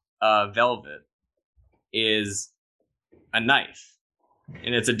velvet is a knife,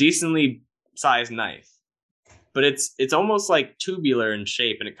 and it's a decently sized knife, but it's almost like tubular in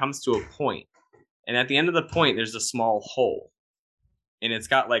shape, and it comes to a point, and at the end of the point there's a small hole, and it's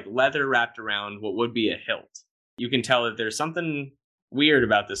got like leather wrapped around what would be a hilt. You can tell that there's something weird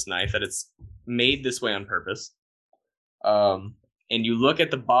about this knife, that it's made this way on purpose. And you look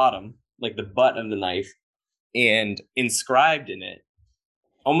at the bottom, like the butt of the knife, and inscribed in it,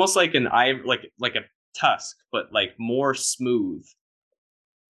 almost like like a tusk, but like more smooth.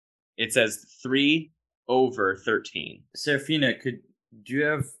 It says 3/13. Seraphina, do you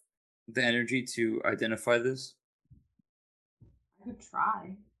have the energy to identify this? I could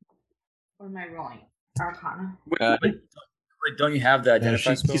try. What am I rolling? Arcana. Wait, don't you have the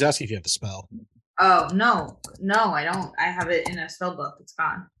identify spell? He's asking if you have the spell. Oh, no, I don't. I have it in a spell book. It's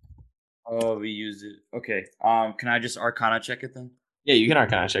gone. Oh, we used it. Okay. Can I just Arcana check it then? Yeah, you can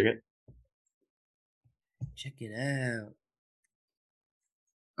Arcana check it. Check it out.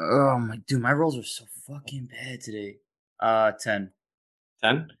 Oh my rolls are so fucking bad today. 10.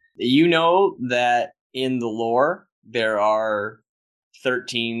 10. You know that in the lore there are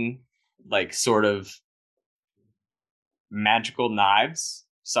 13 like sort of magical knives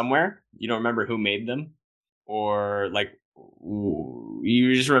somewhere. You don't remember who made them, or like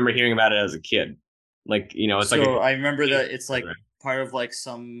you just remember hearing about it as a kid. Like, you know, it's so I remember that it's like part of like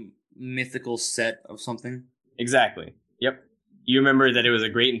some mythical set of something. Exactly. Yep. You remember that it was a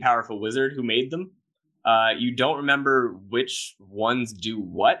great and powerful wizard who made them. You don't remember which ones do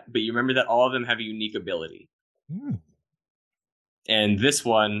what, but you remember that all of them have a unique ability. And this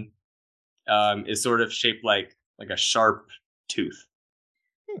one is sort of shaped like a sharp tooth.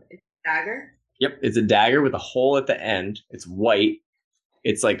 It's a dagger? Yep, it's a dagger with a hole at the end. It's white.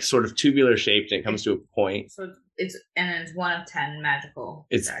 It's like sort of tubular shaped, and it comes to a point. So it's 1 of 10 magical.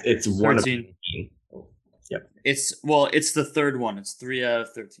 It's daggers. 1 of 13. 13. Yep. It's the third one. It's 3 out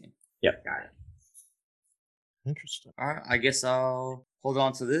of 13. Yep. Got it. Interesting. All right, I guess I'll hold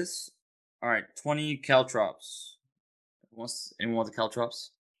on to this. All right, 20 caltrops. Anyone want the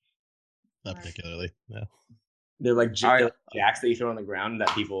caltrops? Not particularly. No. They're like All right. jacks that you throw on the ground that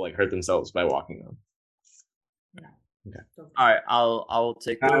people like hurt themselves by walking on. No. Okay. All right, I'll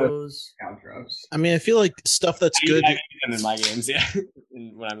take those. Caltrops. I mean, I feel like stuff that's good. I use them in my games, yeah.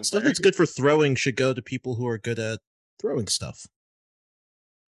 When I'm a Stuff player. that's good for throwing should go to people who are good at throwing stuff.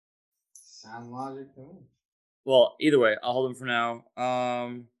 Sound logic to me. Well, either way, I'll hold them for now.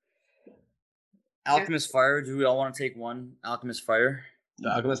 Alchemist Fire. Do we all want to take one Alchemist Fire?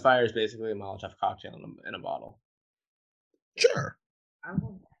 The Alchemist Fire is basically a Molotov cocktail in a bottle. Sure. I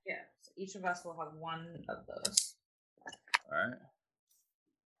will, yeah. So each of us will have one of those. All right.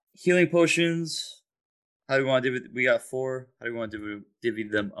 Healing potions. How do we want to divvy? We got 4. How do we want to divvy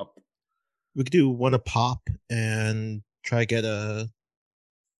them up? We could do one a pop and try to get a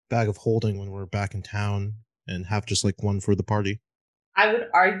bag of holding when we're back in town, and have just like one for the party. I will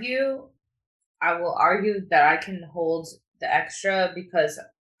argue that I can hold the extra because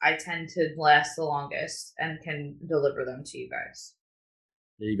I tend to last the longest and can deliver them to you guys.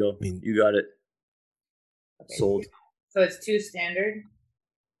 There you go. I mean- You got it. Okay. Sold. So it's 2 standard.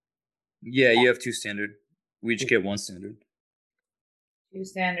 Yeah, you have 2 standard. We each get 1 standard. 2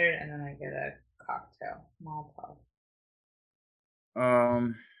 standard, and then I get a cocktail. Molotov.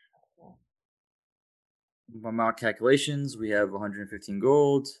 By my calculations, we have 115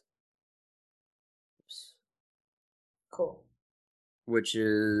 gold. Oops. Cool. Which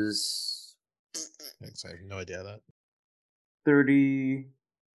is Thanks. I have no idea that. 30.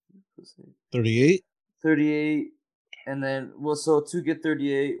 38. 38. And then, so 2 get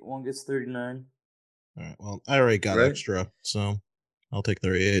 38, 1 gets 39. All right. Well, I already got Right. extra, so I'll take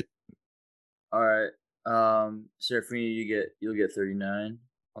 38. All right. Seraphina, you'll get 39.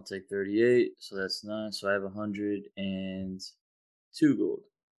 I'll take 38. So that's 9. So I have 102 gold.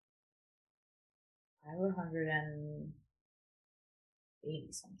 I have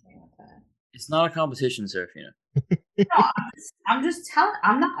 180 something like that. It's not a competition, Seraphina. No, I'm just telling.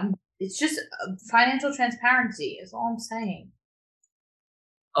 It's just financial transparency. Is all I'm saying.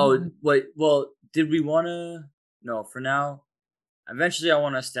 Oh, wait. Well, did we want to? No, for now. Eventually, I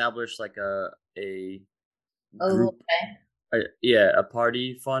want to establish like a group, a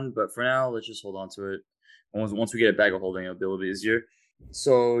party fund. But for now, let's just hold on to it. Once we get a bag of holding, it'll be a little bit easier.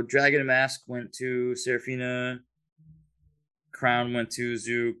 So, Dragon Mask went to Seraphina. Crown went to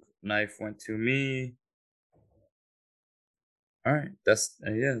Zook. Knife went to me. All right, that's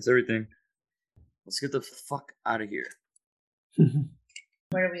everything. Let's get the fuck out of here.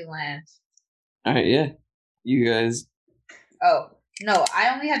 Where do we land? All right, yeah. You guys. Oh, no, I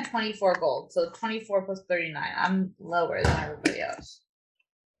only had 24 gold, so 24 plus 39. I'm lower than everybody else.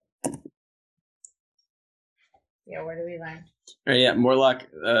 Yeah, where do we land? All right, yeah. Morlock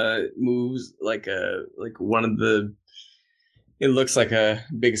moves like one of the. It looks like a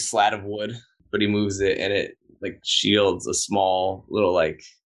big slat of wood, but he moves it and it like shields a small little like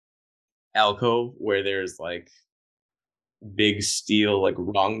alcove where there's like big steel like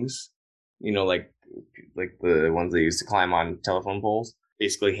rungs, like the ones they used to climb on telephone poles,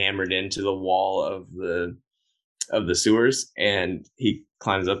 basically hammered into the wall of the sewers. And he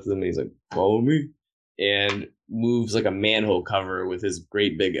climbs up to them and he's like, "Follow me," and moves like a manhole cover with his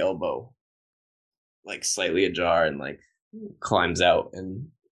great big elbow, like slightly ajar, and like climbs out and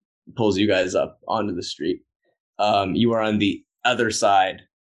pulls you guys up onto the street. You are on the other side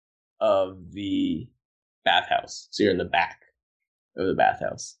of the bathhouse, so you're in the back of the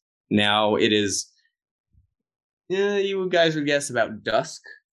bathhouse. Now it is, you guys would guess about dusk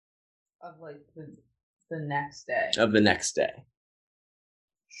of like the next day. Of the next day.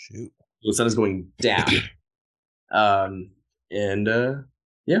 Shoot, the sun is going down.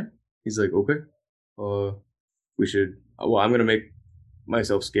 Yeah, he's like, okay, we should. Well, I'm gonna make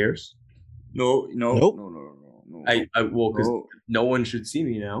myself scarce. No. I well, because no one should see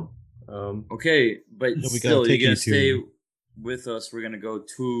me now. Okay, but still, you're gonna stay with us. We're gonna go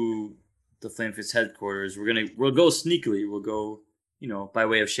to the Flamefist headquarters. We'll go sneakily. We'll go, by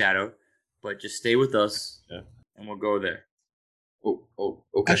way of shadow, but just stay with us, and we'll go there. Oh,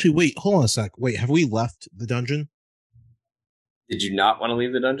 okay. Actually, wait, hold on a sec. Wait, have we left the dungeon? Did you not want to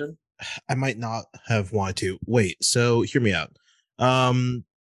leave the dungeon? I might not have wanted to. Wait, so hear me out.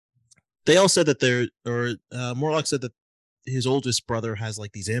 They all said that Morlock said that his oldest brother has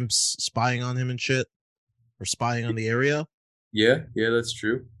like these imps spying on him and shit, or spying on the area. Yeah, that's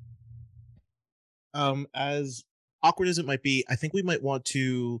true. As awkward as it might be, I think we might want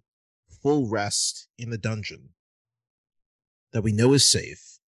to full rest in the dungeon that we know is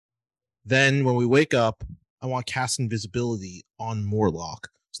safe. Then when we wake up, I want to cast invisibility on Morlock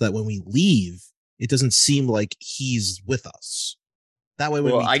so that when we leave, it doesn't seem like he's with us. That way,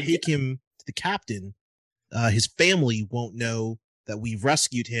 when we take him to the captain, his family won't know that we've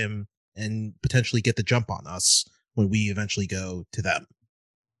rescued him and potentially get the jump on us when we eventually go to them.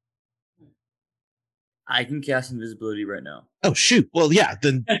 I can cast invisibility right now. Oh, shoot. Well, yeah,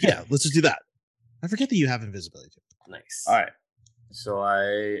 then, yeah, let's just do that. I forget that you have invisibility too. Nice. All right. So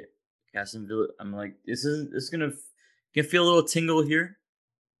I cast invisibility. I'm like, this is gonna feel a little tingle here.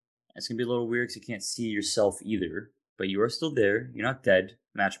 It's gonna be a little weird because you can't see yourself either, but you are still there. You're not dead,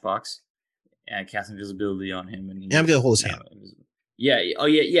 Matchbox. And I cast invisibility on him, and I'm gonna hold his hand. Yeah. Oh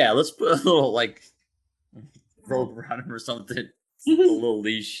yeah. Let's put a little like rope around him or something. A little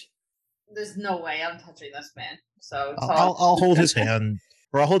leash. There's no way I'm touching this man. So I'll hold his hand,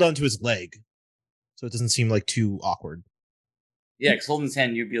 or I'll hold on to his leg, so it doesn't seem like too awkward. Yeah, because holding his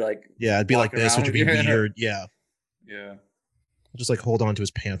hand, you'd be like, yeah, I'd be like this, which would be weird. Yeah. Yeah. I'll just like hold on to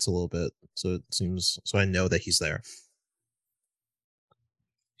his pants a little bit, so I know that he's there.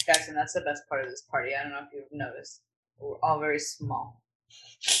 Jackson, that's the best part of this party. I don't know if you've noticed. We're all very small.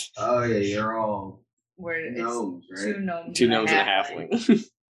 Oh yeah, you're all gnomes, right? Two gnomes and a halfling.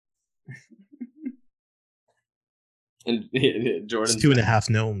 And Jordan, it's 2.5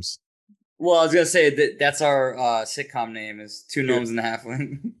 gnomes. Well, I was gonna say that's our sitcom name is Two Gnomes and a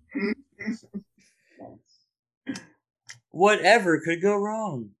Halfling. Whatever could go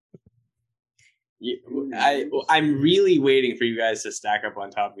wrong. I'm really waiting for you guys to stack up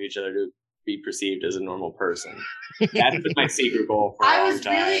on top of each other to be perceived as a normal person. That's been my secret goal for a long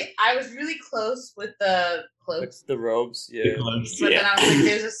time. I was really close with the cloaks. The robes, yeah. But then I was like,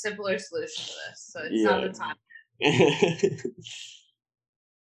 there's a simpler solution to this, so it's not the time.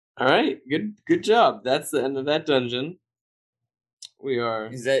 All right, good job. That's the end of that dungeon. We are.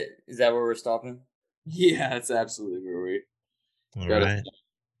 Is that where we're stopping? Yeah, that's absolutely where we. All right.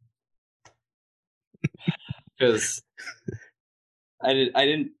 Because I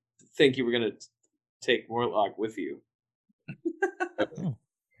didn't think you were gonna take Morlock with you.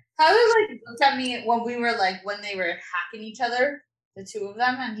 Tyler looked at me when they were hacking each other, the two of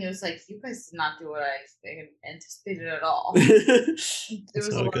them, and he was like, "You guys did not do what I anticipated at all." There was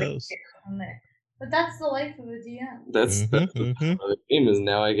a lot of chaos on there, but that's the life of a DM. That's the game is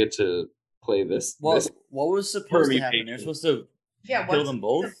now I get to play this. What was supposed to happen? They're supposed to kill them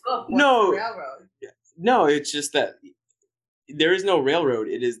both. No, no, it's just that there is no railroad.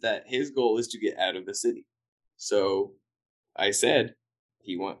 It is that his goal is to get out of the city. So I said.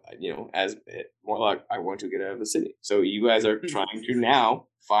 As Morlock, I want to get out of the city. So you guys are trying to now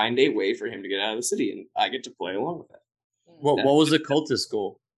find a way for him to get out of the city, and I get to play along with that. What was the cultist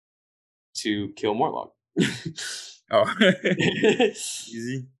goal? To kill Morlock. Oh,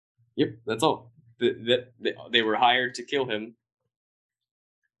 easy. Yep, that's all. They were hired to kill him.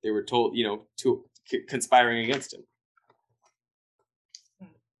 They were told, to conspiring against him.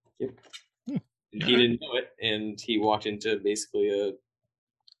 Yep. He didn't know it, and he walked into basically a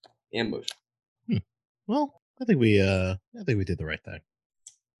ambush. Well, I think we did the right thing.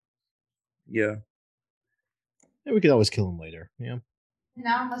 Yeah. We could always kill him later. Yeah.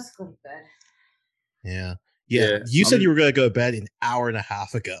 Now let's go to bed. Yeah. You said you were gonna go to bed an hour and a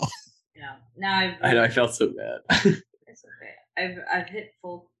half ago. Yeah. Now I know. I felt so bad. It's okay. I've hit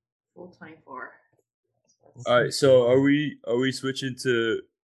full 24. All right. So are we switching to?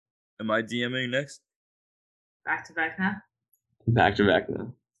 Am I DMing next? Back to back now. Back to back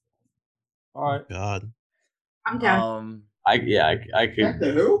now. All right. God. I'm down. I could.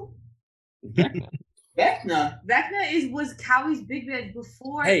 Vecna who? Vecna. Vecna was Kaweh's big bed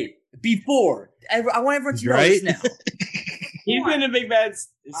before. Hey, before. I want everyone to know Right? this now. He's been a big bad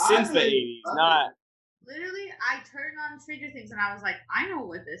since the 80s. Not. Literally, I turned on Stranger Things and I was like, I know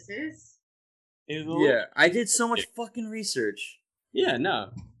what this is. Yeah, I did so much fucking research. Yeah,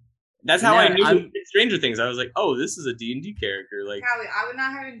 no. That's how I knew Stranger Things. I was like, oh, this is a D&D character. Like, Kaweh, I would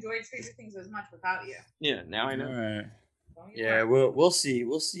not have enjoyed Stranger Things as much without you. yeah, now I know. All right. Yeah, we'll see.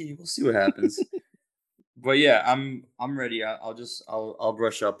 We'll see what happens. But yeah, I'm ready. I'll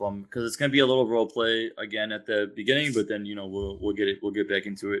brush up on because it's gonna be a little role play again at the beginning, but then we'll get back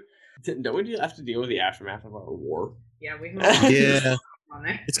into it. Don't we have to deal with the aftermath of our war? Yeah, we Yeah.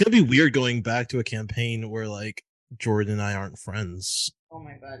 It's gonna be weird going back to a campaign where like Jordan and I aren't friends. Oh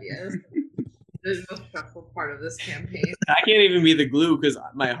my god, yes. This is the most stressful part of this campaign. I can't even be the glue because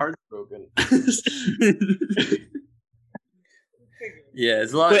my heart's broken. Yeah,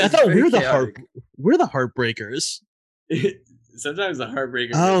 it's a lot. Wait, I thought we're the heartbreakers. Sometimes the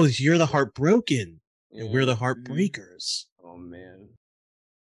heartbreakers. Oh, you're the heartbroken, and we're the heartbreakers. Oh man.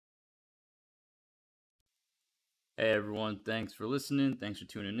 Hey everyone, thanks for listening. Thanks for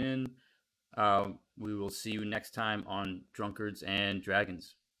tuning in. We will see you next time on Drunkards and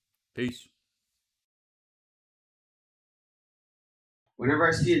Dragons. Peace. Whenever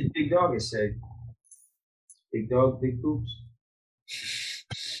I see a big dog, I say, "Big dog, big poops."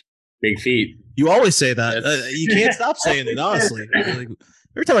 Big feet. You always say that. You can't stop saying it, honestly. Like,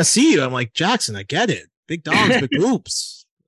 every time I see you, I'm like, Jackson, I get it. Big dogs, big poops.